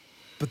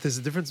there's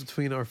a difference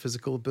between our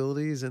physical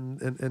abilities and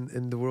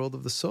the world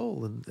of the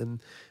soul.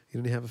 And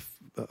you have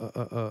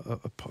a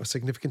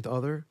significant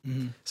other,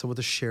 someone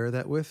to share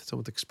that with,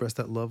 someone to express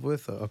that love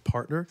with, a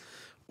partner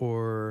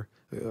or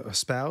a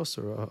spouse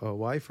or a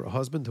wife or a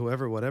husband,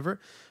 whoever, whatever,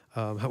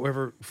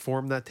 however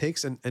form that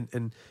takes,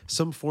 and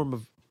some form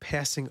of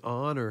passing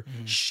on or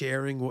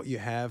sharing what you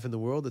have in the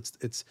world.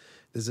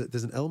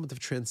 There's an element of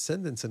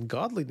transcendence and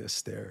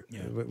godliness there,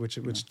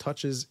 which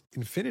touches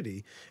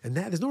infinity, and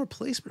there's no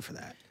replacement for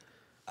that.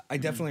 I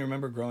definitely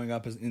remember growing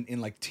up in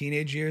like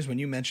teenage years when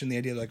you mentioned the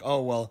idea of like,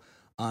 oh, well,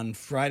 on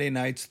Friday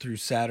nights through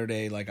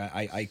Saturday, like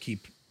I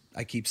keep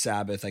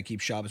Sabbath, I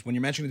keep Shabbos. When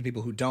you're mentioning to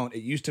people who don't,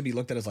 it used to be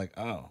looked at as like,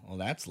 oh, well,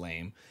 that's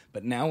lame.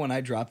 But now when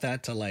I drop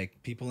that to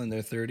like people in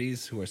their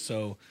 30s who are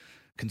so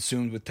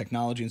consumed with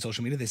technology and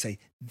social media, they say,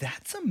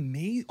 that's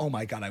amazing. Oh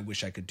my God, I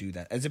wish I could do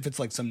that. As if it's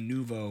like some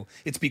nouveau,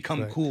 it's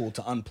become cool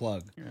to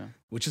unplug,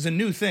 which is a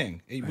new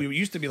thing. We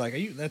used to be like,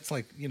 that's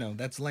like,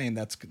 that's lame.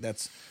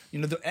 That's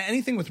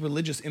anything with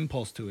religious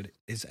impulse to it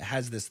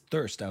has this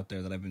thirst out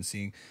there that I've been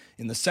seeing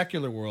in the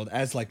secular world.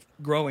 As like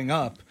growing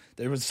up,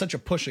 there was such a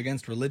push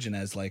against religion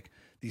as like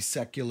the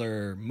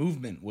secular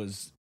movement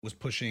was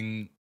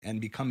pushing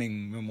and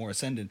becoming more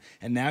ascendant.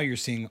 And now you're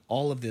seeing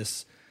all of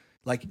this.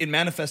 Like it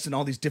manifests in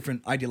all these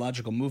different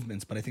ideological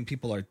movements, but I think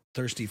people are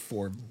thirsty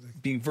for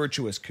being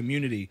virtuous,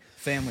 community,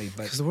 family.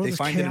 But the world they is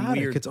find chaotic. it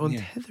weird. It's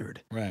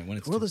untethered. Right. When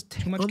it's the world is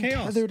too much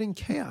chaos. Untethered in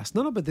chaos.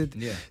 No, but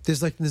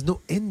there's no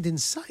end in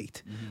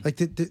sight.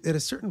 Like at a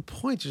certain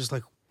point, you're just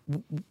like,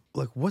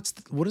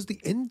 what is the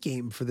end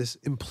game for this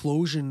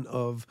implosion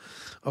of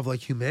like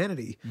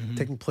humanity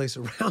taking place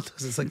around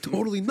us? It's like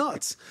totally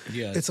nuts.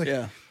 Yeah. It's like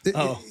Yeah.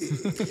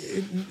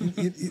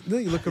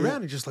 you look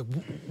around and just like,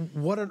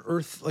 what on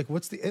earth? Like,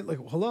 what's the end? Like,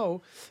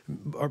 hello,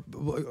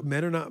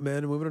 men are not men,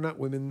 and women are not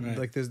women. Right.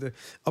 Like, there's the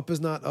up is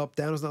not up,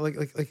 down is not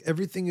like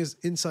everything is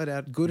inside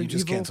out, good You and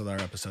just evil. canceled our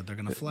episode. They're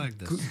gonna flag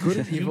this. Good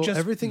and You evil. just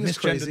Everything is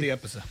misgendered crazy. the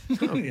episode.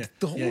 Yeah.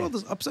 The whole world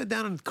is upside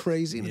down and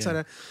crazy and inside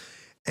out.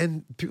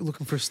 And people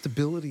looking for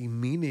stability,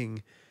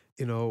 meaning,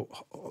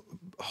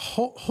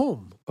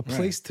 home, a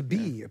place to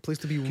be, a place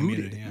to be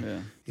rooted. Yeah.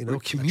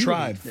 Community,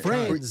 tribe.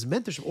 friends,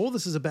 mentorship. All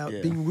this is about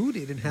being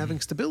rooted and having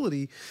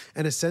stability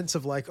and a sense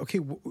of like, okay,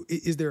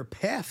 is there a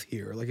path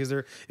here? Like, is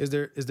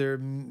there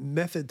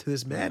method to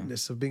this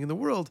madness of being in the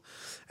world?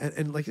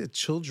 And like the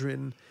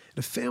children and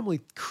a family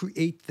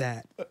create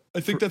that. I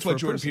think that's for why a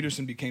Jordan person.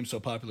 Peterson became so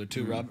popular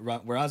too.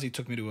 Where Ozzy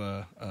took me to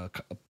a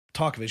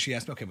talk of it, she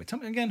asked me, okay, wait, tell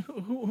me again,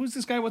 who's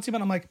this guy? What's he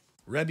about? I'm like,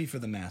 Rebbe for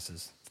the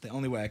masses. It's the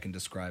only way I can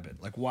describe it.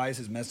 Like, why is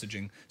his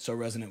messaging so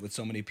resonant with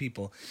so many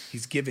people?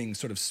 He's giving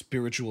sort of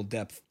spiritual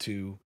depth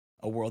to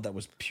a world that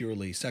was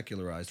purely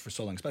secularized for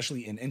so long,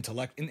 especially in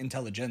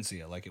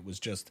intelligentsia. Like, it was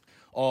just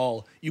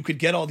all, you could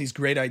get all these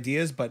great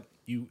ideas, but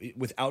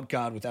without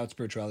God, without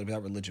spirituality,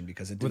 without religion,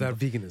 because it didn't, Without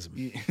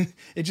veganism.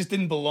 it just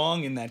didn't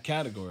belong in that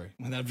category.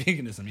 Without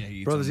veganism, yeah, he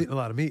eats Brother's only, eating a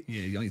lot of meat.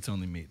 yeah, he eats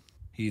only meat.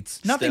 He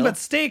eats Nothing still- but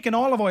steak and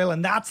olive oil,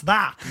 and that's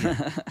that.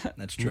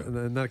 That's true.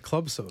 And not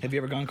club soda. Have you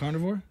ever gone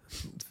carnivore?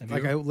 Have you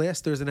Like ever?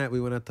 last Thursday night, we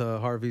went out to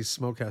Harvey's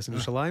Smokehouse in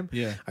Yerushalayim.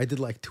 yeah. I did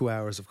like 2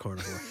 hours of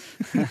carnivore.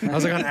 I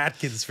was like on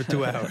Atkins for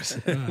 2 hours.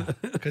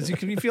 Because you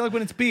feel like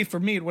when it's beef or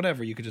meat,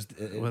 whatever, you could just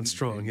Went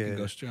strong, you yeah. could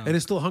go strong. And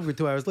it's still hungry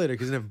 2 hours later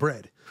because you didn't have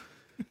bread.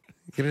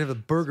 You didn't have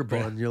the burger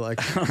bun. You're like,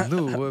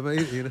 no, what am I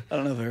eating? I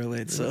don't know if I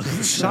relate. So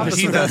Shabbos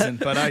he without- doesn't,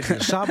 but I do.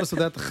 Shabbos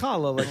without the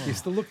challah, like you're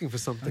still looking for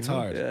something. It's huh?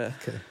 hard. yeah,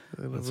 Okay,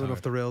 I went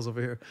off the rails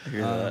over here. I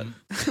hear that.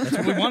 That's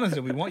what we wanted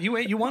to.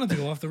 You wanted to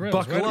go off the rails,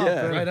 Buckle right, up,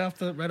 yeah. right off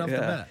the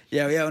bat.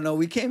 Yeah. No,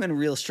 we came in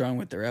real strong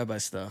with the rabbi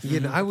stuff.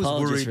 You know, I was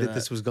Apologies worried for that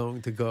this was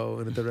going to go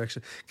in a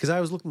direction because I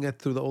was looking at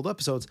through the old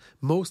episodes.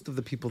 Most of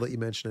the people that you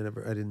mentioned,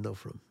 I didn't know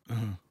from.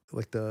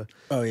 Like the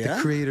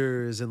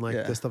creators and like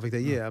the stuff like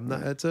that. Yeah, I'm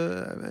not.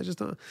 I just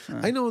don't.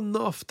 I know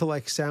enough to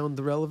like sound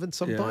relevant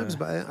sometimes,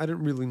 but I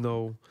didn't really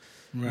know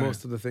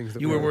most of the things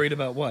that You were worried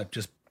about what?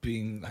 Just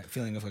feeling like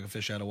a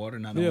fish out of water,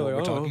 not knowing what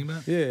we're talking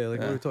about. Yeah, like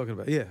what we're talking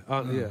about. Yeah,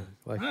 yeah.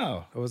 Like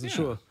Oh, I wasn't yeah.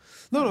 sure.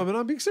 No, I mean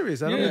I'm being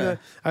serious. I don't mean Yeah. that.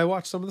 I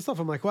watched some of the stuff.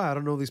 I'm like, wow, I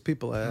don't know these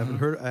people. I haven't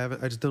heard.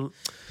 I just don't.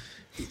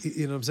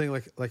 You know what I'm saying?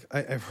 Like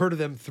I've heard of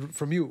them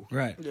from you.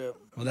 Right. Yeah.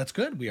 Well, that's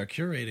good. We are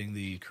curating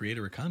the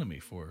creator economy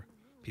for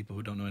people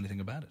who don't know anything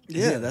about it.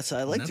 Yeah,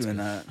 I like That's doing good.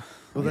 that.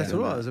 Well, that's what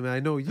it was. I mean, I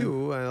know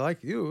you. I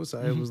like you. So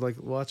I was like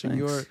watching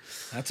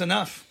That's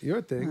enough.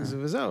 your things. It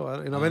was I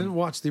didn't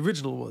watch the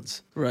original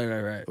ones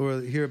Right. or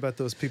hear about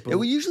those people. Yeah,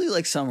 we usually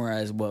like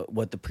summarize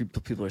what the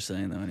people are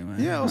saying though. Anyway.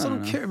 Yeah, I also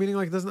don't know. care. Meaning,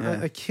 like, doesn't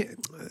Yeah. I can't.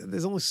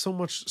 There's only so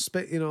much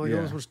space. You know, like,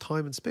 only so much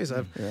time and space.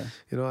 I've,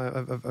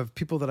 I've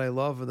people that I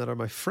love and that are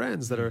my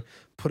friends that are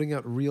putting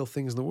out real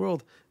things in the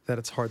world that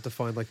it's hard to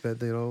find. Like that,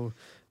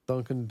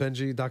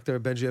 Dr.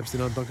 Benji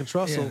Epstein on Duncan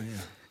Trussell. Yeah.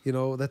 You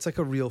know, that's like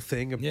a real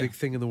thing, a big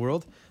thing in the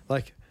world.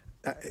 Like,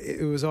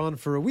 it was on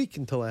for a week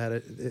until I had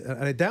it,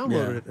 and I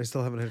downloaded it. I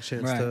still haven't had a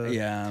chance to.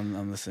 Yeah,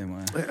 I'm the same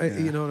way.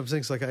 You know what I'm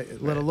saying? So like,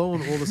 let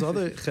alone all this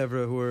other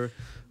chevra who are,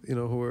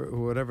 who are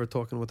whatever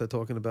talking what they're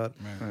talking about.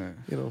 Right.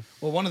 You know,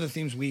 Well, one of the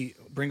themes we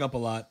bring up a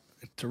lot,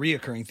 to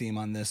reoccurring theme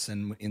on this,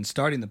 and in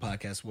starting the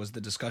podcast, was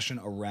the discussion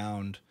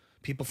around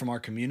people from our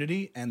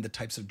community and the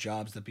types of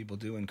jobs that people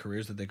do and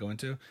careers that they go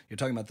into. You're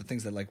talking about the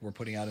things that like we're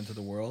putting out into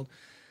the world.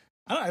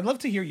 I'd love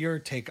to hear your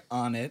take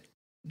on it.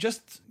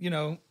 Just,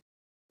 I'm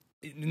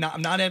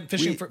not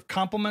fishing for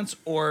compliments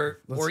or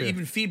Let's hear.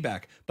 even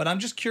feedback, but I'm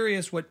just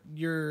curious what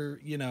your,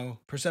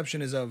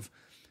 perception is of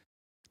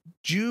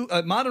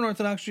modern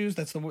Orthodox Jews.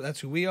 That's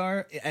who we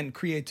are, and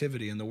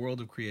creativity, in the world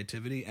of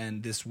creativity,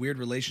 and this weird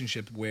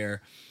relationship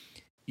where,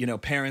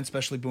 parents,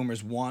 especially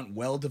boomers, want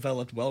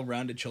well-developed,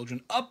 well-rounded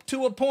children up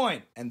to a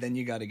point, and then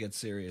you got to get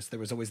serious. There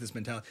was always this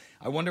mentality.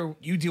 I wonder,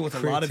 you deal with a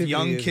lot of creativity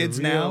young is kids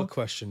a real now.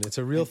 Question. It's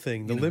a real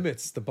thing. The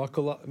limits, the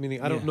buckle up.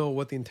 Meaning, I don't know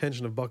what the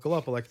intention of buckle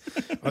up. But like,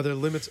 are there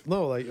limits?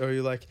 No. Like, are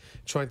you like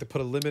trying to put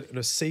a limit and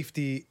a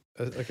safety,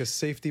 like a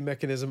safety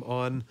mechanism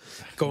on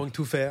going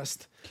too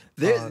fast?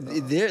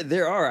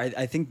 There are.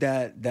 I think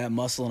that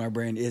muscle in our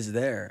brain is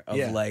there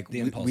of like the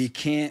impulse. we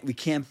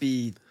can't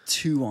be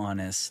too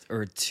honest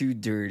or too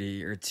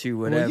dirty or too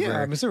whatever. Well,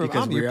 yeah, I'm saying,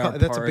 because we are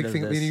that's a part big of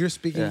thing. I this. mean, you're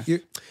speaking. Yeah.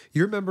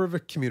 You're a member of a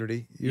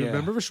community. You're Yeah. a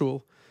member of a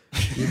shul.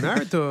 You're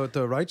married to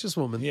a righteous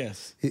woman.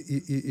 Yes.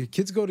 Your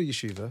kids go to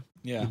yeshiva.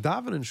 Yeah. You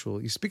daven in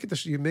shul. You speak at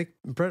the. You make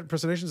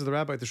impersonations of the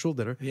rabbi at the shul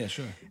dinner. Yeah,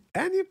 sure.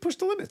 And you push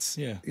the limits.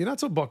 Yeah. You're not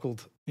so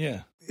buckled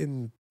Yeah.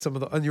 in some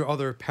of on your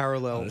other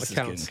parallel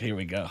accounts. Here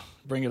we go.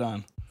 Bring it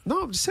on.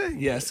 No, I'm just saying.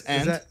 Yes,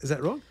 and? is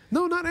that wrong?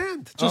 No, not and.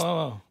 didn't. Just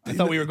I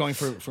thought we were going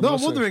for no. I'm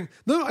research. wondering.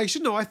 No, I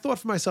should know. I thought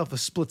for myself a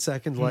split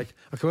second, like,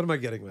 okay, what am I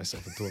getting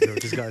myself into over there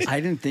with these guys? I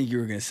didn't think you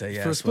were going to say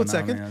yes. For a split when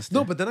Ami second, asked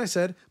no. you. But then I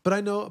said, but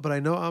I know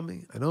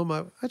Ami. I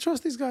know I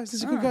trust these guys.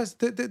 These are good guys.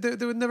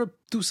 They would never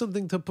do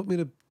something to put me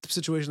in a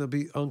situation that'd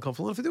be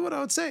uncomfortable. And if they do it, I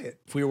would say it.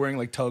 If we were wearing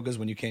like togas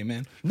when you came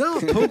in. No,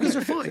 togas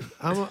are fine.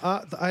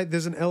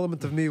 There's an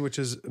element of me which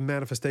is a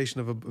manifestation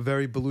of a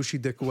very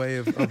Belushi-dick way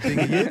of being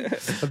a Yid,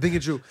 of being a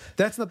Jew.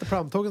 That's not the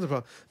problem. Togas are the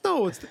problem.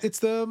 No,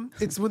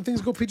 it's when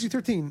things go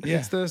PG-13.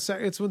 Yeah.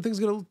 It's when things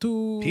get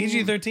too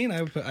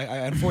PG-13. I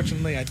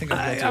unforforely I think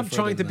I'm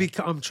trying to be.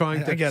 I'm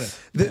trying to. I get it.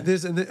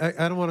 There's, and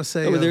I don't want to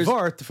say there's-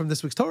 Vart from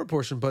this week's Torah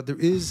portion, but there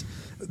is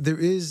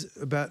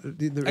about.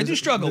 I do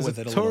struggle there's with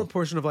it a Torah little.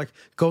 portion of like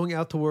going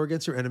out to war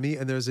against your enemy,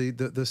 and there's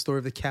the story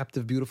of the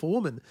captive beautiful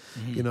woman.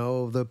 Mm-hmm. You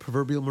know, the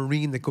proverbial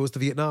Marine that goes to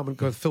Vietnam and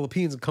goes to the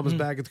Philippines and Mm-hmm. comes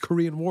back at the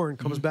Korean War and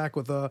comes back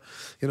with love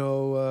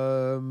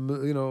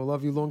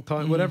you long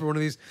time, Mm-hmm. whatever, one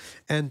of these,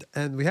 and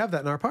we have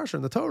that in our parsha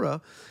in the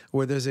Torah,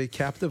 where there's a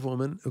captive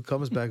woman who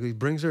comes back, he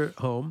brings her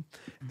home,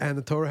 and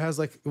the Torah has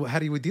like, well, how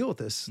do we deal with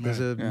this? There's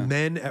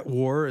men at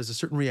war is a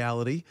certain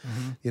reality,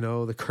 you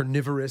know, the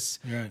carnivorous,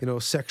 Right. you know,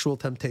 sexual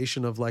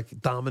temptation of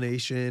like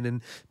domination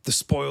and the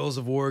spoils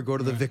of war go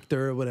to the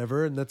victor or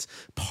whatever, and that's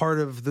part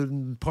of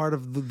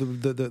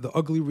the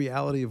ugly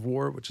reality of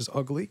war, which is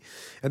ugly,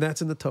 and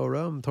that's in the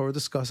Torah. And the Torah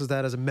discusses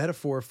that as a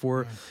metaphor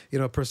for you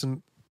know, a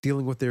person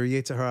dealing with their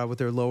Yetzer Hara, with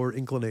their lower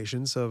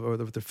inclinations or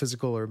with their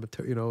physical or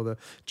the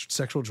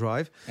sexual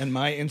drive. And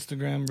my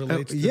Instagram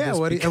relates to Yeah, this.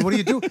 what do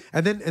you do?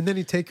 And then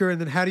you take her,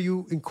 and then how do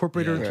you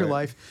incorporate her into your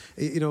Right. life?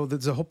 You know,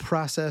 there's a whole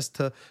process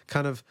to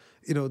kind of,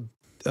 you know,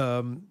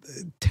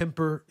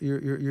 temper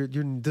your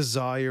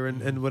desire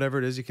and whatever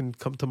it is. You can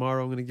come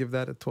tomorrow. I'm going to give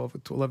that at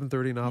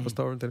 11:30 in Ahavas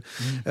Torah.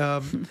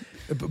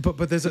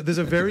 But there's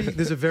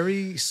a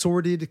very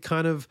sordid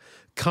kind of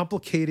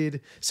complicated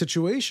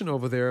situation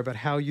over there about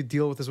how you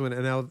deal with this one,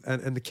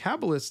 and the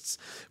Kabbalists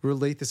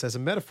relate this as a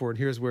metaphor. And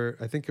here's where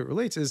I think it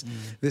relates: is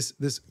this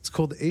it's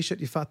called the Eshet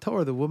Yifat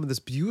Torah, the woman, this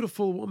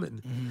beautiful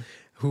woman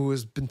who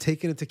has been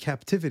taken into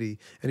captivity,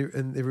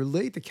 and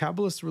the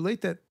Kabbalists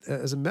relate that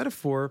as a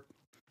metaphor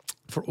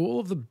for all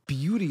of the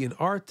beauty in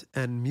art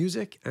and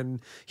music and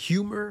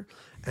humor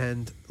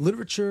and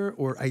literature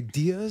or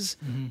ideas,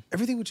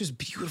 everything which is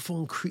beautiful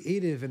and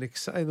creative and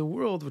exciting in the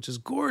world, which is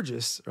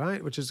gorgeous,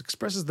 right? Which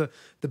expresses the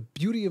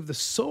beauty of the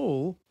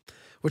soul,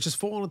 which has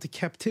fallen into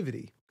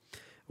captivity,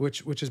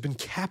 which has been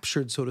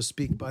captured, so to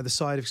speak, by the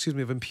side,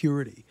 of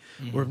impurity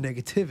or of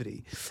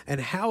negativity,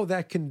 and how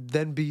that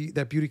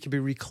beauty can be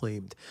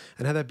reclaimed,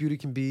 and how that beauty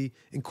can be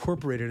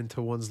incorporated into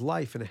one's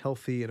life in a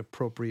healthy and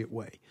appropriate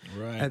way.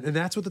 Right. And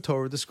that's what the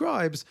Torah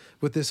describes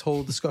with this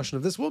whole discussion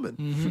of this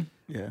woman.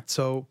 Yeah.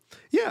 So,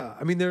 yeah,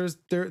 I mean, there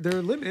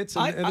are limits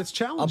and it's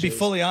challenges. I'll be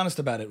fully honest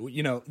about it.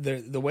 You know,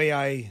 the way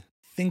I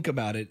think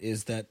about it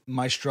is that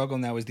my struggle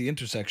now is the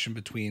intersection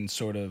between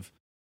sort of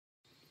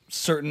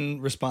certain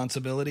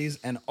responsibilities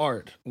and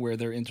art where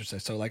they're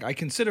intersect. So like I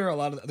consider a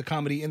lot of the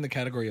comedy in the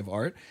category of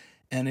art,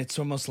 and it's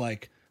almost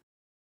like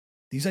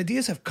these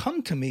ideas have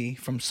come to me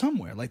from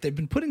somewhere. Like they've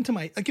been put into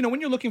my, like, you know,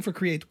 when you're looking for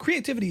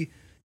creativity,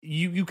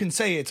 you can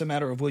say it's a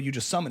matter of, well, you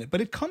just summon it,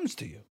 but it comes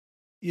to you.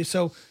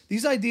 So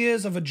these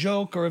ideas of a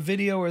joke or a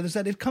video or this,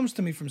 that, it comes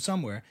to me from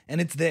somewhere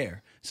and it's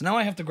there. So now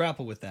I have to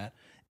grapple with that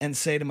and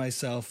say to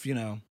myself, you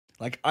know,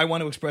 like, I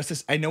want to express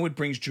this. I know it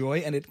brings joy,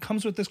 and it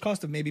comes with this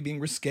cost of maybe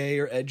being risque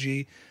or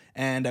edgy,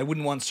 and I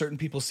wouldn't want certain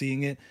people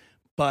seeing it.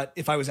 But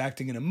if I was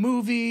acting in a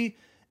movie,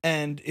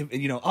 and if,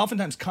 you know,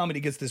 oftentimes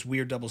comedy gets this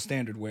weird double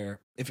standard where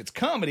if it's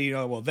comedy, you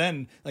know, well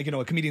then, like, you know,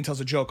 a comedian tells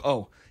a joke,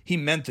 oh, he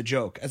meant the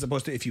joke, as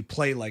opposed to if you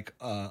play like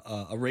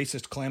a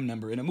racist clam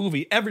number in a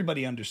movie,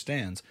 everybody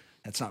understands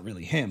that's not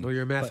really him. Well,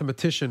 you're a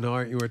mathematician,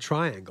 aren't you? A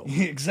triangle.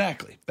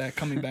 Exactly.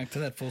 Coming back to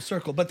that full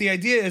circle. But the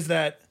idea is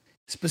that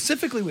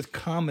specifically with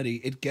comedy,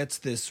 it gets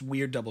this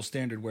weird double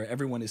standard where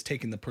everyone is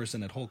taking the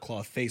person at whole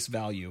cloth face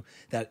value,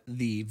 that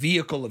the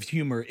vehicle of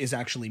humor is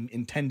actually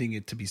intending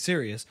it to be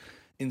serious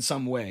in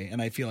some way.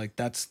 And I feel like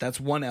that's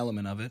one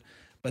element of it.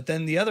 But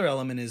then the other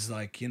element is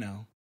like, you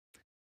know,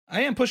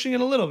 I am pushing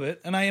it a little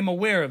bit and I am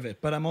aware of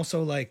it, but I'm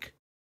also like,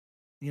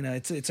 you know,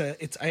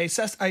 I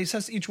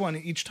assess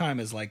each time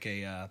as like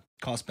a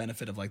cost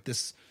benefit of like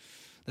this.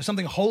 There's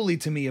something holy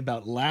to me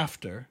about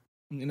laughter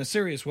in a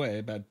serious way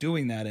about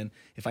doing that. And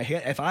if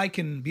I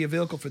can be a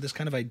vehicle for this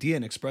kind of idea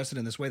and express it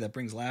in this way that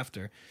brings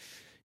laughter,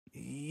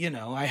 you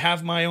know, I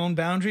have my own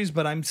boundaries,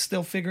 but I'm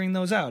still figuring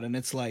those out. And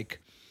it's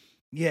like,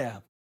 yeah.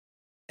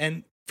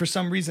 And for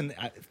some reason,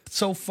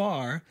 so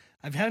far,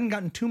 I haven't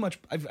gotten too much.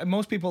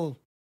 Most people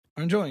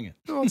are enjoying it.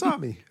 No, it's not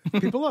me.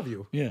 People love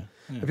you. Yeah.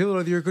 And people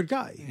know that you're a good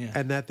guy. Yeah.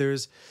 And that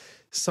there's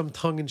some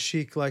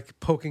tongue-in-cheek, like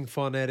poking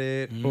fun at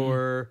it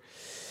or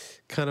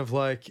kind of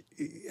like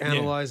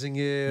analyzing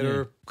it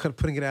or kind of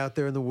putting it out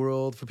there in the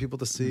world for people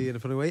to see in a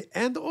funny way.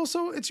 And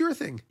also, it's your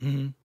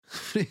thing.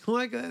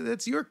 Like,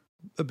 that's your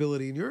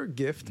ability and your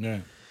gift. Yeah.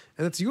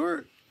 And it's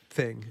your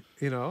thing,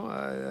 you know.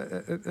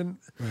 And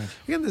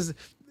again,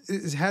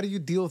 is how do you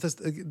deal with this?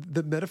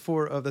 The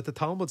metaphor of that the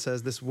Talmud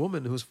says this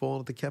woman who's fallen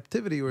into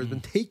captivity or has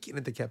been taken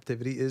into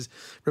captivity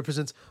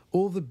represents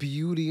all the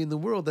beauty in the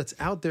world that's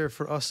out there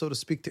for us, so to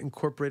speak, to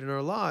incorporate in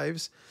our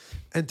lives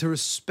and to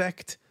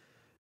respect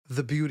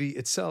the beauty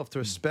itself, to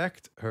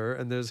respect her.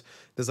 And there's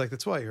like,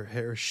 that's why her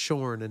hair is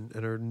shorn and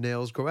her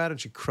nails grow out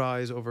and she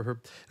cries over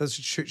her.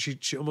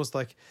 She almost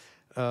like,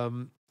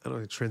 I don't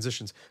know,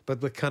 transitions,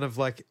 but kind of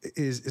like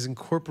is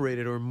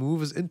incorporated or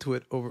moves into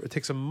it over. It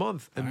takes a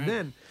month,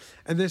 and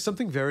there's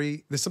something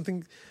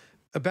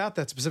about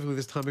that specifically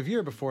this time of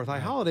year before high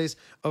holidays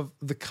of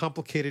the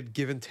complicated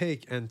give and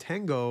take and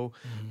tango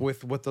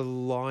with what the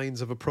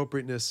lines of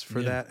appropriateness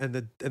for that and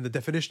the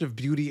definition of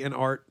beauty and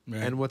art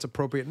and what's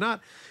appropriate and not.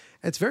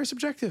 It's very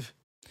subjective.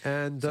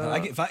 And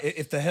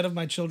if the head of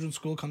my children's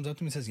school comes up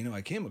to me and says,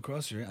 I came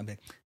across your, I'm like,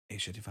 hey,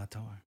 Shetifa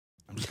Tower.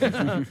 I'm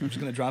just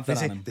gonna drop that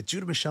on him. Did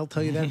Judah Michelle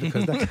tell you that?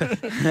 Because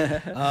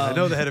I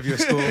know the head of your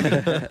school.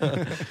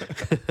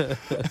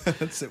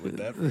 Let's sit with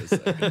that for a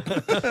second.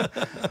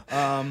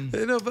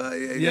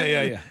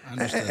 Yeah.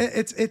 Understood.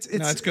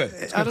 It's good.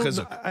 It's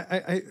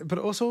good. But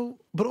also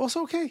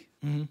okay.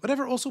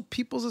 Whatever. Also,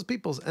 people's is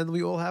people's, and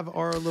we all have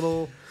our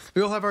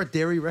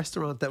dairy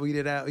restaurant that we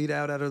eat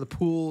out of the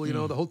pool.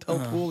 The hotel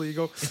pool. You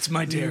go. It's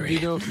my dairy.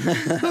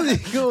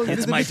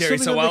 It's my dairy.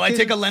 So while I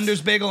take a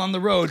Lender's bagel on the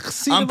road,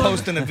 I'm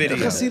posting a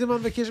video. Hasidim on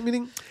vacation,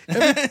 meaning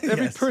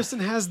every person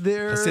has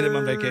their Hasidim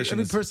on vacation.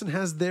 Every person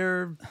has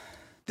their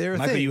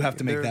Michael, thing. you have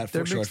to make that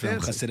for short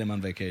film. Hasidim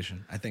on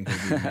vacation. I think.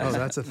 Oh,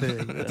 that's a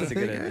thing. That's a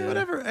good idea.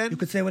 Whatever. And you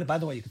could say what. By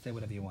the way, you could say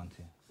whatever you want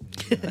to.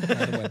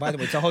 By the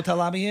way, it's a hotel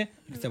lobby here.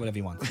 You can say whatever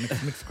you want.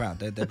 Mixed crowd.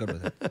 They're good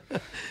with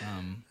it.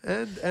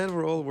 And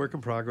we're all a work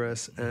in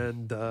progress.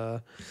 And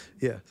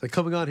like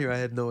coming on here, I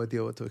had no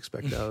idea what to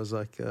expect. I was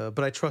like,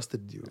 but I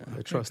trusted you.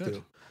 I trust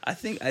you. I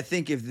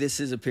think if this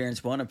is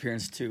appearance 1,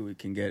 appearance 2, we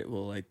can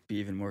we'll like be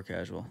even more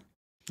casual.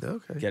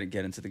 Okay.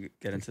 Get into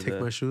take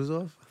my shoes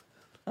off.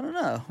 I don't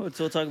know. We'll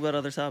talk about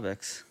other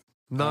topics.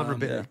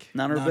 Non-rabbinic.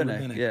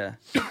 Non-rabbinic. Yeah.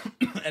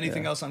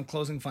 Anything else on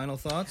closing final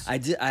thoughts? I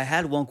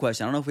had one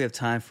question. I don't know if we have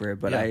time for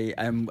it, but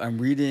I'm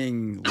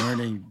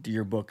learning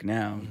your book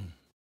now.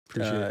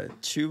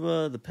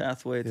 Tshuva, the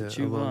pathway to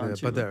Tshuva.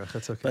 Baderech,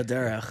 that's okay.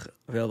 Baderech,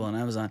 available on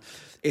Amazon.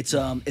 It's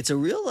a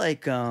real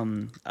like I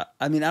mean,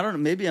 I don't know,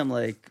 maybe I'm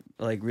like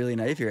really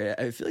naive here.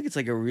 I feel like it's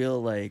like a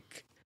real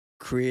like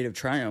creative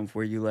triumph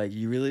where you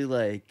really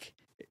like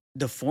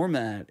the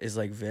format is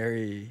like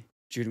very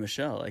Judah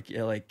Michelle, like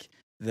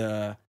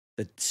the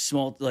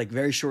small like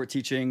very short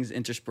teachings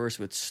interspersed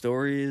with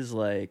stories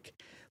was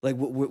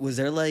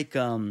there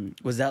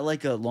was that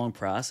like a long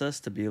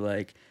process to be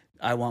like,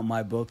 I want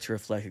my book to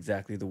reflect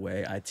exactly the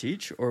way I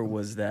teach, or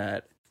was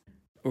that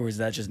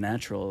just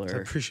natural? Or I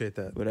appreciate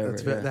that. Whatever.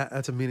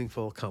 That's a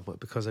meaningful compliment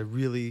because I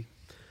really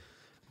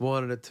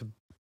wanted it to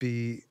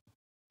be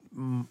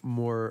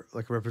more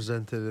like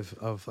representative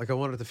of I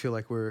wanted it to feel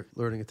like we're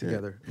learning it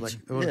together. Like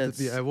I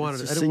didn't want it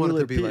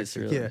to be piece,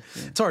 like really.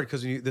 It's hard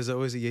because there's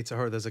always a Yetzer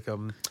Hara. There's like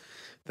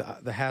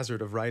the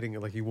hazard of writing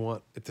it, like you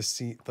want it to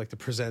see like to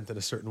present in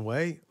a certain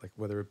way, like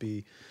whether it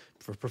be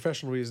for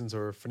professional reasons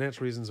or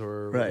financial reasons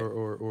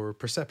or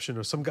perception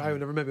or some guy who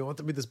never met me want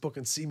to read this book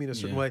and see me in a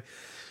certain way.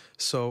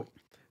 So,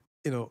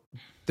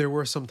 there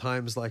were some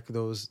times like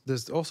those.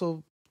 There's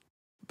also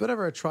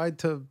whatever I tried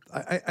to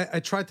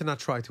not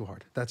try too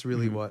hard. That's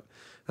really what,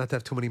 not to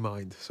have too many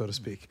mind, so to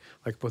speak.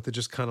 Like, but to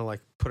just kind of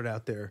like put it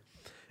out there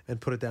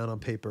and put it down on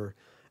paper,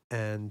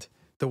 and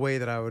the way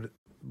that I would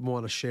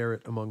want to share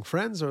it among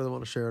friends or they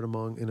want to share it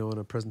among in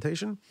a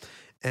presentation,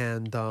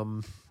 and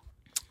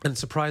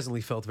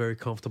surprisingly felt very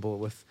comfortable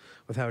with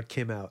how it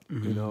came out.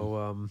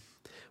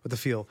 With the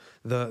feel,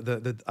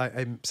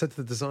 I said to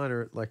the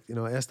designer, like,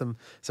 I asked him,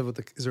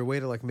 is there a way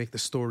to like make the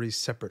stories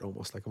separate,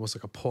 almost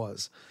like a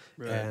pause?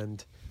 Right.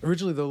 And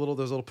originally there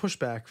was a little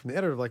pushback from the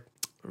editor, like,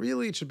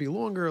 really, it should be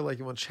longer. Like,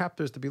 you want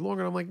chapters to be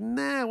longer. And I'm like,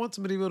 nah, I want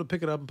somebody to be able to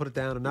pick it up and put it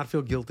down and not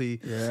feel guilty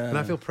and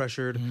not feel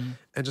pressured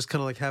and just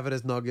kind of like have it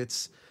as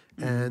nuggets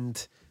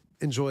and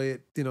enjoy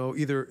it,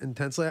 either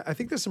intensely. I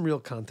think there's some real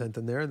content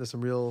in there and there's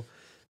some real,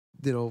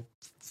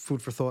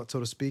 food for thought,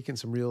 so to speak, and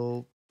some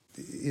real,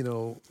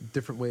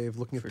 different way of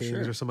looking at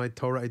things or some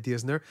Torah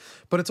ideas in there.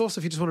 But it's also,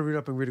 if you just want to read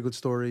up and read a good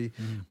story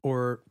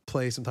or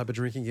play some type of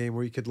drinking game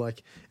where you could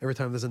like, every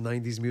time there's a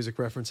 90s music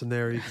reference in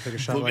there, you can take a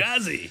shot.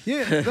 Fugazi.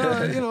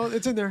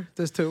 It's in there.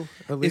 There's 2.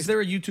 At least. Is there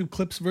a YouTube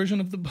Clips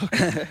version of the book?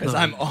 Because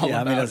I'm all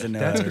about it.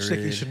 That's what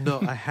you should know.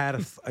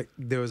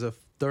 There was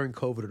during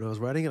COVID when I was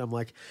writing it, I'm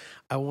like,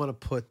 I want to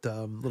put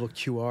little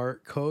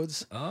QR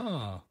codes,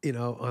 on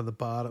the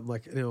bottom,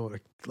 like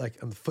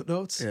on the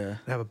footnotes. Yeah. And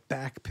have a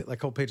back, like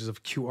whole pages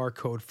of QR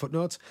code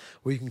footnotes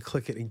where you can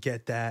click it and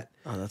get that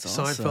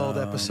Seinfeld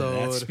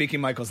episode. That's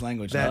speaking Michael's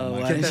language. Get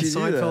that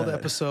Seinfeld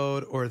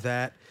episode or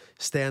that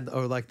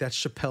or like that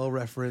Chappelle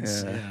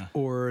reference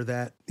or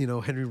that,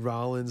 Henry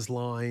Rollins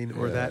line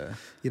or that,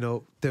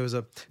 there was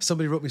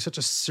somebody wrote me such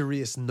a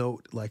serious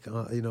note, like,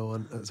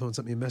 someone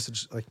sent me a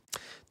message, like,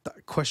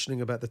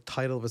 questioning about the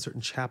title of a certain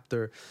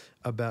chapter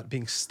about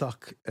being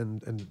stuck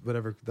and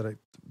whatever that I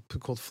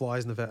called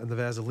flies in the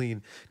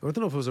Vaseline. I want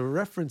to know if it was a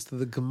reference to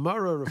the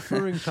Gemara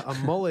referring to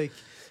Amalek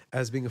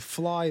as being a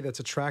fly that's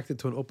attracted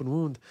to an open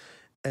wound.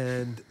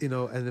 And,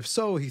 and if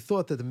so, he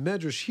thought that the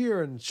Medrash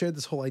here and shared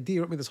this whole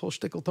idea, wrote me this whole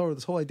shtickle Torah,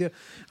 this whole idea.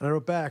 And I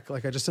wrote back,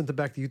 I just sent it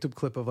back the YouTube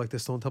clip of the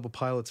Stone Temple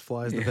Pilots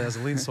Flies, the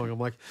Vaseline song. I'm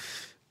like,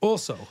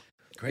 also.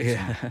 Great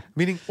song.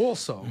 Meaning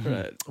also.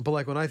 Right.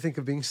 But when I think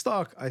of being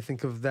stuck, I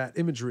think of that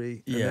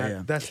imagery.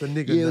 And that's the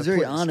nigga. Yeah, it was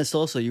very honest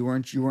also. You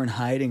weren't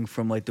hiding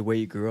from the way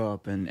you grew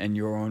up and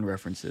your own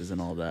references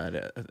and all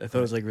that. I thought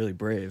it was really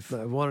brave.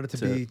 I wanted it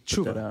to be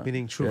tshuva,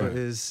 meaning tshuva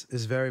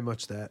is very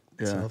much that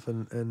itself.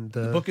 And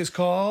the book is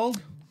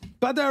called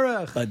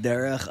Baderech.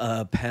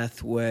 Baderech,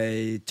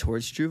 Pathway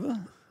Towards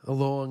Tshuva.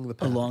 Along the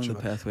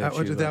pathway.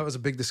 That was a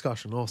big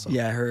discussion also.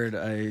 Yeah, I heard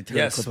a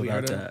clip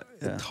about that.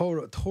 Yeah.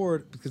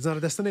 Toward, it's not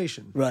a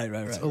destination. Right.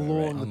 It's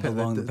along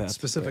the path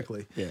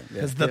specifically. Yeah.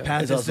 Because the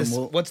path is this,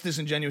 what's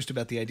disingenuous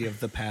about the idea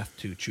of the path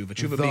to tshuva?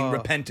 Tshuva being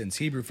repentance,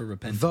 Hebrew for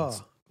repentance.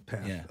 The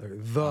path. Yeah.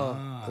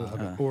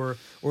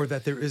 Or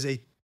that there is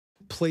a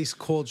place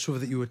called tshuva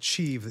that you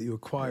achieve, that you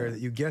acquire, that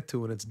you get to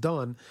when it's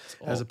done,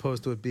 as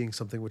opposed to it being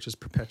something which is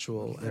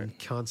perpetual and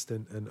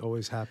constant and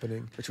always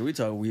happening. Which we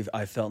talk,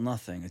 I felt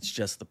nothing. It's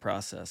just the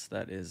process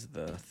that is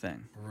the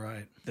thing.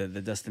 Right. The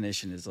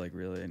destination is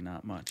really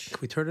not much. Can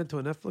we turn it into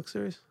a Netflix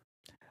series?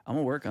 I'm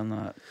gonna work on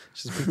that.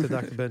 Just speak to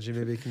Dr. Benji.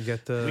 Maybe he can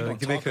get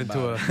make it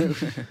into a.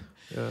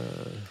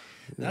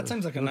 That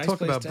sounds like a nice place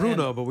to talk about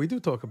Bruno, end. But we do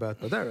talk about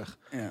Baderech.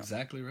 Yeah.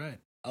 Exactly right.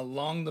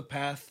 Along the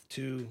path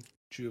to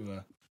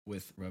tshuva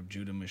with Rav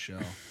Judah Michel.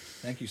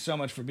 Thank you so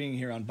much for being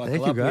here on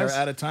Buckle Up. We are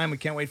out of time. We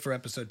can't wait for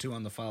episode 2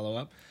 on the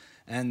follow-up.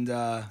 And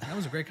that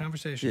was a great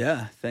conversation.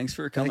 Yeah, thanks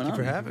for coming on. Thank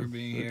you for having me.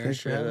 Being here. Thanks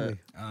for having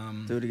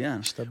me. Do it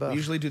again. We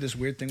usually do this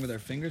weird thing with our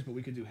fingers, but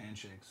we could do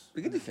handshakes.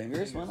 We could do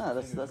fingers. Why not?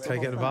 That's Can I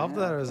get involved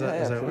with that, or is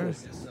that weird?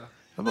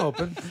 I'm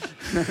open.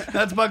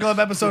 That's Buckle Up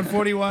episode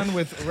 41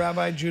 with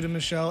Rabbi Judah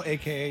Michel,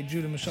 a.k.a.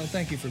 Judah Michel.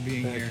 Thank you for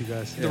being here. Thank you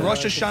guys. The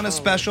Rosh Hashanah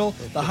special,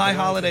 the High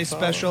Holiday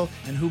special,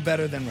 and who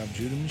better than Rav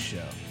Judah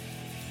Michel?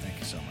 Thank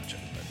you so much,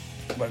 everybody.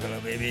 Buckle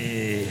up,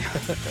 baby.